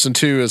other person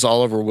too is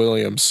Oliver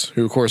Williams,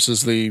 who of course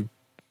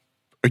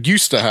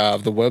used to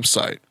have the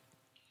website.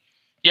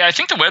 Yeah, I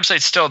think the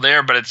website's still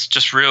there, but it's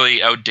just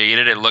really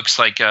outdated. It looks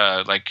like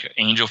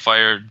Angel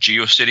Fire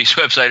GeoCities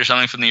website or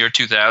something from the year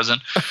 2000.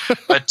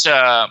 But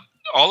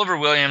Oliver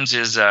Williams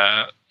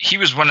he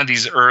was one of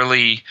these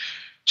early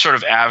sort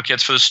of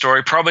advocates for the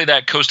story. Probably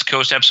that Coast to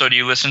Coast episode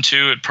you listened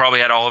to, it probably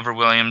had Oliver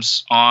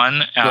Williams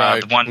on.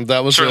 Right. The one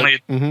that was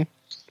certainly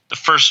the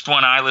first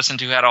one I listened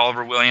to had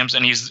Oliver Williams,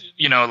 and he's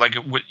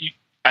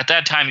at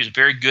that time he was a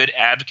very good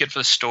advocate for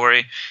the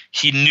story.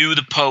 He knew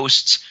the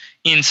posts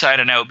inside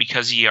and out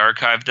because he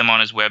archived them on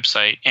his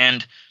website.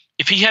 And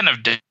if he hadn't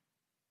have done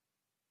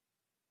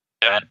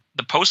that,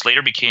 the post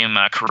later became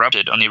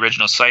corrupted on the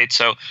original site.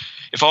 So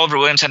if Oliver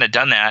Williams hadn't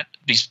done that,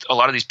 a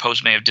lot of these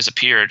posts may have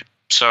disappeared.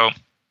 So,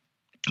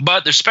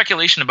 but there's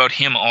speculation about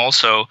him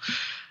also.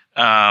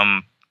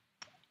 One,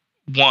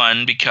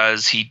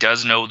 because he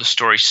does know the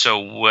story so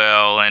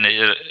well, and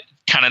it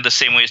kind of the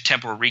same way as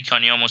Temporal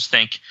Recon, you almost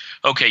think,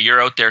 okay,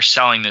 you're out there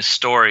selling this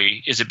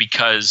story. Is it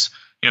because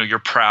you're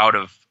proud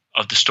of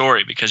the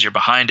story because you're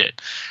behind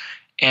it?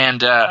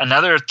 And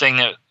another thing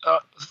that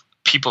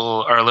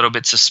people are a little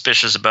bit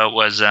suspicious about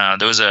was there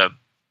was a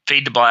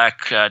Fade to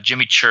Black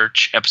Jimmy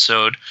Church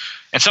episode,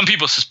 and some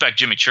people suspect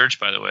Jimmy Church,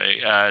 by the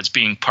way, as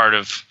being part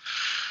of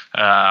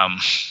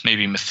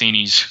maybe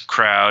Matheny's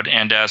crowd.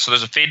 And so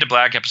there's a Fade to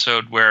Black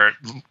episode where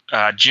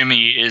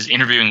Jimmy is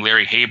interviewing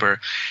Larry Haber,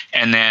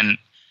 and then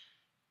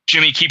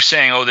Jimmy keeps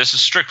saying, "Oh, this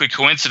is strictly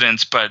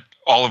coincidence," but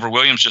Oliver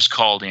Williams just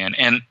called in,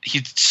 and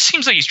he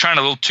seems like he's trying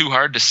a little too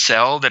hard to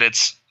sell that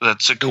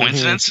that's a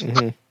coincidence.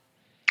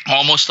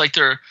 Almost like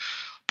they're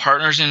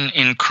partners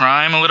in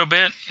crime a little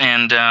bit.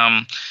 And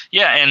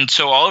and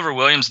so Oliver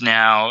Williams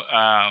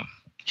now,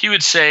 he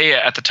would say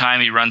at the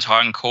time he runs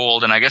Hot and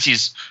Cold, and I guess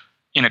he's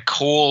in a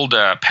cold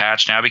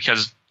patch now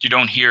because you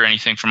don't hear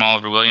anything from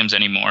Oliver Williams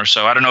anymore.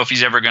 So I don't know if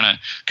he's ever going to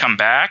come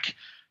back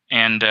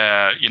and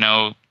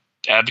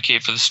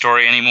advocate for the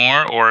story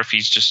anymore, or if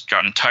he's just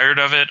gotten tired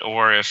of it,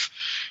 or if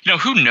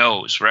who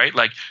knows, right?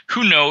 Like,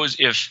 who knows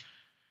if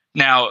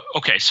now,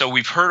 okay, so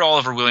we've heard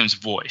Oliver Williams'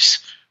 voice.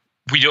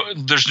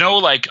 There's no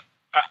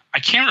I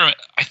can't remember.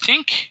 I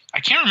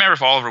can't remember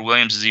if Oliver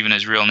Williams is even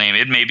his real name.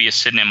 It may be a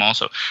pseudonym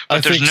also.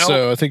 But I think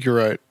so. I think you're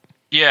right.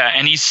 Yeah,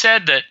 and he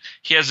said that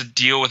he has a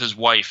deal with his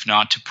wife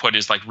not to put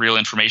his like real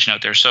information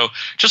out there. So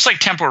just like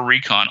Temporal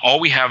Recon, all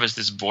we have is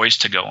this voice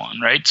to go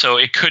on, right? So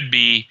it could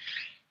be,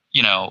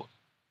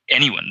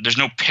 anyone. There's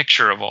no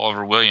picture of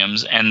Oliver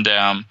Williams, and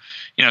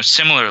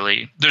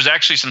similarly, there's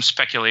actually some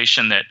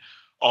speculation that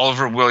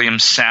Oliver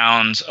Williams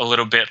sounds a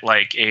little bit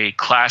like a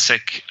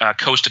classic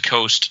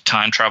coast-to-coast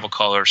time travel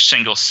caller,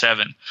 Single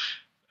 7.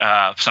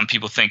 Some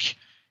people think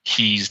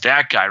he's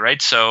that guy,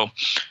 right? So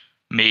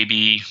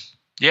maybe.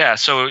 Yeah,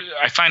 so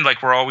I find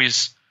like we're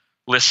always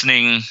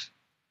listening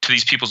to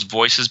these people's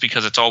voices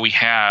because it's all we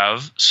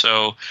have.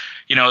 So,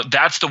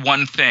 that's the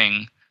one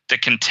thing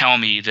that can tell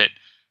me that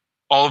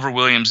Oliver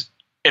Williams,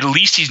 at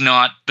least he's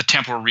not the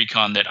Temporal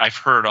Recon that I've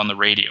heard on the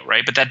radio,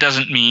 right? But that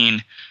doesn't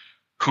mean,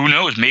 who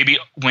knows, maybe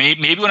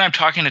when I'm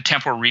talking to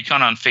Temporal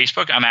Recon on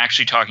Facebook, I'm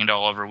actually talking to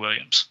Oliver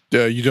Williams.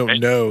 Yeah, you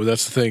don't know.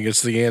 That's the thing.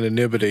 It's the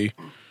anonymity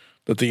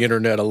that the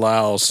internet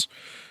allows.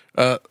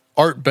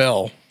 Art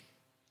Bell.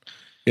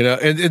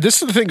 And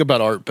this is the thing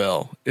about Art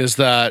Bell is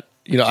that,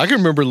 I can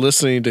remember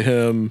listening to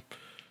him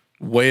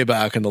way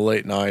back in the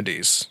late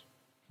 90s,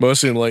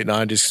 mostly in the late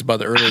 90s, because by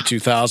the early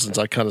 2000s,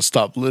 I kind of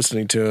stopped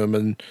listening to him.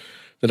 And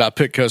then I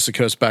picked Coast to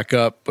Coast back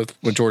up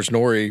when George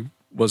Norrie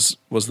was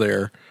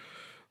there.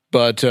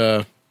 But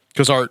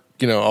because Art,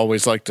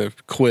 always liked to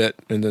quit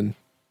and then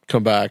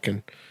come back.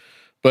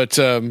 But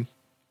a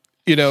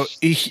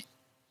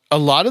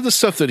lot of the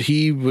stuff that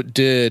he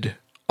did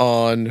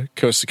on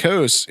Coast to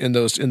Coast in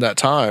that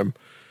time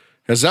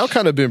has now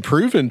kind of been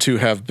proven to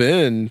have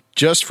been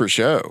just for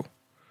show.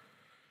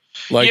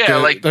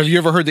 Have you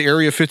ever heard the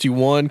Area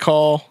 51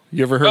 call?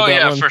 You ever heard that one?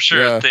 Oh, yeah, for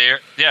sure.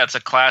 Yeah. It's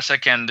a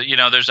classic. And,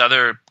 there's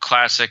other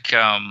classic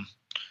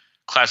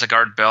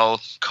Art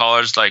Bell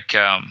callers that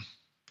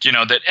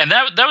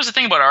was the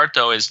thing about Art,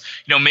 though, is,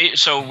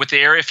 so with the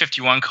Area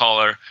 51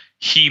 caller,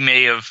 he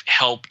may have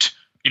helped,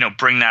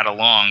 bring that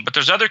along. But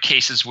there's other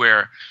cases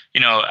where,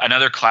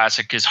 another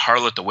classic is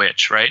Harlot the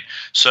Witch, right?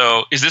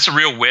 So is this a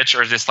real witch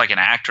or is this like an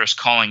actress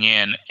calling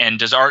in? And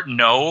does Art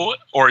know,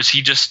 or is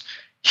he just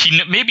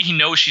maybe he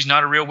knows she's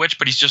not a real witch,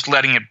 but he's just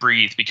letting it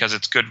breathe because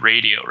it's good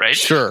radio, right?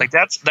 Sure. Like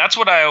that's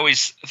what I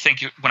always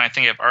think when I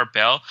think of Art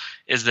Bell,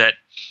 is that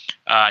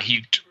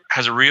he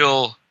has a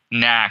real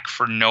knack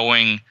for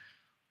knowing,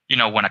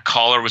 when a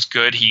caller was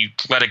good, he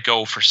let it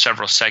go for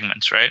several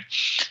segments, right?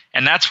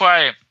 And that's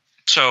why.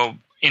 So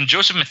in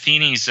Joseph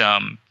Matheny's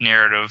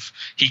narrative,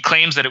 he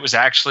claims that it was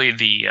actually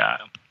the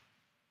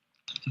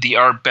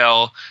Art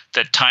Bell,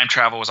 that time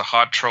travel was a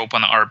hot trope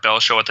on the Art Bell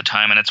show at the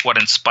time, and it's what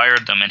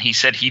inspired them. And he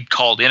said he'd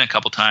called in a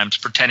couple times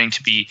pretending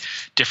to be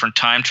different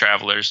time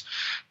travelers.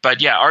 But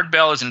yeah, Art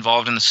Bell is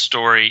involved in the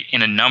story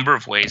in a number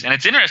of ways. And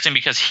it's interesting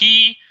because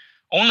he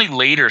only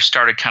later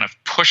started kind of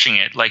pushing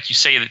it. Like you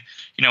say,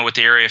 with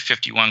the Area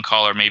 51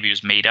 caller, maybe it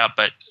was made up.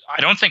 But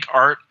I don't think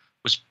Art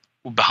was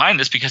behind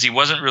this because he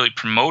wasn't really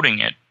promoting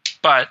it.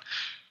 But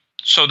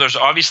so there's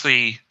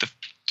obviously the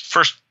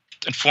first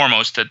and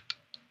foremost that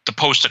the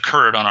post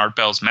occurred on Art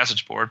Bell's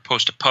message board,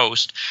 post to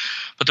post.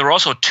 But there were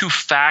also 2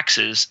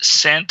 faxes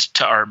sent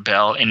to Art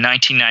Bell in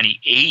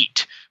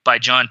 1998 by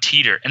John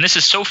Teeter. And this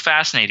is so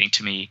fascinating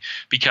to me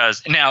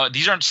because now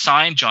these aren't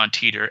signed John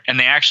Teeter, and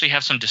they actually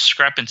have some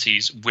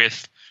discrepancies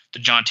with the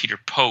John Teeter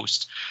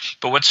post.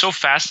 But what's so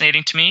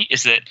fascinating to me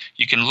is that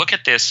you can look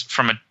at this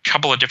from a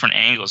couple of different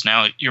angles.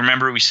 Now, you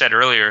remember we said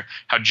earlier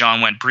how John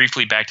went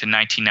briefly back to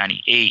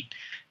 1998.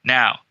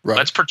 Now, right.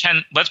 Let's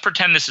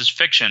pretend this is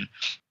fiction.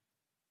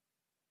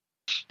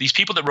 These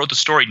people that wrote the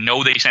story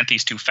know they sent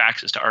these 2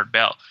 faxes to Art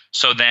Bell.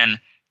 So then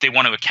they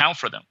want to account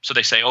for them. So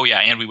they say, oh, yeah,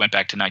 and we went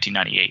back to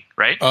 1998,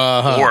 right?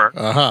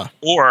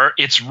 Or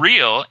it's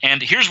real.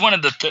 And here's one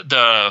of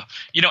the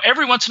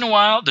every once in a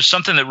while, there's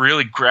something that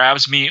really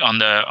grabs me on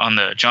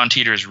the John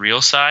Teeter's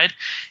real side.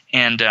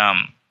 And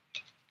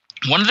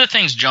one of the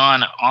things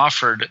John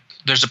offered,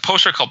 there's a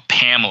poster called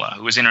Pamela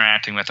who was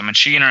interacting with him, and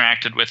she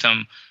interacted with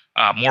him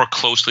more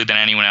closely than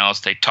anyone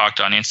else. They talked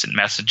on Instant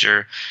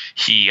Messenger.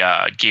 He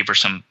gave her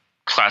some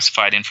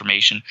classified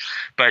information.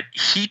 But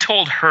he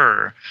told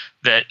her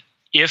that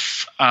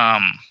if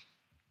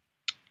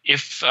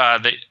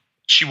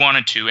she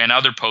wanted to, and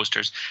other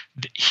posters,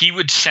 he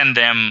would send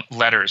them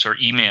letters or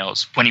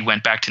emails when he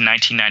went back to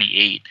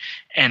 1998.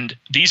 And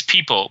these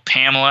people,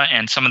 Pamela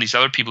and some of these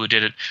other people who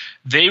did it,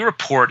 they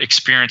report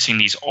experiencing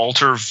these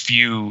alter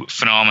view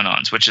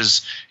phenomenons, which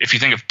is, if you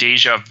think of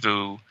deja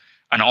vu,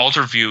 an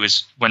alter view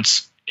is when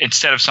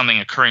instead of something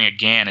occurring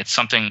again, it's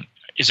something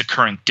is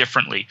occurring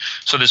differently.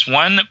 So this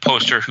one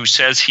poster who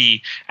says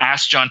he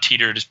asked John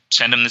Teeter to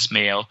send him this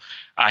mail,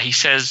 he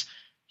says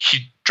he's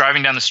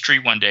driving down the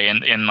street one day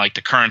in like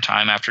the current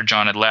time after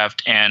John had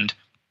left, and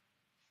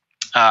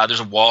there's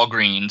a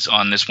Walgreens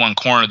on this one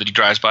corner that he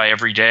drives by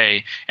every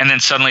day, and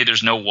then suddenly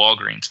there's no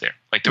Walgreens there.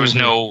 Like there was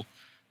no,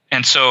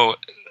 and so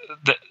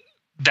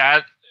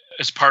that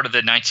is part of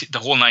the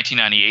whole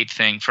 1998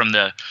 thing from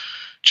the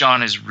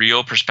John is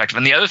real perspective.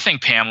 And the other thing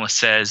Pamela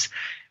says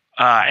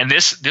and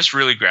this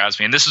really grabs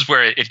me, and this is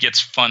where it gets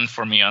fun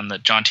for me on the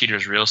John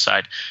Teeter's real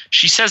side.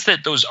 She says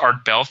that those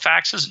Art Bell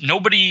faxes,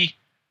 nobody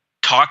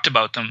talked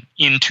about them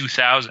in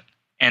 2000,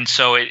 and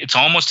so it's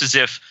almost as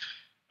if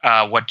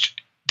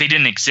they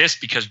didn't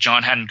exist because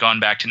John hadn't gone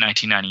back to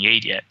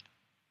 1998 yet.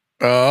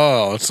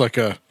 Oh, it's like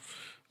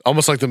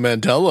almost like the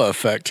Mandela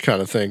effect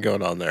kind of thing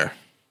going on there.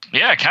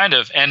 Yeah, kind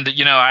of. And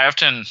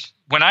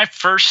when I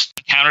first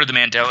encountered the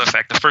Mandela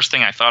effect, the first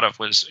thing I thought of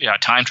was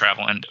time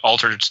travel and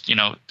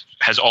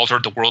has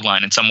altered the world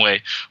line in some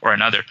way or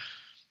another.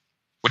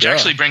 Which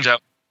actually brings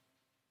up,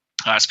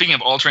 speaking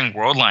of altering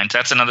world lines,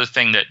 that's another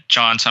thing that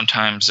John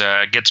sometimes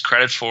gets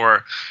credit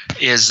for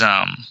is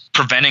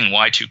preventing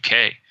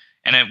Y2K.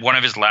 And in one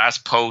of his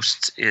last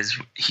posts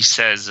he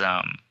says,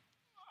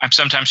 I'm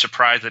sometimes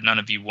surprised that none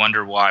of you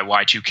wonder why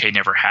Y2K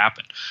never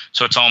happened.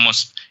 So it's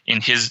almost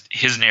in his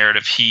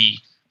narrative, he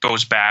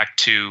goes back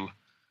to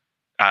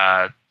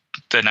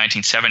the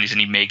 1970s,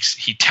 and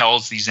he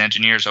tells these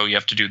engineers, "Oh, you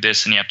have to do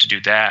this and you have to do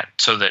that,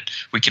 so that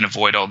we can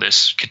avoid all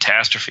this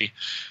catastrophe."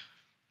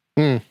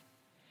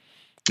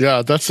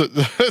 Yeah, that's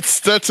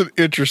an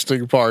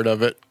interesting part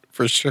of it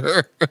for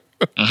sure.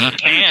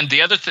 Mm-hmm. And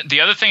the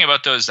other thing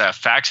about those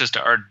faxes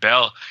to Art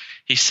Bell,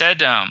 he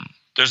said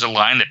there's a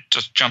line that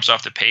just jumps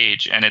off the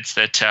page, and it's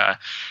that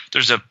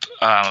there's a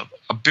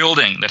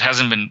building that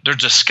hasn't been,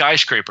 there's a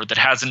skyscraper that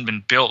hasn't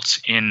been built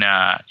in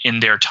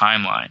their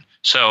timeline.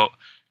 So,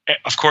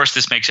 of course,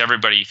 this makes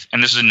everybody,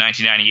 and this is in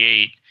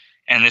 1998,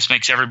 and this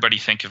makes everybody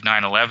think of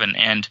 9/11.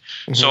 And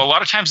so a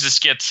lot of times this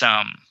gets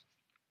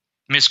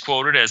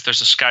misquoted as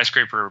there's a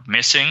skyscraper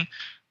missing,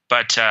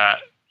 but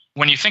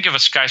when you think of a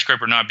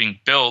skyscraper not being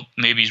built,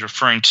 maybe he's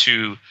referring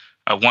to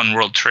One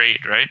World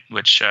Trade, right?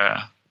 Which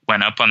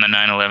went up on the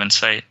 9/11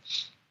 site.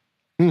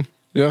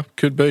 Yeah,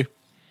 could be.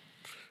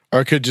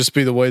 Or it could just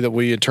be the way that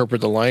we interpret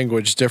the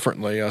language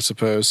differently, I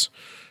suppose.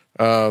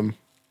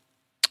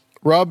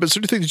 Rob, is there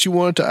anything that you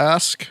wanted to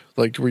ask?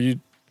 Like, were you...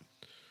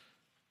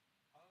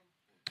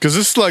 Because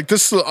this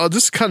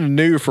is kind of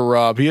new for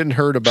Rob. He hadn't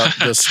heard about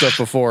this stuff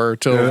before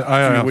until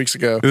a few weeks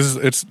ago.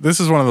 This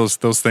is one of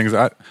those things.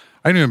 I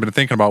haven't even been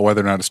thinking about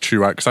whether or not it's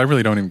true, because I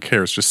really don't even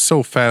care. It's just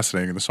so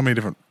fascinating. There's so many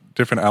different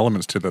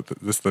elements to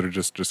that are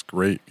just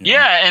great. You know?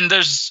 Yeah, and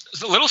there's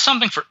a little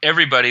something for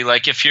everybody.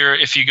 Like if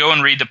you go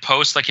and read the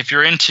post, like if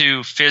you're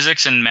into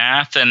physics and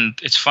math, and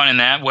it's fun in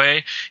that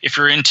way. If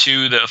you're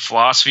into the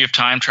philosophy of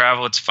time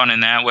travel, it's fun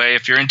in that way.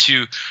 If you're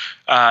into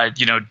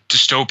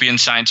dystopian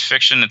science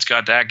fiction, it's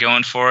got that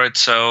going for it.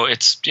 So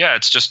it's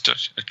just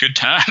a good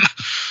time.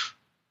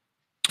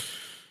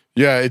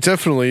 Yeah, it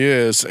definitely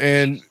is.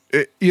 And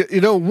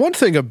one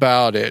thing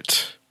about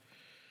it,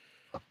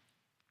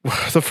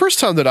 the first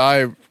time that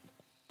I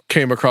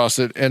came across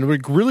it, and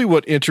really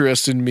what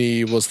interested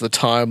me was the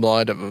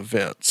timeline of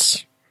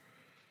events.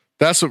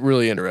 That's what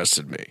really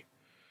interested me.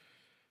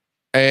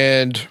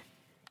 And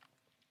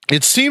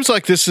it seems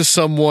like this is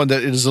someone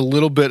that is a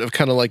little bit of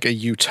kind of like a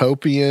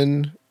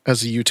utopian,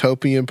 has a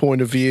utopian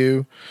point of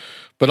view,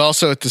 but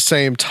also at the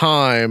same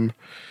time,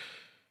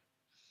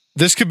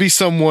 this could be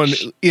someone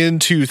in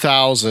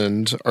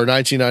 2000 or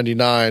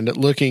 1999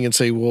 looking and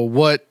say, well,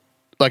 what,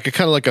 like a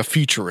kind of like a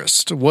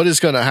futurist, what is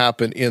going to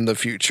happen in the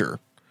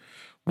future?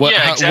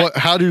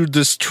 How do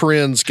this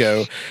trends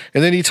go?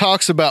 And then he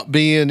talks about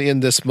being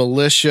in this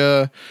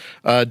militia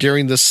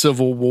during the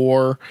Civil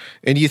War.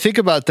 And you think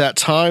about that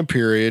time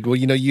period. Well,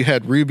 you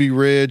had Ruby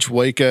Ridge,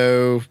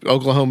 Waco,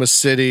 Oklahoma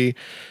City.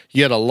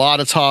 You had a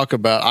lot of talk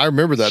about, I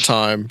remember that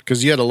time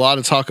because you had a lot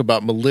of talk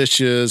about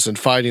militias and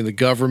fighting the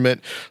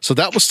government. So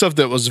that was stuff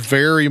that was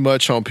very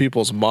much on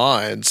people's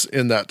minds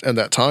in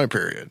that time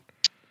period.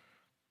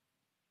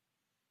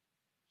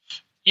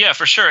 Yeah,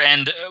 for sure.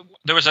 And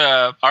there was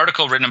a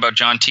article written about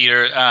John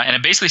Teeter, and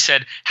it basically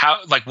said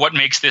what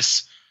makes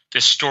this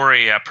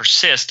story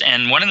persist.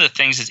 And one of the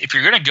things is, if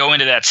you're going to go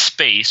into that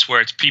space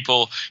where it's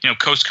people,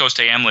 Coast to Coast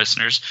AM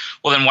listeners,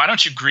 well, then why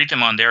don't you greet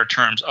them on their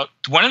terms?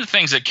 One of the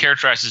things that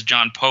characterizes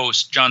John's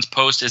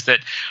post is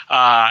that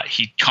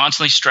he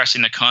constantly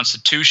stressing the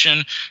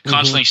Constitution,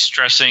 constantly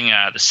stressing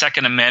the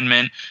Second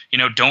Amendment.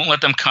 Don't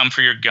let them come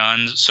for your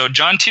guns. So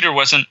John Teeter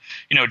wasn't,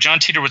 John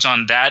Teeter was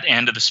on that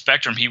end of the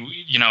spectrum. He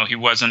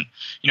wasn't,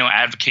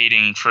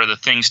 advocating for the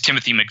things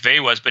Timothy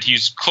McVeigh was, but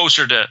he's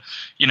closer to,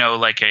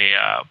 like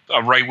a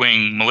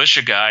right-wing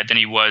militia guy than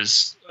he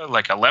was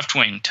like a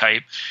left-wing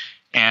type.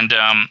 And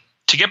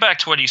to get back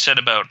to what he said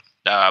about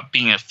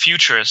being a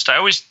futurist,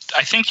 I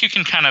think you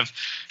can kind of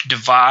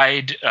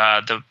divide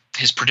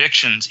his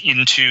predictions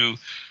into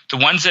the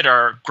ones that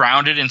are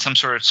grounded in some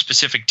sort of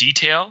specific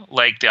detail,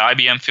 like the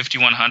IBM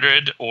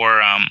 5100,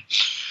 or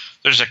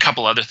there's a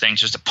couple other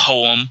things. There's a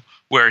poem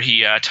where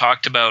he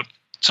talked about,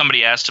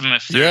 somebody asked him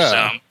if there's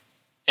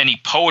any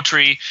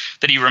poetry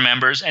that he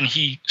remembers, and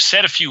he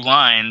said a few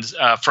lines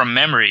from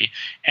memory.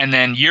 And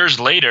then years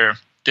later,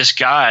 this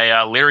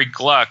guy, Larry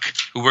Gluck,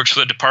 who works for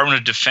the Department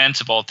of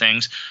Defense of all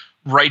things,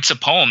 writes a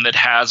poem that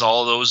has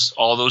all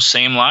those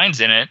same lines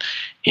in it.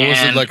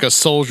 Was it like A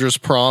Soldier's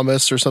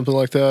Promise or something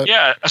like that?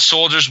 Yeah, A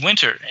Soldier's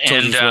Winter.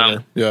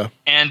 Winter. Yeah.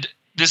 And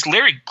this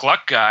Larry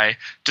Gluck guy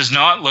does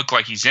not look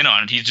like he's in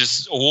on it. He's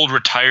just old,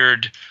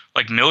 retired,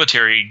 like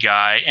military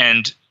guy.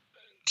 And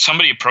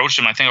somebody approached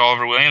him. I think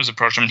Oliver Williams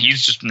approached him. And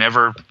he's just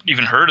never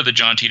even heard of the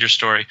John Titor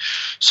story.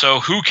 So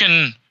who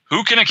can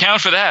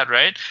account for that,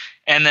 right?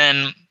 And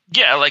then,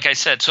 yeah, like I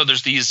said, so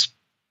there's these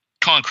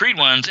concrete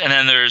ones, and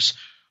then there's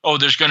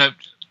going to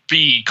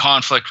be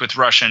conflict with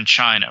Russia and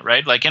China,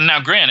 right? Like, and now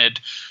granted,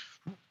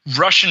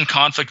 Russian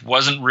conflict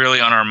wasn't really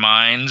on our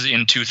minds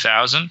in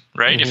 2000,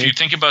 right? If you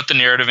think about the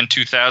narrative in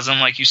 2000,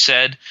 like you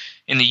said,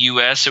 in the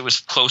U.S., it was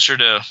closer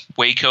to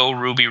Waco,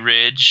 Ruby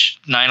Ridge.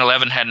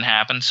 9/11 hadn't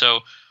happened. So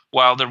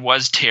while there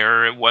was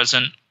terror, it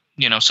wasn't,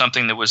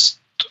 something that was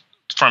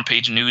front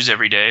page news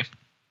every day.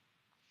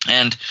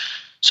 And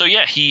so,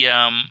 yeah, he,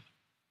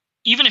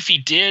 even if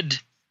he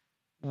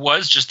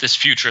was just this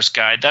futurist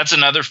guy, that's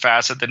another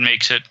facet that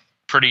makes it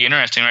pretty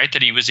interesting, right?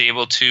 That he was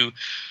able to,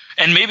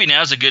 and maybe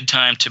now's a good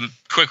time to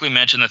quickly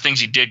mention the things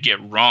he did get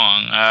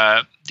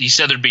wrong. He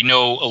said there'd be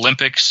no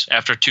Olympics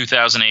after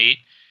 2008.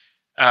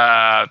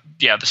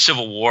 The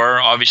Civil War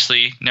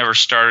obviously never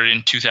started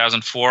in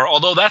 2004,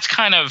 although that's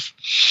kind of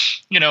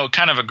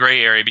a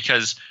gray area,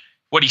 because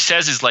what he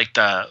says is like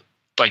the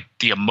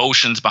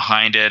emotions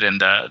behind it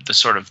and the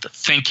sort of the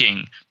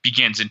thinking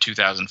begins in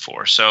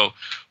 2004. So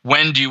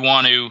when do you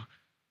want to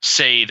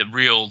say the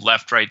real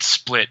left-right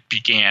split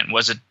began?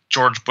 Was it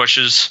George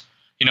Bush's,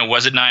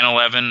 was it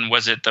 9/11?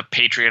 Was it the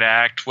Patriot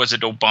Act? Was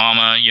it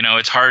Obama?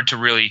 It's hard to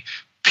really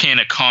pin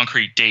a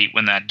concrete date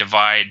when that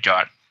divide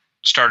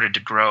started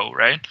to grow,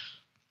 right?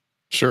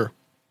 Sure.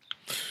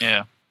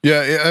 Yeah.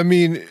 Yeah. I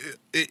mean,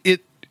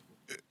 it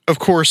of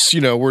course,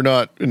 we're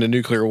not in a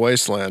nuclear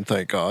wasteland,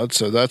 thank God.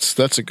 So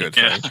that's a good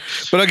thing.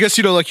 But I guess,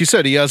 like you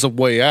said, he has a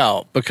way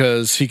out,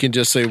 because he can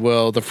just say,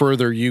 well, the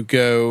further you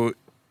go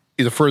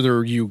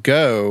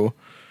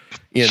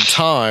in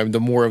time, the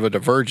more of a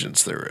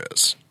divergence there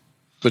is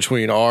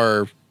between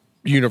our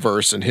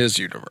universe and his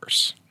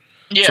universe.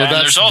 Yeah. So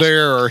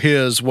that's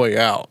his way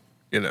out,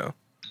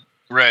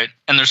 Right.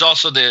 And there's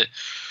also the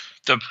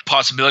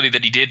possibility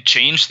that he did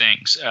change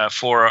things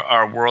for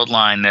our world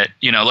line, that,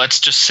 let's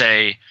just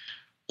say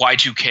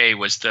Y2K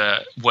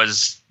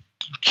was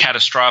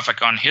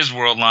catastrophic on his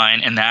world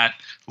line, and that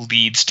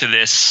leads to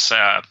this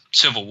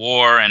civil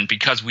war. And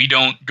because we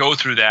don't go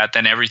through that,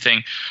 then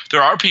everything –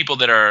 there are people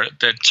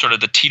that sort of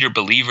the Titor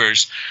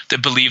believers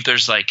that believe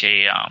there's like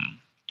an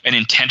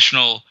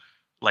intentional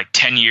like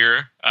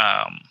 10-year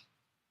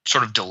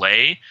sort of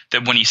delay,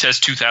 that when he says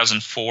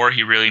 2004,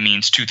 he really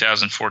means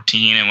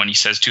 2014. And when he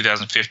says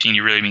 2015, he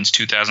really means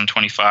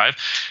 2025.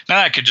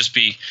 Now, that could just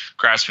be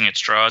grasping at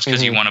straws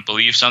because you want to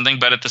believe something.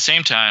 But at the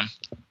same time,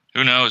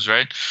 who knows,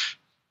 right?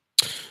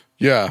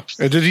 Yeah.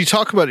 And did he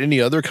talk about any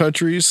other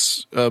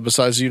countries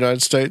besides the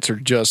United States, or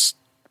just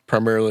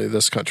primarily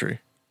this country?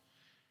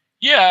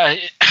 Yeah.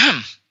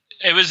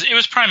 It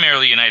was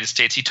primarily United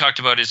States. He talked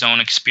about his own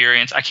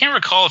experience. I can't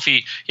recall if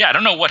I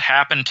don't know what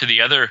happened to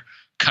the other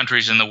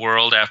countries in the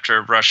world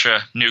after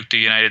Russia nuked the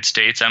United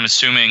States. I'm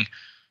assuming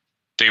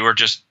they were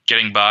just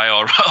getting by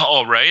all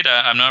right.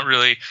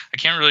 I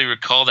can't really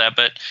recall that,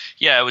 but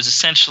yeah, it was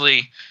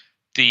essentially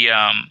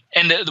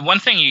and the one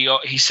thing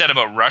he said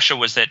about Russia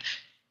was that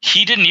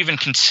he didn't even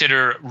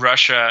consider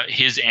Russia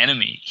his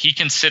enemy. He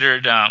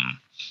considered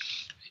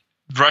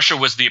Russia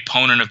was the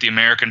opponent of the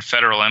American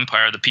federal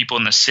empire, the people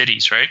in the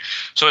cities, right?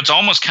 So it's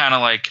almost kind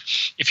of like,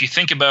 if you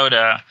think about,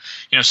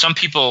 some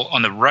people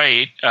on the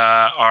right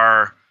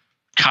are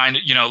kind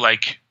of,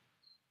 like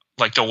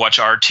they'll watch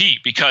RT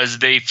because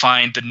they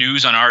find the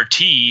news on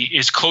RT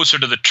is closer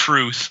to the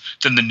truth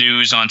than the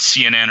news on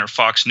CNN or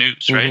Fox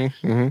News, right?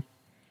 Mm-hmm.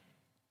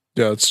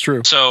 Yeah, it's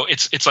true. So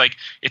it's like,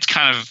 it's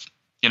kind of,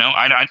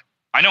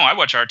 I know I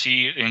watch RT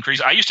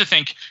increase. I used to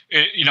think,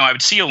 I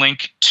would see a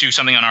link to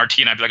something on RT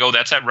and I'd be like, oh,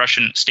 that's that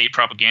Russian state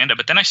propaganda.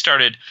 But then I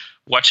started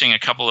watching a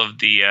couple of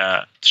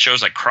the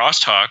shows like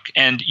Crosstalk,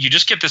 and you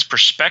just get this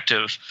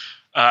perspective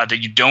that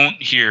you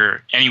don't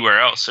hear anywhere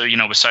else. So,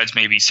 besides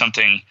maybe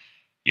something,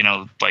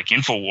 like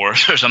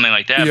InfoWars or something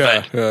like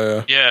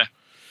that. Yeah.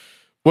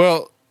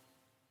 Well,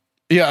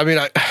 yeah, I mean,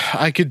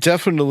 I could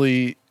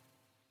definitely,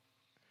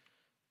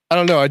 I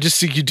don't know. I just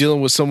think you're dealing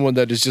with someone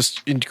that is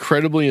just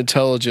incredibly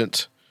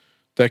intelligent,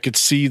 that could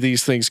see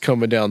these things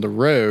coming down the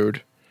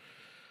road.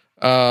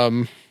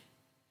 And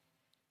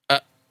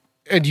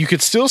you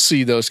could still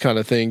see those kind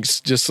of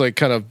things just like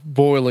kind of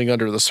boiling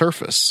under the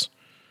surface.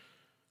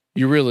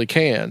 You really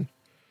can.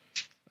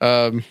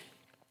 So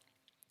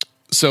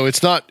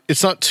it's not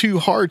too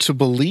hard to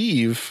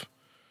believe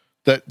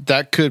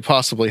that could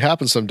possibly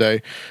happen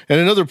someday. And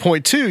another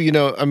point too,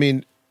 I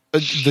mean,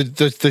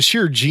 the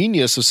sheer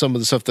genius of some of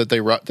the stuff that they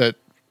write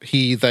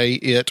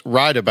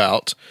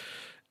about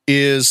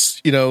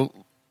is,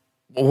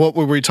 what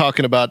were we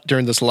talking about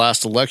during this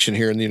last election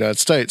here in the United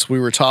States? We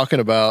were talking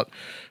about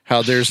how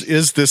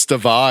is this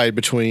divide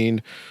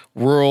between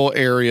rural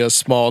areas,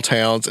 small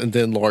towns, and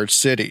then large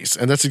cities.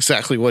 And that's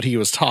exactly what he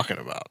was talking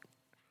about.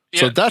 Yeah,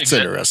 so that's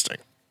interesting.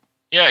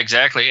 Yeah,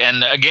 exactly.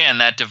 And again,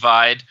 that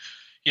divide,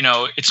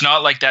 it's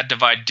not like that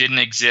divide didn't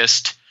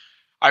exist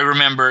I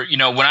remember,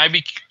 when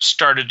I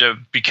started to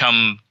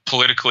become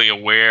politically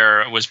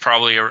aware, it was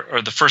probably,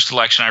 or the first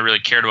election I really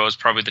cared about was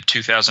probably the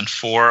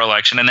 2004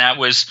 election. And that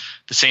was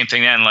the same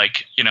thing then,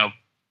 like,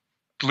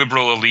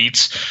 liberal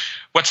elites.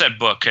 What's that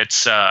book?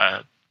 It's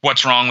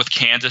What's Wrong with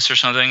Kansas or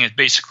something. It's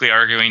basically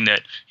arguing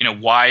that,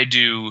 why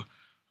do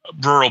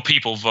rural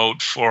people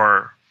vote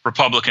for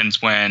Republicans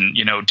when,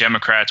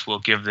 Democrats will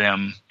give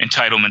them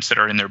entitlements that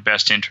are in their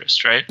best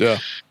interest, right? Yeah.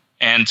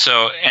 And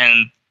so,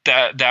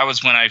 that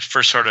was when I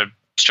first sort of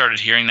started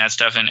hearing that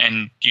stuff,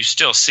 and you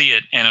still see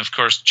it. And of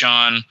course,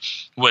 John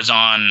was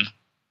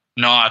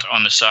not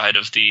on the side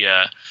of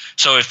the.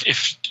 So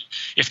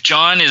if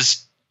John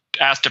is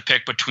asked to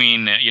pick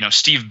between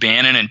Steve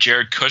Bannon and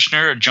Jared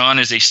Kushner, John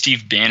is a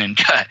Steve Bannon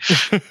guy.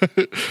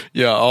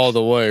 Yeah, all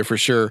the way for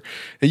sure.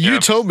 And you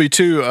told me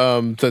too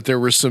that there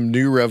were some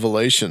new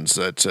revelations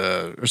that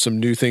or some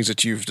new things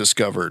that you've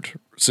discovered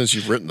since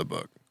you've written the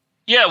book.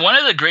 Yeah, one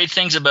of the great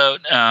things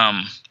about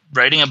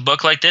writing a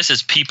book like this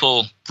is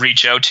people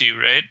reach out to you,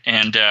 right?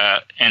 And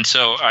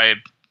so I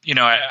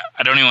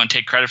don't even want to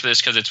take credit for this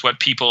because it's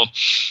what people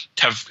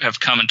have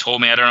come and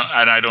told me.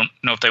 I don't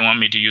know if they want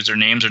me to use their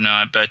names or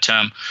not, but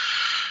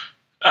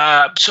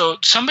so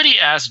somebody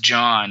asked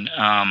John.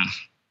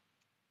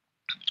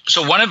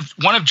 So one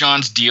of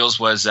John's deals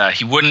was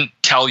he wouldn't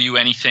tell you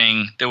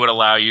anything that would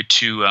allow you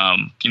to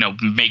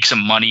make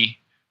some money,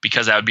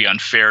 because that would be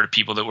unfair to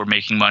people that were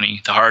making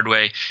money the hard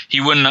way.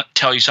 He wouldn't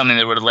tell you something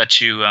that would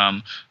let you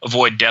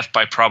avoid death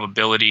by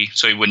probability.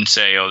 So he wouldn't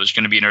say, "Oh, there's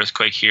going to be an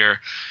earthquake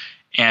here."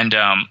 And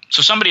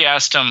so somebody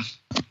asked him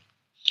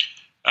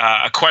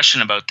a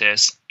question about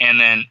this,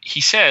 and then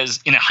he says,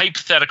 in a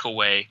hypothetical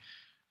way,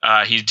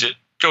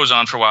 goes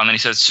on for a while, and then he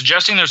says,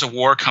 suggesting there's a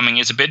war coming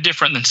is a bit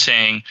different than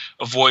saying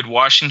avoid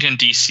Washington,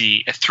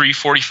 D.C. at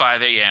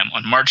 3:45 a.m.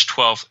 on March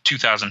 12th,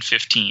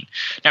 2015.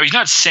 Now, he's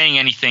not saying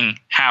anything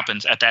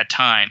happens at that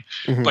time,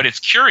 but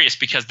it's curious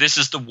because this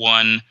is the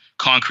one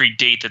concrete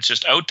date that's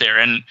just out there.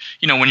 And,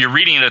 when you're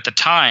reading it at the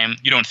time,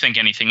 you don't think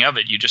anything of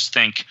it. You just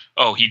think,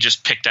 oh, he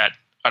just picked that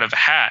out of a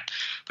hat.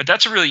 But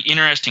that's a really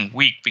interesting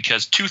week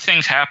because two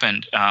things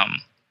happened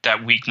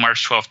that week,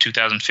 March 12th,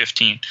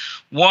 2015.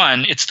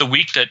 One, it's the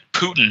week that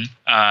Putin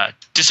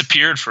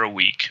disappeared for a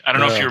week. I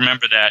don't know if you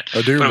remember that.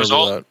 I do remember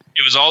that.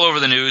 It was all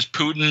over the news.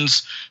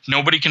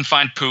 Nobody can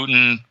find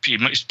Putin.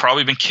 He's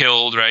probably been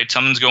killed, right?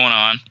 Something's going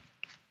on.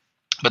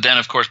 But then,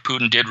 of course,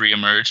 Putin did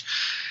reemerge.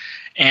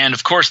 And,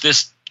 of course,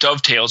 this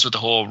dovetails with the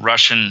whole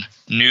Russian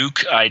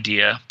nuke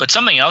idea. But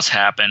something else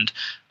happened.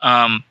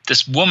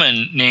 This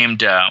woman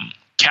named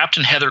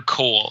Captain Heather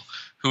Cole,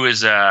 who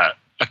is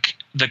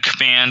the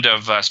command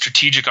of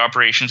strategic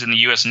operations in the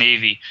U.S.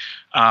 Navy,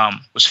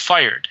 was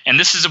fired. And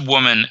this is a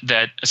woman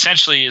that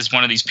essentially is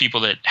one of these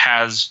people that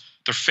has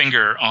their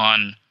finger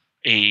on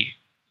the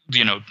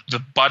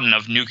button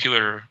of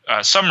nuclear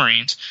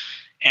submarines.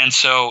 And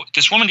so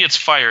this woman gets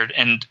fired,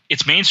 and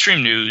it's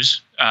mainstream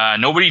news.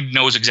 Nobody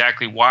knows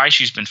exactly why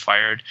she's been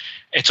fired.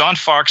 It's on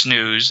Fox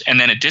News, and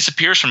then it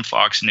disappears from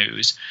Fox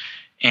News.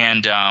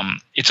 And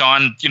it's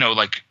on,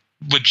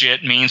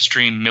 legit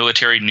mainstream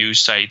military news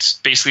sites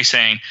basically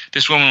saying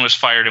this woman was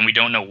fired and we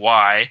don't know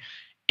why.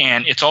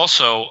 And it's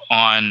also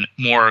on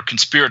more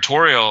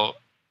conspiratorial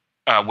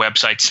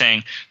websites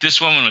saying this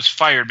woman was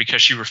fired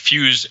because she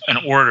refused an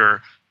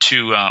order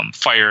to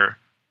fire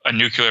a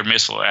nuclear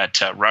missile at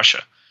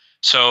Russia.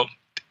 So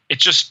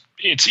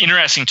it's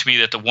interesting to me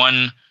that the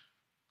one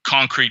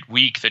concrete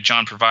week that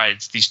John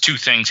provides, these two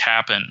things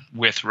happen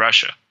with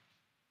Russia.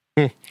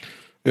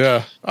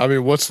 Yeah. I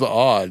mean, what's the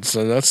odds?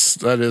 And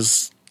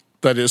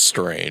that is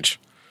strange.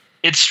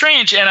 It's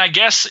strange. And I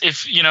guess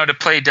if, to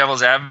play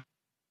devil's advocate,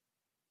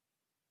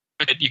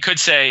 you could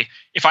say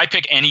if I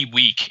pick any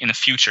week in the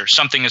future,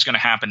 something is going to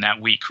happen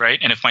that week, right?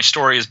 And if my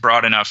story is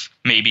broad enough,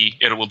 maybe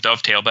it will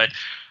dovetail. But,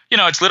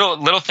 it's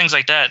little things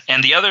like that.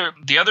 And the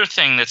other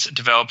thing that's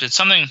developed, it's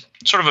something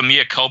sort of a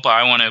mea culpa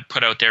I want to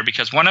put out there,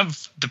 because one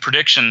of the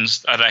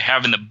predictions that I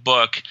have in the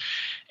book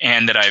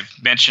and that I've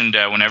mentioned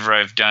whenever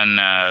I've done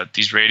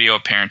these radio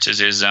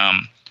appearances is,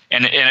 and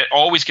it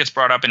always gets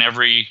brought up in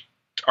every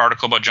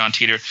article about John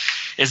Teeter,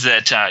 is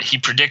that he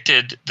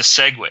predicted the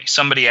Segway.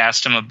 Somebody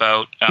asked him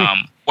about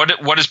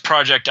what is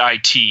Project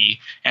IT,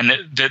 and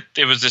that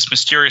it was this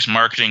mysterious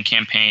marketing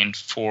campaign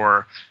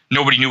for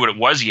nobody knew what it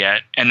was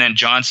yet. And then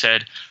John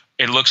said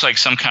it looks like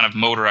some kind of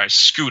motorized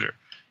scooter.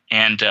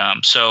 And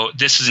so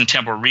this is in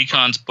Temporal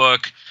Recon's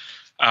book,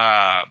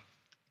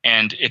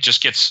 and it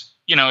just gets.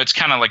 It's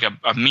kind of like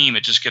a meme.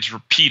 It just gets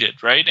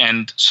repeated, right?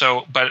 And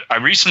so, but I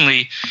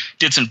recently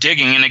did some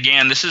digging. And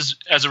again, this is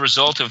as a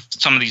result of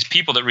some of these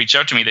people that reached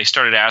out to me. They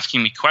started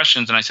asking me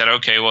questions. And I said,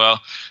 okay, well,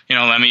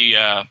 let me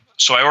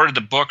so I ordered the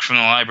book from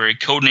the library,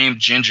 Codenamed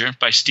Ginger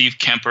by Steve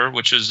Kemper,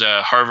 which is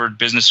Harvard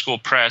Business School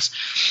Press.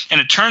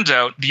 And it turns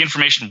out the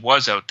information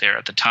was out there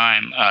at the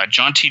time.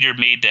 John Teeter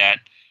made that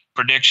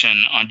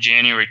prediction on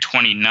January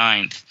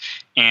 29th.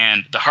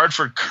 And the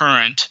Hartford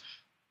Courant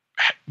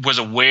was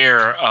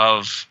aware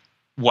of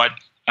what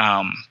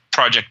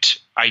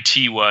Project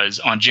IT was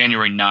on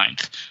January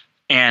 9th.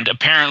 And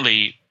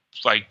apparently,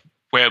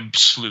 web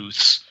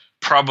sleuths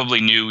probably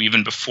knew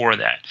even before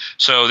that.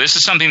 So this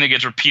is something that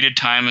gets repeated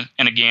time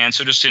and again.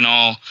 So just in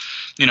all,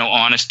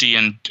 honesty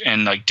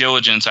and like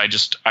diligence,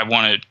 I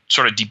want to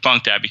sort of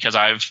debunk that, because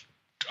I've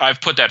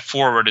put that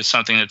forward as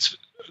something that's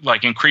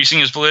like increasing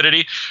his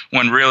validity,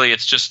 when really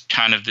it's just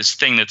kind of this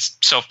thing that's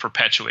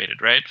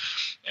self-perpetuated, right?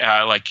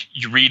 Like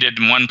you read it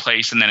in one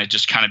place and then it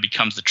just kind of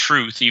becomes the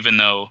truth, even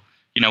though,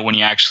 when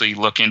you actually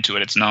look into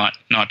it, it's not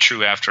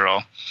true after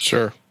all.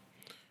 Sure.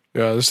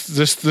 Yeah,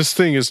 this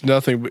thing is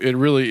nothing. It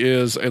really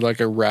is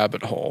like a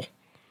rabbit hole.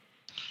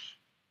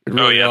 It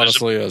really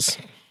honestly is.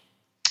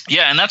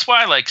 Yeah, and that's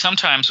why, like,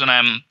 sometimes when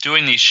I'm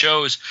doing these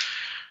shows,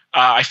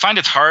 I find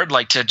it's hard,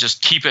 like, to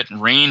just keep it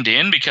reined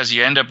in, because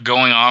you end up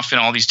going off in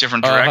all these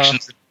different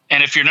directions.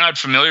 And if you're not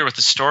familiar with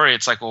the story,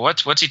 it's like, well,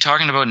 what's he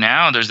talking about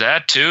now? There's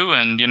that too,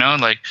 and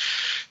like,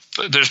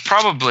 there's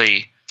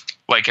probably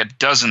like a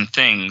dozen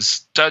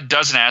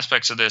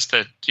aspects of this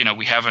that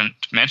we haven't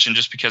mentioned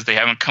just because they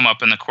haven't come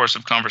up in the course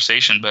of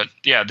conversation. But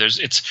yeah,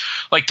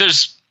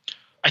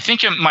 I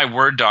think in my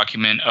Word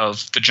document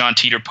of the John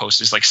Teeter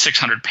post is like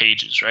 600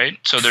 pages, right?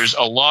 So there's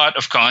a lot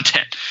of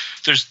content.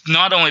 There's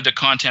not only the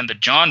content that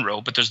John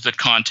wrote, but there's the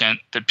content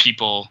that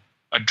people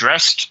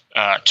addressed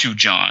to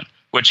John,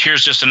 which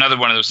here's just another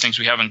one of those things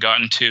we haven't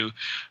gotten to.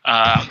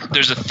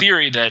 There's a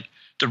theory that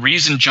the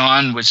reason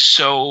John was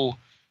so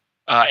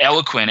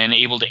eloquent and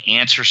able to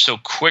answer so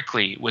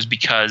quickly was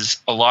because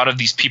a lot of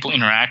these people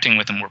interacting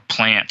with him were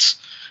plants.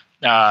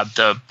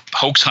 The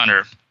hoax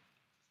hunter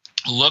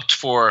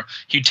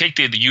he'd take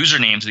the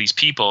usernames of these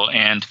people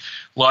and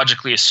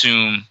logically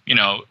assume,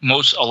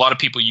 a lot of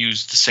people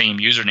use the same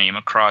username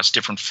across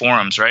different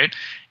forums, right?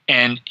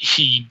 And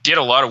he did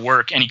a lot of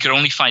work, and he could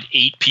only find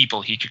 8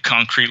 people he could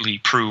concretely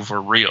prove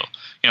were real.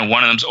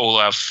 One of them's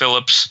Olaf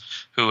Phillips,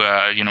 who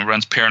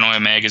runs Paranoia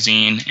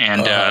Magazine,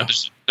 and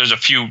there's a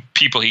few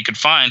people he could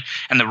find,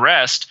 and the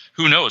rest,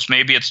 who knows?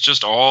 Maybe it's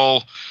just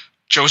all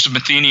Joseph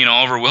Matheny and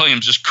Oliver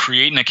Williams just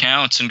creating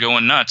accounts and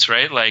going nuts,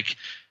 right? Like,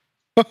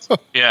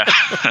 yeah.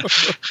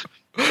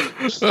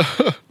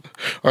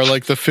 Or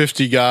like the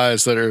 50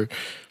 guys that are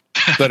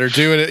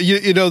doing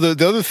it.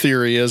 The other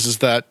theory is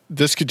that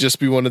this could just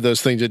be one of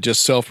those things that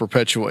just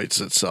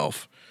self-perpetuates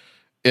itself.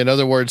 In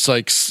other words,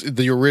 like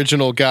the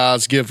original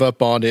guys give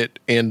up on it,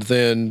 and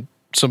then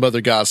some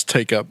other guys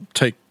take up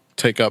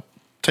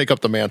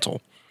the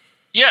mantle.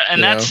 Yeah,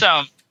 and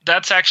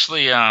that's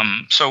actually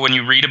so when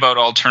you read about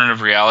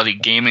alternative reality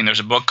gaming, there's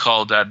a book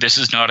called This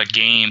Is Not a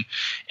Game,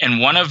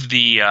 and one of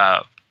the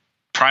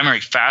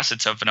primary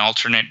facets of an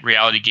alternate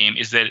reality game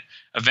is that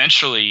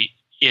eventually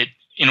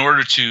in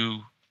order to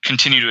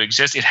continue to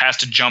exist, it has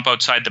to jump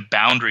outside the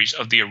boundaries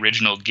of the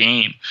original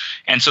game.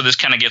 And so this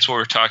kind of gets what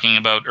we were talking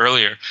about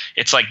earlier.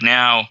 It's like,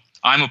 now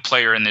I'm a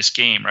player in this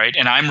game, right?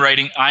 And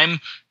I'm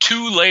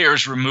 2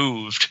 layers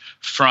removed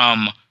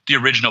from the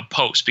original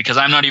post, because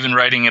I'm not even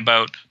writing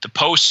about the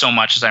post so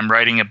much as I'm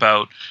writing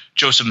about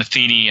Joseph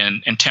Matheny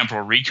and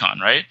Temporal Recon,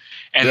 right?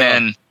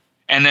 And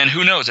then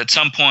who knows, at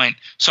some point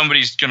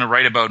somebody's going to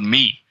write about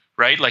me,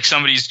 right? Like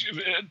somebody's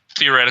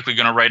theoretically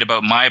going to write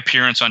about my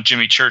appearance on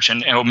Jimmy Church,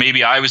 and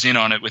maybe I was in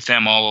on it with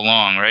them all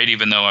along, right?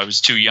 Even though I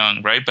was too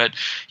young, right? But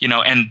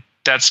and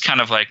that's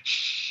kind of like,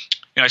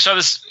 I saw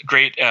this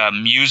great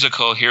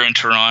musical here in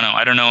Toronto.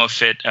 I don't know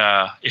if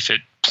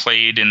it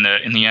played in the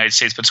United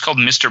States, but it's called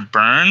Mr.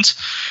 Burns,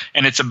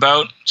 and it's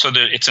about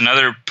it's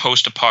another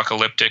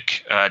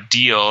post-apocalyptic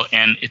deal,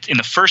 and in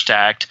the first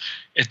act,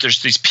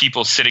 there's these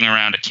people sitting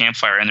around a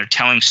campfire and they're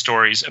telling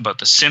stories about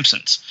the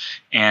Simpsons,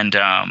 and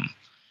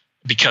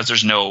because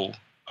there's no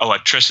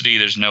electricity,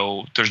 there's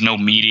no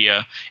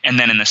media, and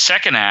then in the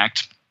second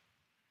act,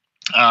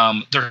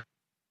 they're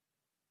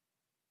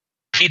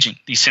aging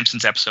these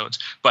Simpsons episodes,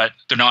 but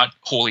they're not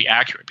wholly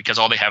accurate because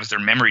all they have is their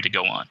memory to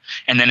go on.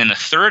 And then in the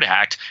third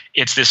act,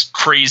 it's this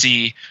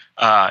crazy,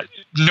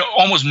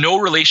 almost no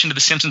relation to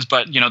the Simpsons,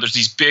 but there's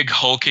these big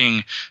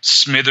hulking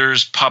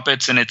Smithers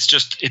puppets, and it's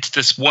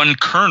this one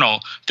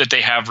kernel that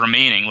they have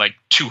remaining, like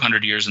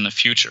 200 years in the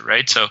future,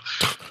 right? So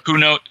who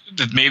knows?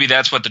 Maybe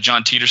that's what the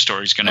John Teeter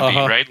story is going to be,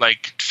 right?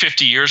 Like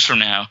 50 years from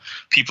now,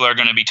 people are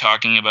going to be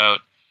talking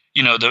about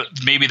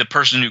maybe the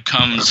person who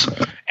comes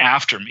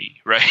after me,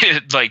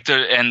 right?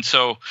 And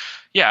so,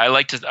 yeah, I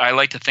like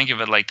to think of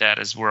it like that,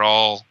 as we're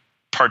all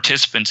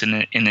participants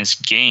in this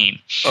game.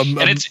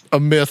 It's a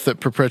myth that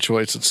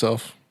perpetuates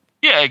itself.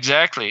 Yeah,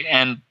 exactly.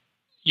 And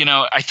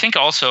I think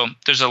also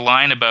there's a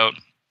line about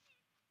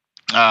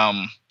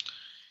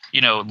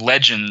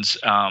legends.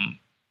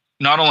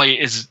 Not only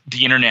is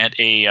the internet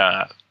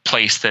a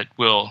place that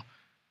will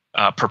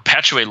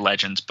perpetuate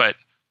legends, but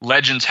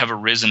legends have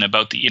arisen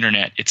about the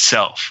internet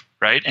itself,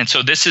 right? And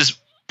so this is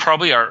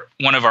probably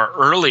one of our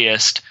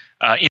earliest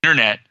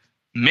internet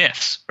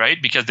myths, right?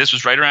 Because this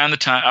was right around the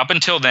time, up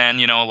until then,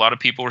 a lot of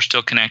people were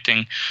still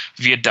connecting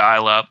via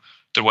dial-up.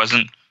 There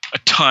wasn't a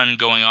ton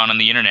going on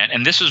the internet.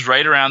 And this was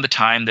right around the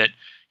time that,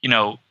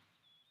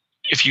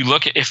 if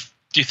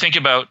you think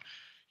about,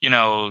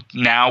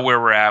 now where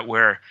we're at,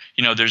 where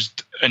there's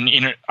I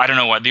don't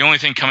know what, the only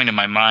thing coming to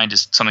my mind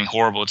is something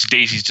horrible. It's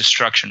Daisy's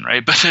Destruction,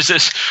 right? But there's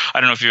this, I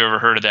don't know if you've ever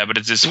heard of that, but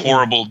it's this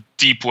horrible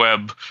deep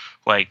web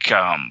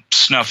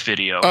snuff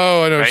video.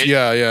 Oh, I know. Right?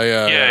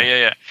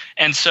 Yeah.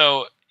 And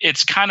so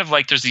it's kind of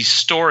like there's these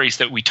stories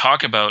that we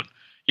talk about.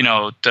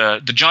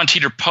 The John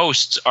Teeter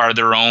posts are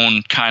their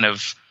own kind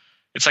of,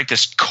 it's like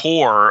this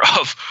core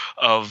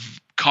of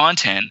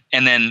content,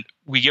 and then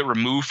we get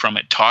removed from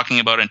it, talking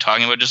about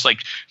just like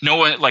no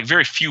one, like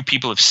very few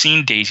people have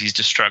seen Daisy's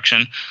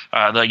Destruction.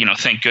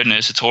 Thank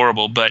goodness, it's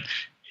horrible, but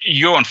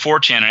you go on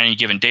 4chan on any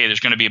given day, there's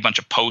going to be a bunch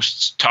of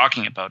posts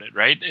talking about it,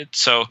 right?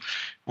 So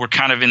we're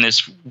kind of in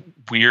this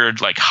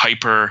weird, like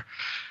hyper,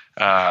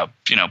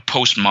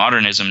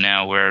 postmodernism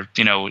now, where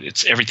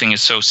it's everything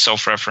is so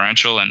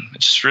self-referential, and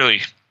it's just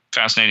really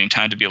fascinating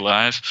time to be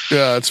alive.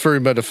 Yeah, it's very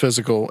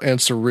metaphysical and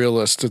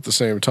surrealist at the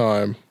same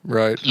time,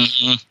 right?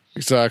 Mm-hmm.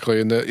 Exactly,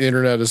 and the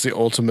internet is the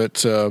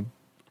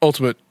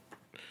ultimate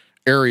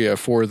area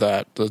for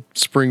that, the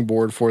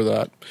springboard for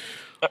that.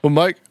 Well,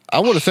 Mike, I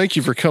want to thank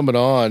you for coming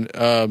on.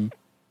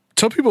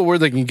 Tell people where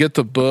they can get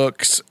the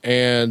books,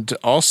 and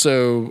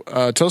also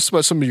tell us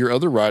about some of your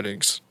other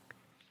writings.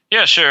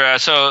 Yeah, sure.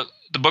 So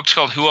the book's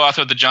called Who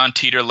Authored the John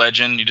Teeter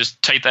Legend. You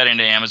just type that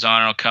into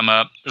Amazon and it'll come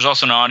up. There's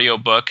also an audio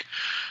book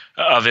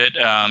of it.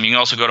 You can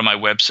also go to my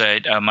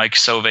website,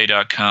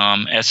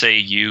 mikesauve.com,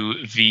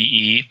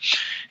 SAUVE.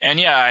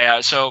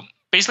 And so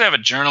basically I have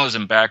a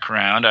journalism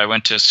background. I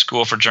went to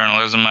school for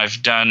journalism. I've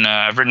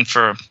written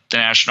for the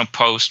National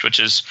Post, which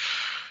is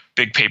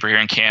big paper here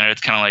in Canada.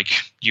 It's kind of like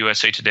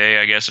USA Today,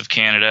 I guess, of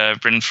Canada.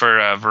 I've written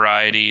for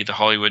Variety, the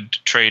Hollywood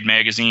Trade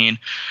magazine.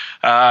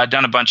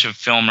 Done a bunch of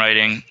film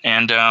writing.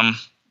 And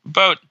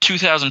about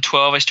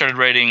 2012, I started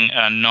writing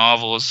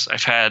novels.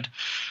 I've had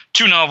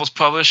 2 novels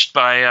published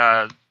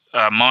by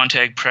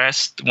Montag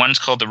Press. One's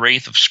called The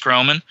Wraith of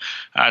Scroman.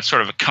 It's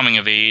sort of a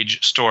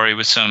coming-of-age story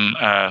with some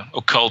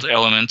occult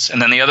elements.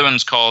 And then the other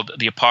one's called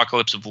The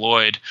Apocalypse of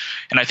Lloyd.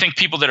 And I think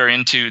people that are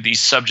into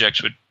these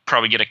subjects would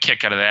probably get a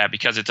kick out of that,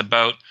 because it's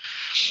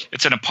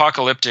an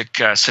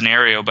apocalyptic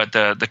scenario, but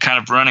the kind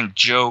of running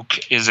joke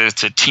is that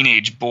it's a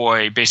teenage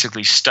boy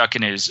basically stuck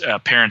in his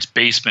parents'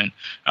 basement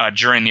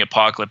during the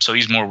apocalypse. So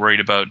he's more worried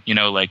about,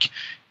 like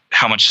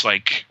how much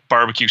like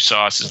barbecue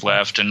sauce is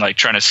left, and like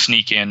trying to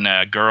sneak in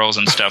girls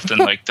and stuff, than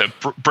like the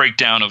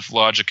breakdown of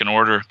logic and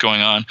order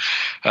going on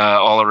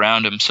all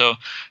around him. So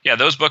yeah,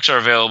 those books are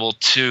available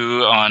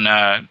too on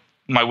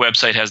my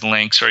website has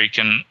links, or you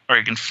can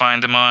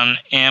find them on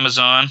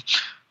Amazon.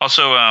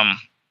 Also, I've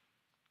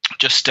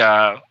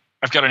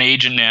got an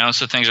agent now,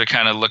 so things are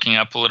kind of looking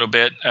up a little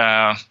bit.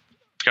 I've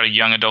got a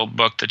young adult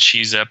book that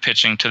she's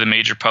pitching to the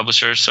major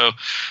publisher, so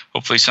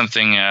hopefully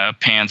something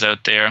pans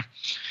out there.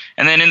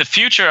 And then in the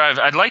future,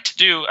 I'd like to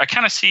do, I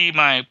kind of see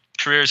my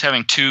career as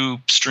having 2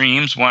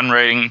 streams, one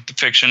writing the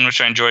fiction,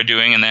 which I enjoy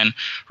doing, and then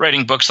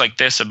writing books like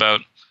this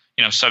about,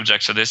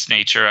 subjects of this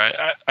nature.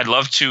 I'd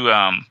love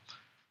to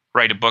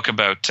write a book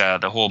about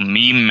the whole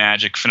meme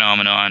magic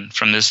phenomenon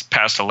from this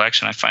past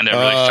election. I find that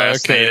really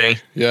fascinating.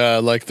 Okay. Yeah,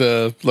 like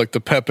the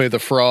Pepe the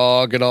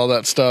Frog and all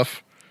that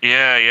stuff.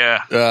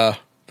 Yeah.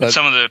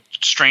 Some of the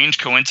strange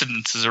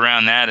coincidences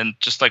around that, and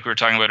just like we were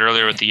talking about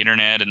earlier with the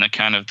internet and the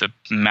kind of the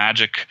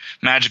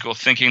magical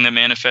thinking that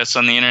manifests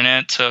on the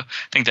internet. So I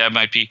think that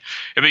it'd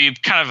be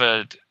kind of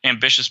an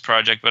ambitious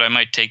project, but I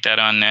might take that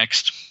on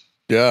next.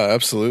 Yeah,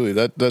 absolutely.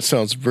 That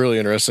sounds really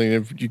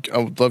interesting. I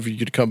would love for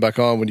you to come back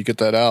on when you get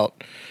that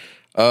out.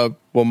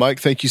 Well, Mike,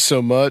 thank you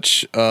so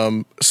much.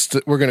 We're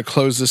going to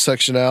close this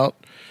section out.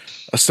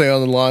 Stay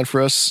on the line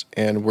for us,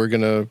 and we're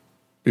going to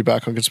be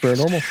back on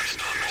Conspiranormal.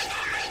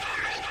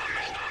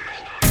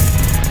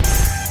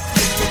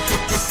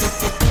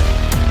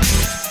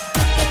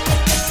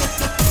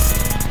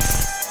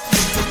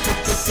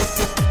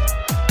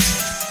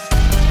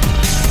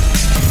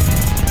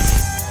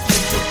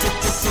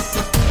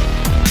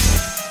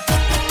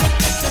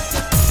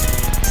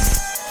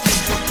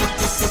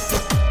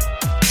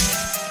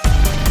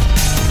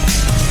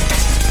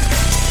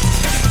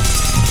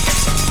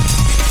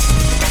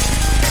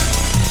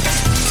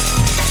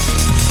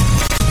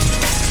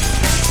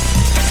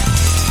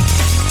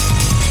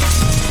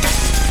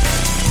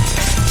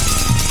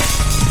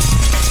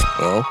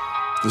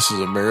 This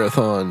is a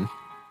marathon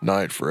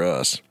night for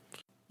us.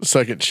 The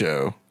second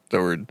show that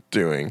we're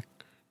doing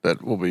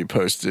that will be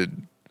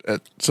posted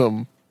at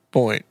some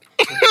point.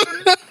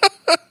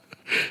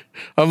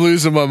 I'm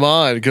losing my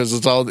mind because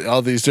it's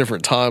all these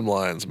different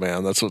timelines,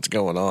 man. That's what's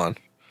going on.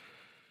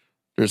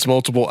 There's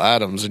multiple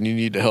atoms, and you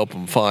need to help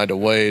them find a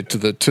way to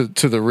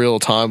the real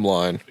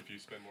timeline.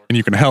 And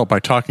you can help by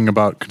talking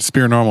about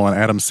Conspiranormal and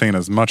Adam Sane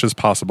as much as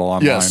possible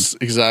online. Yes,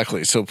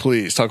 exactly. So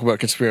please talk about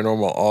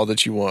Conspiranormal all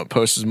that you want.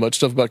 Post as much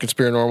stuff about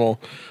Conspiranormal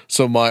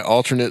so my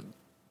alternate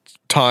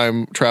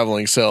time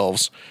traveling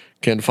selves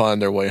can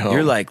find their way home.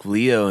 You're like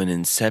Leo in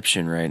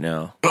Inception right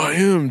now. I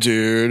am,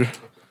 dude.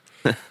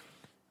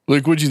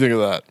 Luke, what'd you think of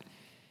that?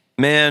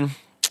 Man.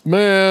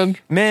 No,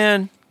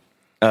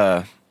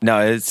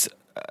 it's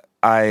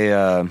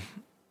I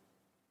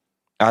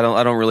I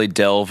don't really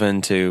delve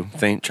into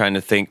trying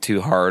to think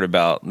too hard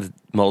about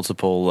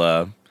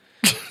multiple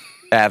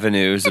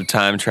avenues of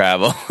time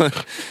travel.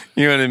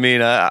 You know what I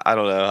mean? I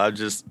don't know.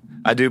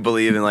 I do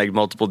believe in like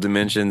multiple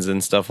dimensions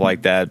and stuff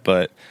like that,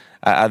 but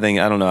I think,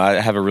 I don't know, I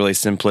have a really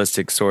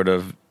simplistic sort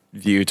of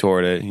view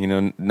toward it. You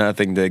know,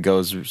 nothing that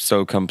goes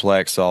so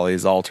complex, all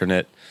these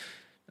alternate,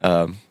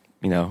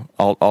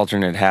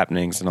 alternate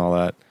happenings and all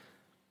that.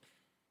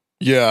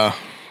 Yeah,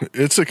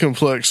 it's a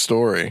complex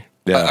story.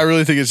 Yeah. I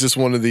really think it's just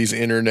one of these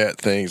internet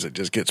things that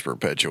just gets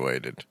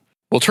perpetuated.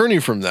 Well, turning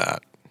from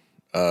that,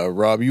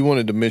 Rob, you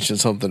wanted to mention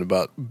something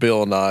about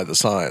Bill Nye the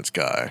Science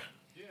Guy.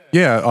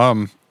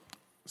 Yeah.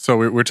 So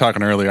we were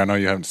talking earlier. I know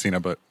you haven't seen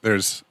it, but I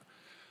was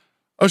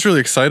really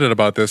excited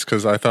about this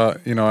because I thought,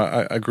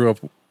 I grew up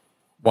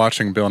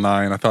watching Bill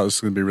Nye and I thought this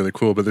was going to be really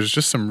cool, but there's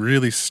just some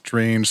really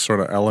strange sort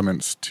of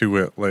elements to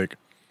it. Like,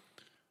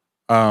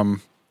 I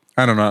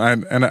don't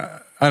know.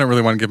 I don't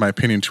really want to give my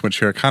opinion too much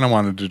here. I kind of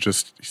wanted to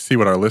just see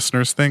what our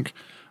listeners think,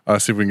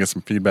 see if we can get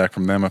some feedback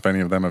from them if any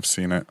of them have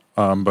seen it.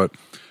 But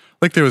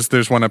like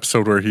there's one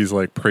episode where he's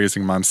like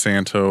praising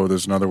Monsanto.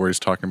 There's another where he's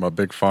talking about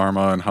Big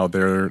Pharma and how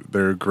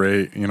they're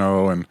great,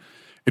 and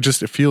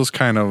it feels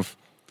kind of,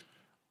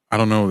 I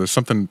don't know, there's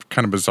something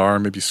kind of bizarre,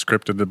 maybe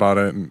scripted about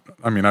it. And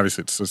I mean,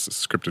 obviously it's just a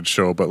scripted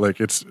show, but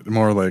like it's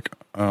more like,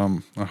 I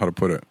don't know how to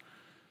put it.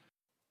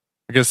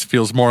 I guess it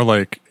feels more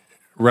like,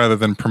 rather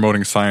than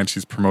promoting science,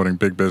 he's promoting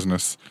big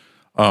business.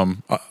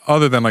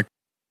 Other than like,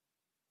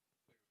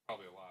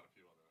 probably a lot of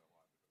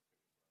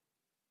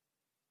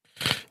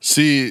people.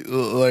 See,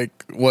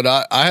 like what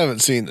I haven't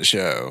seen the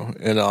show,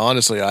 and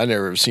honestly, I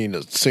never have seen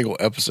a single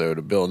episode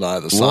of Bill Nye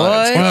the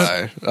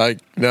Science Guy.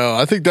 No,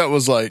 I think that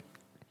was like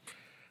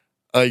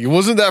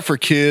wasn't that for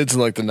kids in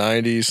like the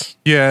 90s?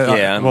 Yeah.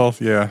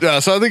 Yeah.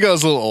 So I think I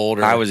was a little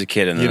older. I was a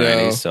kid in the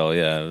 90s, so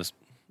yeah, it was.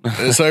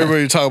 And so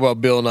everybody talk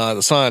about Bill Nye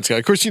the Science Guy.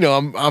 Of course,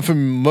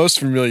 I'm most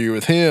familiar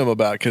with him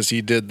because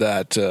he did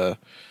that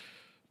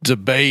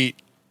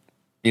debate.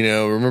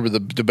 Remember the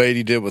debate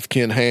he did with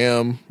Ken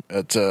Ham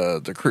at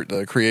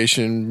the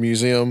Creation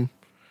Museum?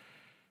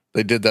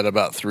 They did that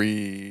about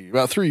 3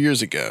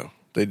 years ago.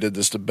 They did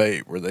this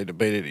debate where they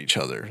debated each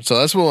other. So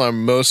that's what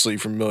I'm mostly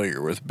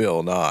familiar with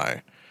Bill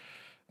Nye.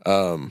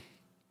 From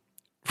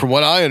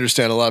what I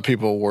understand, a lot of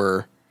people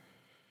were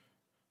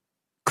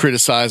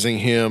criticizing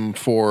him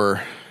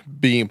for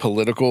being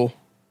political.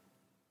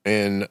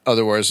 And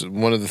otherwise,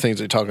 one of the things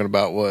they're talking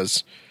about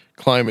was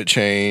climate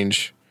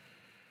change.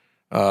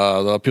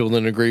 A lot of people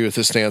didn't agree with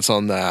his stance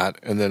on that.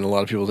 And then a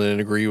lot of people didn't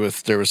agree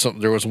with, there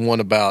was one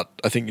about,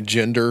 I think,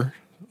 gender,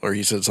 or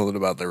he said something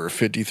about there were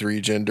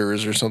 53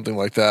 genders or something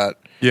like that.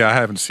 Yeah, I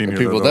haven't seen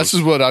people. This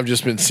is what I've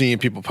just been seeing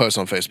people post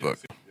on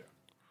Facebook.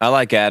 I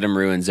like Adam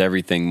Ruins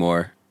Everything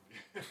more.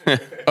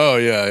 Oh,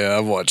 yeah,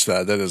 I've watched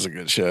that. That is a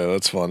good show.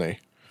 That's funny.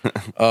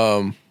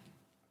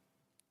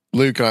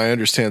 Luke, I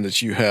understand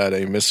that you had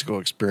a mystical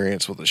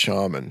experience with a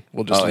shaman.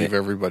 We'll just leave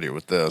everybody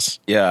with this.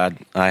 Yeah,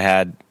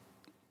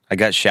 I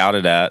got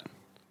shouted at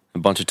a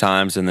bunch of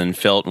times and then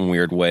felt in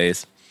weird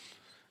ways.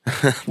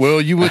 Well,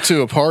 you went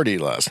to a party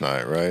last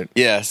night, right?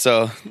 Yeah,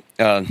 so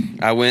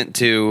I went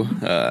to,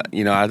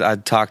 I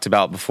talked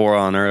about before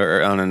on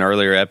an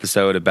earlier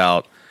episode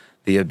about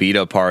the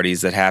Abita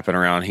parties that happen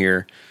around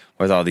here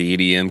with all the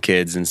EDM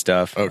kids and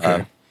stuff.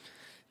 Okay.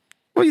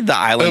 The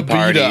island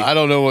party. I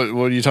don't know what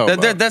are you talking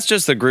about. That's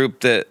just the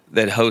group that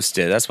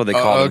hosted. That's what they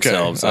call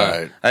themselves. All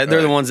right.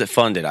 They're the ones that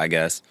fund it, I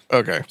guess.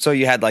 Okay. So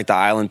you had like the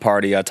island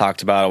party I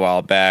talked about a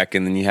while back,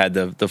 and then you had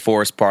the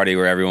forest party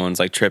where everyone's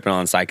like tripping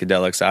on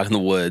psychedelics out in the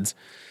woods.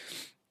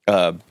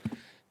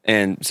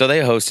 And so they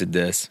hosted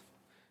this,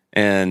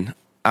 and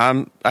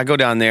I go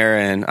down there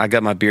and I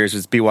got my beers.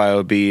 It's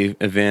BYOB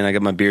event. I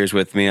got my beers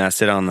with me. And I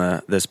sit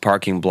on this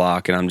parking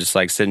block, and I'm just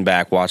like sitting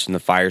back watching the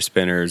fire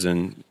spinners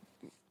and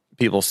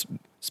people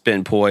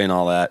spin poi and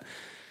all that.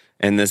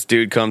 And this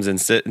dude comes and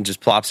just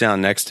plops down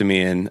next to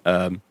me, and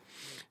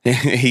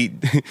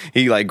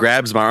he like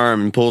grabs my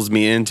arm and pulls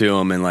me into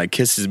him and like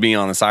kisses me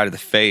on the side of the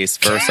face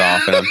first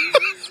off, and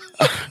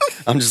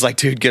I'm just like,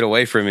 dude, get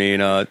away from me,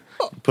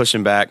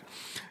 pushing back.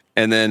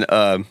 And then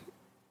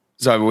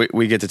so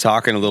we get to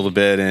talking a little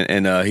bit,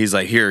 and he's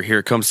like,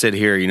 here, come sit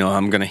here,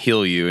 I'm gonna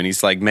heal you. And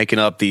he's like making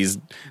up these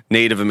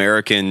Native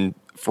American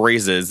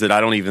phrases that I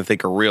don't even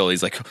think are real.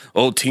 He's like,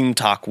 "Oh, Ting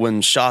Tak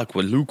Wen Shak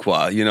Wa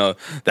Lukwa,"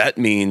 that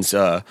means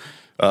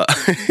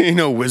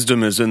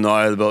wisdom is in the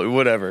eye of the belt,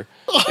 whatever,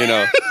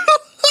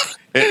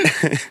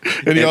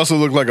 And he also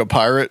looked like a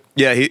pirate.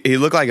 Yeah, he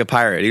looked like a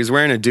pirate. He was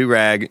wearing a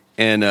do-rag,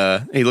 and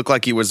he looked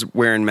like he was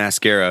wearing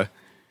mascara,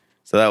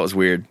 so that was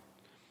weird.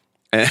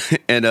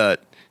 And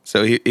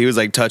so he was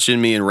like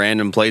touching me in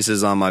random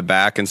places on my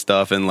back and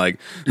stuff, and like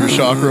your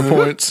chakra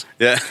points.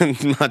 Yeah,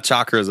 my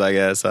chakras, I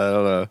guess. I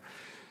don't know.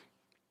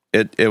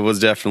 It was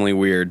definitely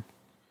weird.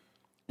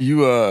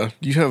 You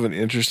have an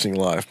interesting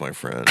life, my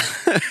friend.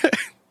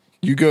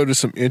 You go to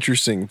some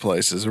interesting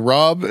places.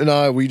 Rob and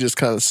I, we just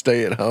kind of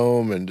stay at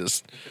home and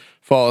just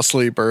fall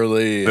asleep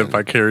early. Live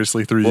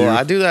vicariously through you. Well,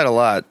 I do that a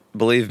lot.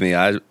 Believe me,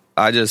 I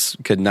I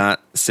just could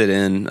not sit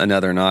in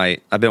another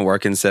night. I've been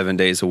working 7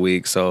 days a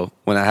week. So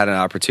when I had an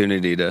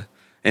opportunity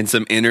and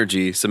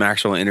some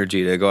actual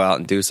energy to go out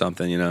and do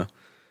something,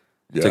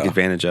 took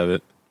advantage of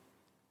it.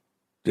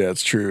 Yeah,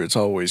 it's true. It's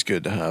always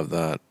good to have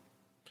that.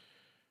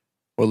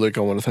 Well, Luke,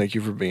 I want to thank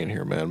you for being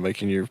here, man,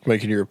 making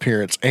your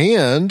appearance,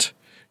 and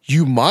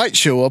you might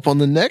show up on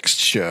the next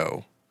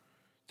show.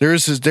 There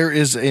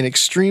is an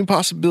extreme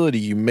possibility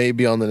you may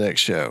be on the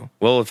next show.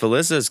 Well, if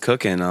Alyssa's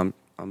cooking, I'm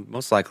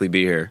most likely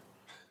be here.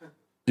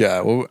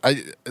 Yeah, well,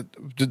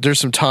 there's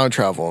some time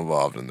travel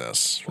involved in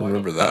this.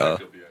 Remember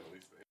that.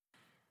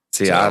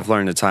 See, I've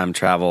learned to time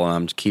travel, and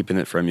I'm keeping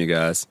it from you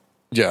guys.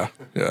 Yeah.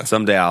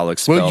 Someday I'll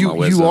expel my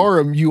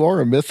wisdom. You are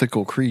a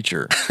mythical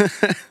creature,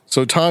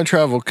 so time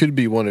travel could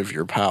be one of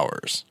your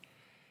powers.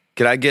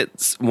 Could I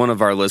get one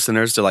of our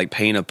listeners to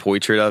paint a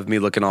portrait of me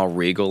looking all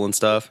regal and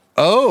stuff?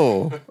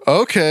 Oh,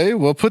 okay.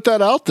 Well, put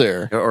that out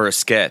there, or a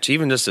sketch,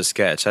 even just a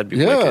sketch. That'd be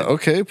wicked.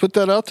 Okay. Put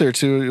that out there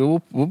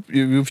too.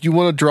 If you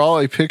want to draw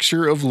a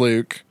picture of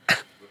Luke.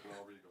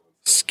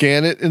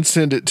 Scan it and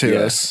send it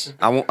to us.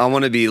 I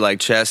want to be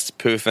chest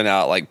poofing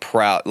out,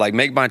 proud,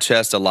 make my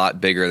chest a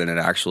lot bigger than it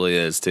actually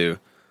is too.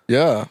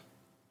 Yeah.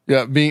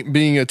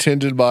 Being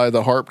attended by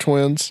the Harp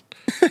twins.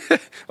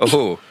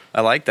 Oh,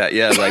 I like that.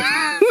 Yeah,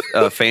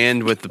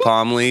 fanned with the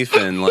palm leaf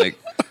and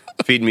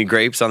feeding me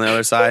grapes on the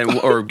other side,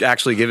 or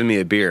actually giving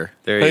me a beer.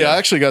 There you go. I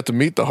actually got to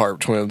meet the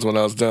Harp twins when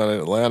I was down in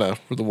Atlanta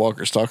for the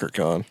Walker Stalker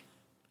Con.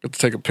 Got to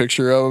take a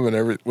picture of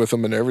them with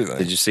them and everything.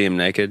 Did you see them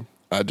naked?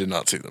 I did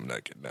not see them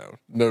naked, no.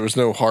 There was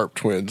no Harp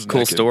twins Cool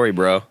naked. Story,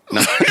 bro.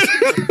 No.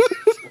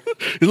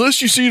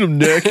 Unless you see them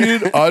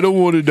naked, I don't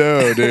want to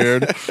know,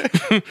 dude.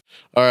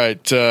 All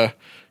right,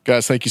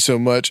 guys, thank you so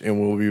much,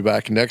 and we'll be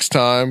back next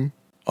time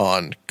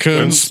on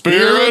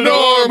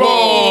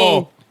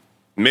Conspiranormal!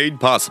 Made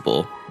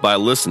possible by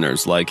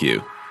listeners like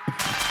you.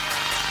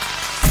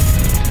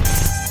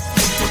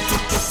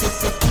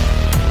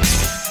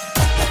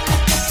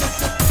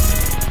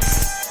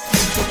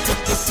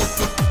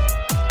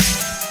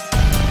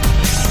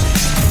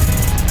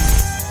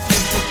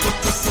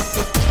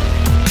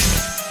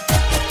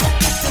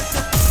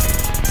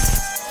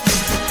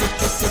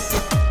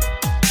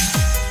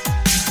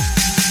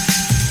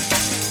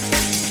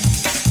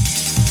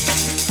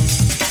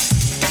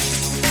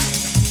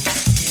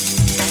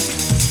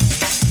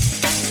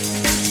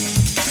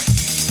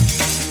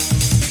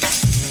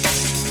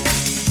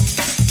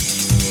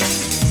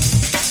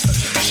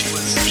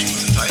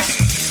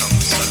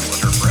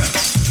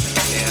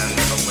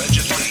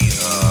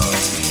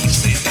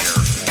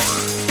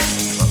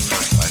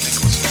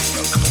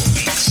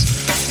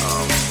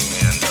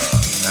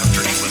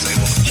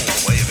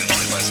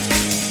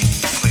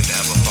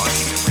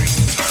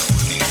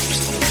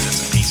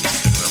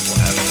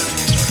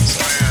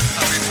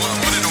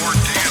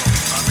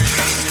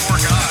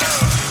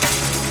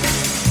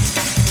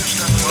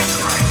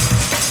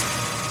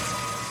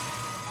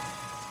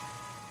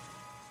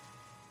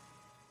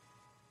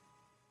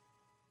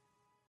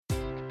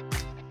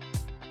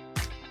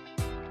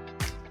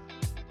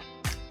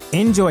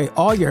 Enjoy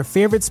all your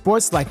favorite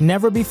sports like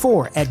never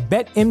before at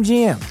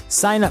BetMGM.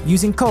 Sign up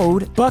using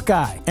code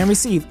Buckeye and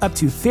receive up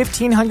to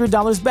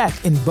 $1,500 back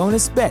in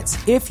bonus bets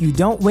if you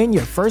don't win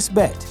your first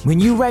bet. When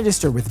you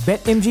register with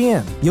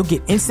BetMGM, you'll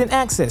get instant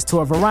access to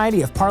a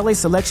variety of parlay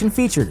selection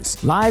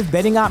features, live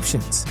betting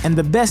options, and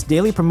the best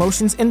daily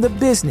promotions in the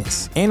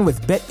business. And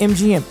with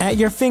BetMGM at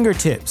your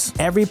fingertips,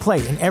 every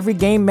play and every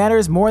game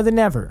matters more than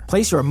ever.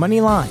 Place your money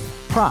line,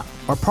 prop,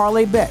 or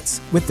parlay bets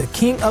with the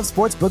king of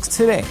sportsbooks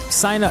today.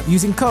 Sign up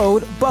using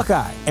code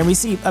Buckeye and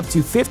receive up to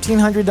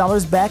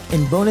 $1,500 back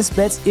in bonus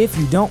bets if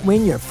you don't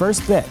win your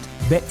first bet.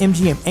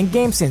 BetMGM and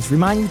GameSense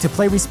remind you to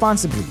play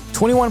responsibly.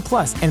 21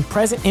 plus and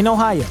present in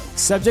Ohio,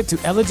 subject to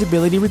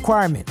eligibility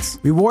requirements.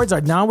 Rewards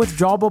are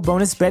non-withdrawable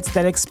bonus bets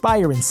that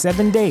expire in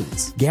 7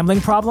 days. Gambling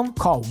problem?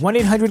 Call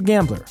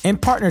 1-800-GAMBLER. In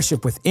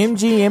partnership with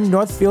MGM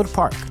Northfield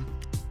Park.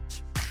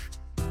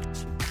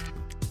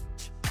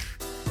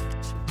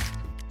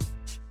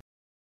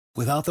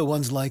 Without the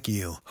ones like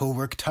you, who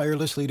work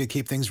tirelessly to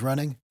keep things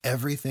running,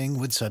 everything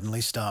would suddenly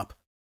stop.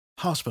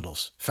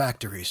 Hospitals,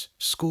 factories,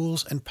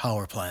 schools, and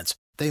power plants,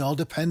 they all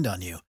depend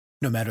on you.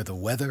 No matter the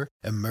weather,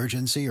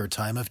 emergency, or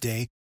time of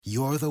day,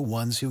 you're the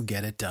ones who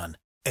get it done.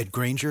 At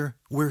Grainger,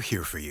 we're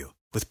here for you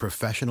with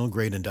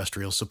professional-grade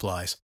industrial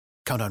supplies.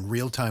 Count on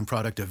real-time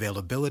product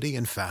availability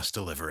and fast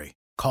delivery.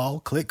 Call,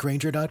 click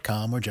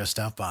Grainger.com, or just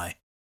stop by.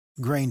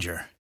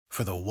 Grainger,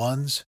 for the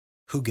ones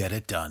who get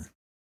it done.